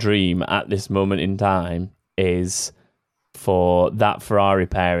ultimate dream at this moment in time is for that Ferrari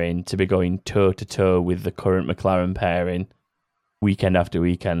pairing to be going toe-to-toe with the current McLaren pairing weekend after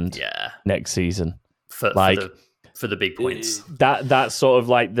weekend next season. For the big points. That's sort of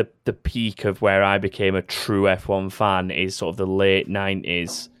like the peak of where I became a true F1 fan is sort of the late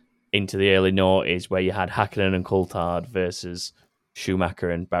 90s into the early 90s where you had Hakkinen and Coulthard versus Schumacher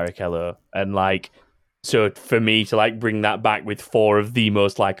and Barrichello. And so for me to bring that back with 4 of the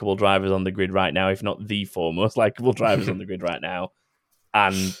most likable drivers on the grid right now, if not the 4 most likable drivers on the grid right now,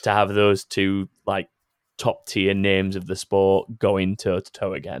 and to have those 2 top tier names of the sport going toe to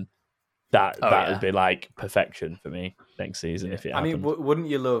toe again, that would be perfection for me next season if it happened. I mean, wouldn't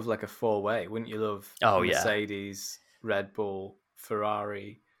you love a 4-way? Wouldn't you love Mercedes, Red Bull,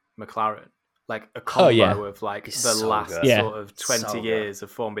 Ferrari, McLaren? Like a combo of the last sort of 20 years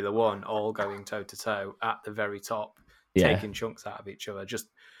of Formula One all going toe to toe at the very top, taking chunks out of each other.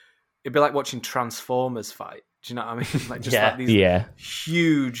 It'd be like watching Transformers fight. Do you know what I mean? These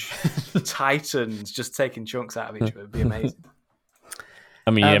huge titans just taking chunks out of each other. It'd be amazing.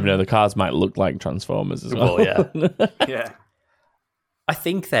 I mean, you never know. The cars might look like Transformers as well. Yeah. I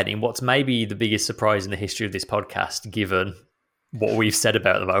think then in what's maybe the biggest surprise in the history of this podcast, given what we've said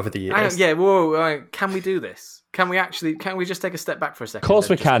about them over the years. Can we do this? Can we just take a step back for a second? Of course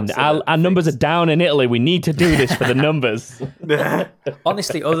we can. Our numbers are down in Italy. We need to do this for the numbers.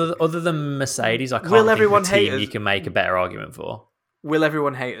 Honestly, other than Mercedes, I can't think of a team you can make a better argument for. Will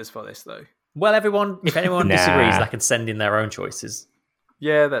everyone hate us for this, though? Well, if anyone disagrees, they can send in their own choices.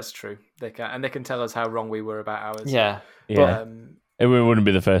 Yeah, that's true. They can, and they can tell us how wrong we were about ours. Yeah. But, it wouldn't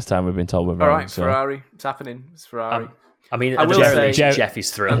be the first time we've been told we're wrong. All right, so. Ferrari. It's happening. It's Ferrari. I mean, Jeff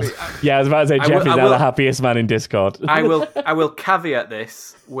is thrilled. I was about to say Jeff is now the happiest man in Discord. I will caveat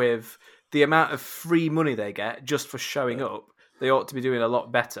this with the amount of free money they get just for showing up. They ought to be doing a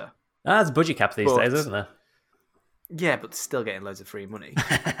lot better. There's a budget cap these days, isn't there? Yeah, but still getting loads of free money.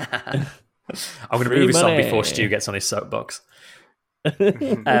 I'm going to move this on before Stu gets on his soapbox.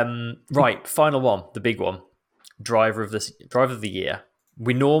 Right, final one, the big one. Driver of the year.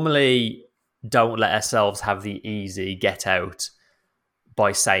 We normally don't let ourselves have the easy get out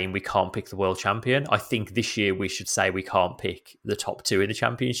by saying we can't pick the world champion. I think this year we should say we can't pick the top 2 in the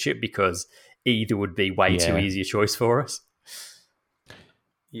championship because either would be way too easy a choice for us.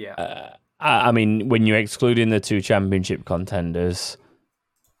 Yeah. I mean, when you're excluding the 2 championship contenders,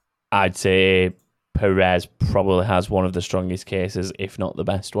 I'd say Perez probably has one of the strongest cases, if not the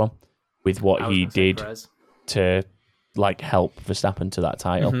best one, with what he did to like help Verstappen to that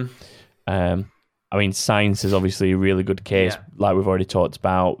title. I mean, Sainz is obviously a really good case, like we've already talked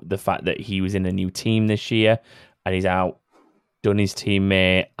about, the fact that he was in a new team this year and he's outdone his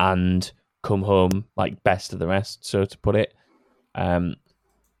teammate and come home like best of the rest, so to put it.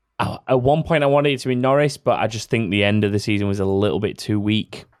 At one point I wanted it to be Norris, but I just think the end of the season was a little bit too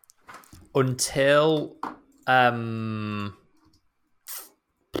weak. Until, when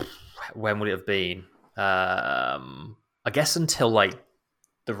would it have been? I guess until like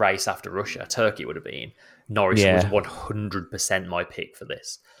the race after Russia, Turkey would have been. Norris was 100% my pick for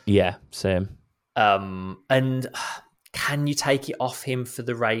this. Yeah, same. And can you take it off him for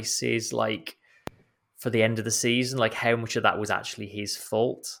the races, like for the end of the season? Like how much of that was actually his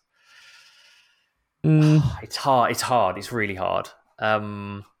fault? It's hard. It's really hard.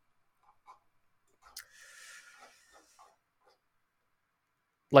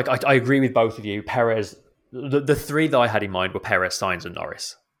 Like I agree with both of you. Perez, the three that I had in mind were Perez, Sainz, and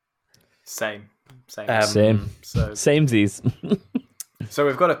Norris. Same. So samesies. So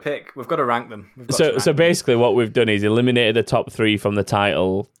we've got to pick. We've got to rank them. So basically, what we've done is eliminated the top three from the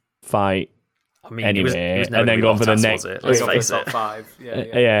title fight. I mean, anyway, it was and then gone for the next. Let's face it. Top five.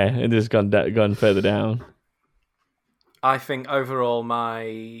 Yeah, and just gone further down. I think overall,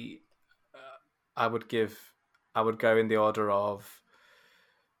 I would go in the order of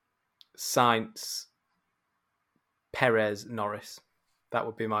Sainz, Perez, Norris. That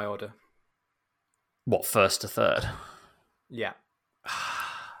would be my order. What, first to third? Yeah.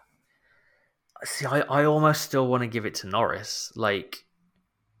 See, I almost still want to give it to Norris. Like,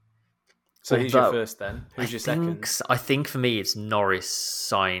 so who's your first then? Who's your second? I think for me it's Norris,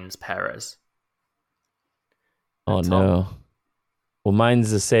 Sainz, Perez. Oh no. Well, mine's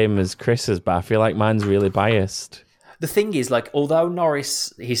the same as Chris's, but I feel like mine's really biased. The thing is, like, although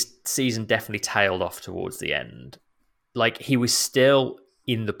Norris, his season definitely tailed off towards the end, like, he was still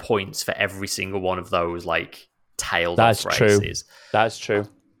in the points for every single one of those, like, tailed off races. That's true.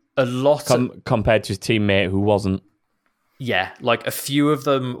 A lot compared to his teammate who wasn't. Yeah, like, a few of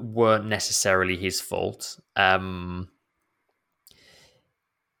them weren't necessarily his fault.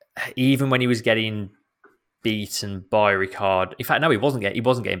 Even when he was getting beaten by Ricciardo. In fact, no, he wasn't getting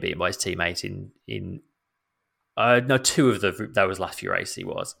beaten by his teammate in two of those last few races he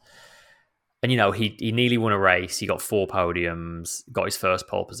was. And, you know, he nearly won a race. He got 4 podiums, got his first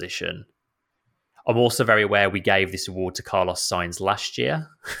pole position. I'm also very aware we gave this award to Carlos Sainz last year.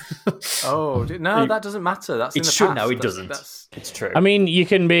 Oh, no, that doesn't matter. That's in the past. No, it doesn't. It's true. I mean, you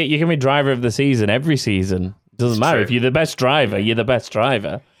can be driver of the season every season. It doesn't matter. True. If you're the best driver, you're the best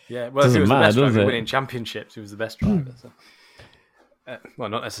driver. Yeah, well, if he was the best driver winning championships, he was the best driver. So. Well,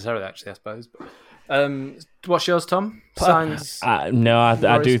 not necessarily, actually, I suppose. But what's yours, Tom? Sainz? No,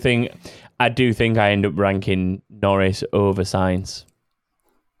 I do think I end up ranking Norris over Sainz.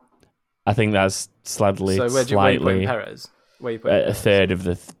 I think that's slightly. So where you put Perez? Where you put a third of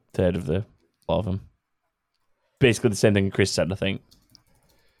the lot of them. Basically the same thing Chris said. I think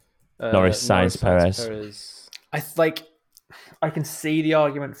Norris, Sainz, Perez. I can see the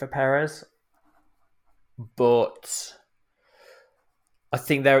argument for Perez, but I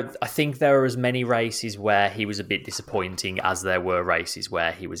think there are as many races where he was a bit disappointing as there were races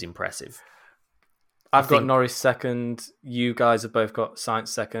where he was impressive. I've got Norris second. You guys have both got Sainz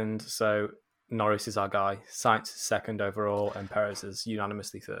second, so Norris is our guy. Sainz is second overall, and Perez is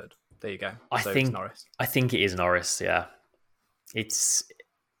unanimously third. There you go. I think Norris. I think it is Norris. Yeah,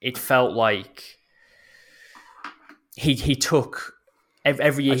 it felt like he took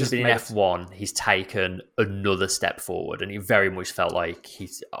every year he's been in F1. He's taken another step forward, and it very much felt like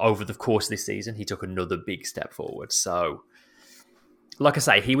he's over the course of this season he took another big step forward. So. Like I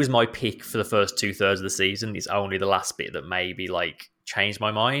say, he was my pick for the first 2/3 of the season. It's only the last bit that maybe like changed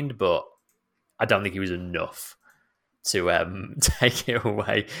my mind, but I don't think he was enough to take it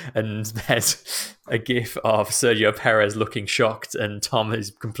away. And there's a gif of Sergio Perez looking shocked, and Tom is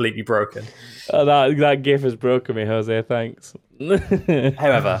completely broken. Oh, that gif has broken me, Jose. Thanks.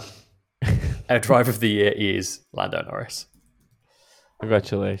 However, our driver of the year is Lando Norris.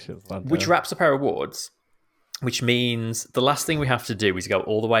 Congratulations, Lando. Which wraps up our awards. Which means the last thing we have to do is go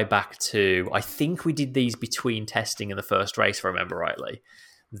all the way back to, I think we did these between testing and the first race, if I remember rightly,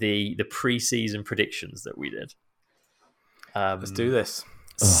 the pre-season predictions that we did. Let's do this.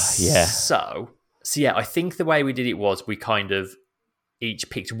 Yeah. So yeah, I think the way we did it was we kind of each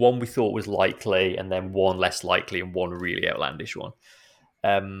picked one we thought was likely and then one less likely and one really outlandish one.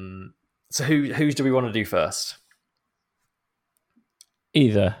 So whose do we want to do first?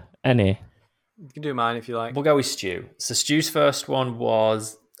 Any. You can do mine if you like. We'll go with Stu. So Stu's first one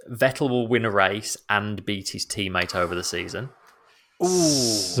was Vettel will win a race and beat his teammate over the season. Ooh,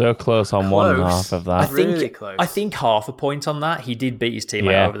 so close on one half of that. Really close. I think half a point on that. He did beat his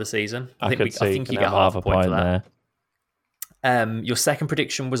teammate over the season. I think you get half a point for that. Your second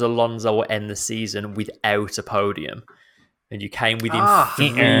prediction was Alonso will end the season without a podium, and you came within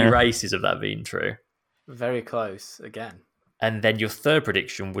 3 races of that being true. Very close again. And then your third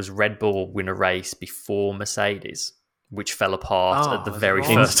prediction was Red Bull will win a race before Mercedes, which fell apart at the very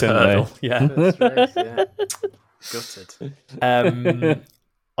first hurdle. Yeah. First race, Gutted.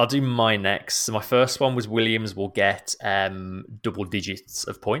 I'll do mine next. So my first one was Williams will get double digits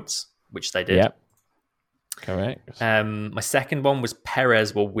of points, which they did. Yep. Correct. My second one was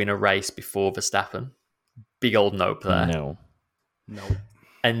Perez will win a race before Verstappen. Big old nope there. No.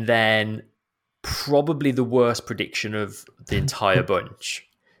 And then probably the worst prediction of the entire bunch.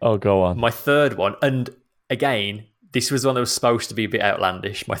 Oh, go on. My third one, and again, this was one that was supposed to be a bit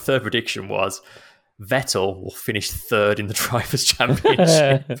outlandish. My third prediction was Vettel will finish third in the Drivers'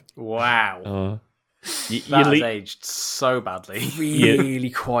 Championship. Wow. That has aged so badly. Really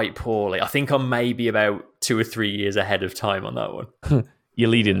quite poorly. I think I'm maybe about 2 or 3 years ahead of time on that one. You're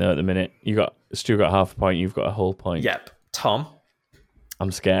leading though at the minute. Stu got half a point, you've got a whole point. Yep. Tom?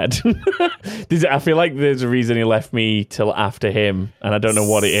 I'm scared. I feel like there's a reason he left me till after him, and I don't know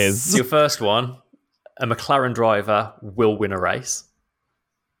what it is. Your first one, a McLaren driver will win a race.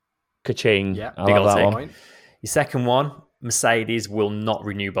 Ka-ching. Yeah, big old that one. Your second one, Mercedes will not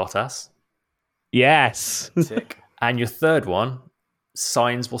renew Bottas. Yes. Tick. And your third one,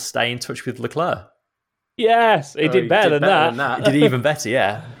 Sainz will stay in touch with Leclerc. Yes, he did better than that. He did even better,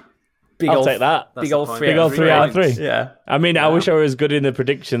 yeah. I'll take that. Big old 3 out of 3. Yeah. I mean, I wish I was as good in the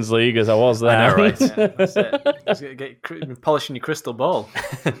predictions league as I was there. I know, right? Yeah, that's it. Get polishing your crystal ball.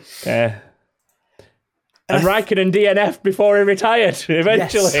 Yeah. And Raikkonen DNF before he retired,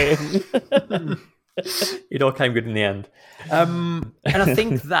 eventually. Yes. It all came good in the end. And I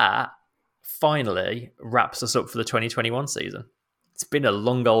think that finally wraps us up for the 2021 season. It's been a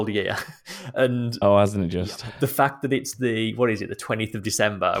long old year. And hasn't it just? The fact that it's the 20th of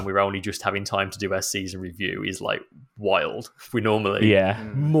December and we're only just having time to do our season review is like wild. We're normally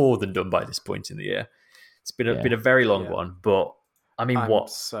more than done by this point in the year. It's been a very long one, but I mean, I'm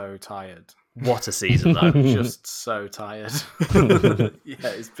so tired. What a season, though. Just so tired.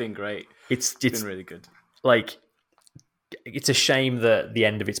 It's been great. It's been really good. Like, it's a shame that the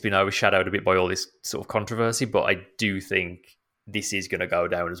end of it's been overshadowed a bit by all this sort of controversy, but I do think this is going to go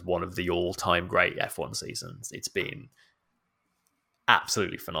down as one of the all-time great F1 seasons. It's been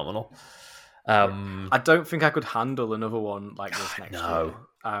absolutely phenomenal. I don't think I could handle another one like this next year.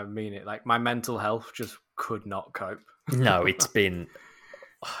 I mean it. Like, my mental health just could not cope. No, it's been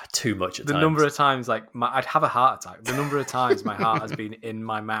too much at times. The number of times, like, I'd have a heart attack. The number of times my heart has been in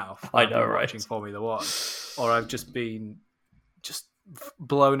my mouth. I know, right? Watching Formula One, or I've just been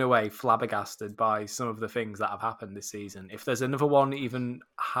blown away, flabbergasted by some of the things that have happened this season. If there's another one, even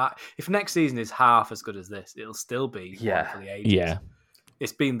if next season is half as good as this, it'll still be one for the ages. Yeah,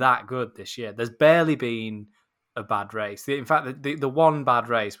 it's been that good this year. There's barely been a bad race. In fact, the one bad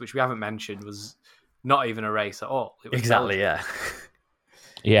race, which we haven't mentioned, was not even a race at all. It was exactly, Belgium.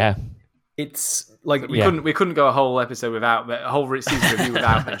 Yeah. It's like we couldn't go a whole episode a whole season review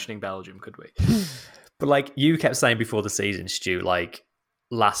without mentioning Belgium, could we? But like you kept saying before the season, Stu, like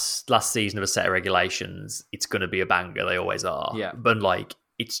last season of a set of regulations, it's going to be a banger. They always are. Yeah. But like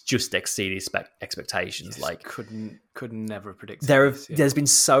it's just exceeded expectations. Just like could never predict. There's been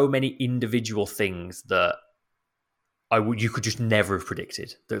so many individual things that you could just never have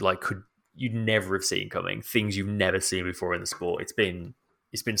predicted. That like you'd never have seen coming. Things you've never seen before in the sport. It's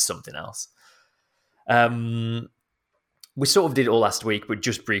been something else. We sort of did it all last week, but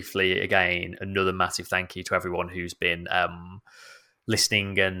just briefly, again, another massive thank you to everyone who's been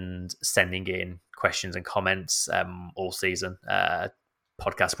listening and sending in questions and comments all season.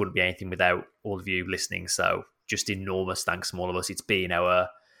 Podcast wouldn't be anything without all of you listening. So just enormous thanks from all of us. It's been our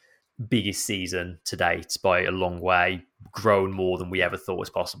biggest season to date by a long way, grown more than we ever thought was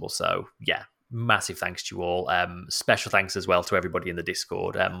possible. So yeah, massive thanks to you all. Special thanks as well to everybody in the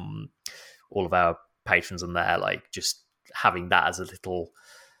Discord, all of our patrons on there, like just having that as a little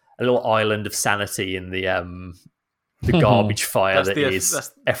island of sanity in the garbage fire that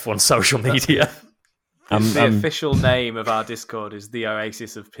is F1 social media. The official name of our Discord is the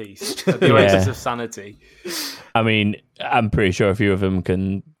Oasis of Peace, the Oasis of Sanity. I mean, I'm pretty sure a few of them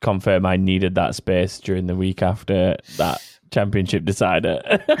can confirm I needed that space during the week after that championship decider.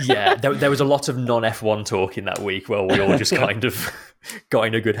 Yeah, there was a lot of non-F1 talk in that week where we all just kind of got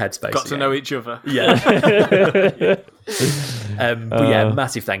in a good headspace. Got to know each other. Yeah. But yeah,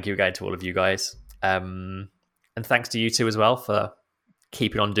 massive thank you again to all of you guys. And thanks to you two as well for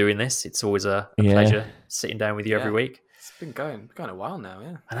keeping on doing this. It's always a pleasure sitting down with you every week. It's been going a while now,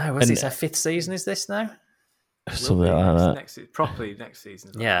 yeah. I know. It's our 5th season, is this now? Something like that. Next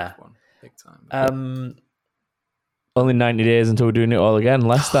season. Yeah. One, big time. Only 90 days until we're doing it all again,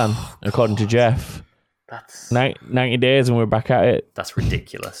 less than, according to Jeff. That's 90 days and we're back at it. That's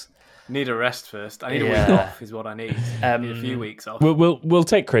ridiculous. Need a rest first. I need a week off is what I need. I need a few weeks off. We'll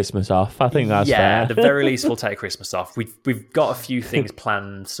take Christmas off. I think that's fair. Yeah, at the very least we'll take Christmas off. We've got a few things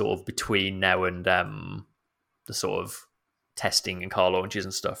planned sort of between now and the sort of testing and car launches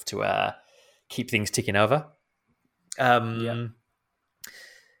and stuff to keep things ticking over. So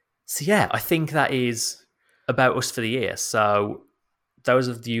yeah, I think that is about us for the year. So those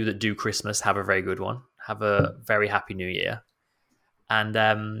of you that do Christmas, have a very good one. Have a very happy new year. And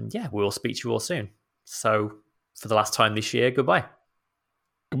we'll speak to you all soon. So for the last time this year, goodbye.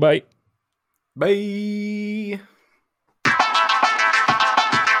 Goodbye. Bye.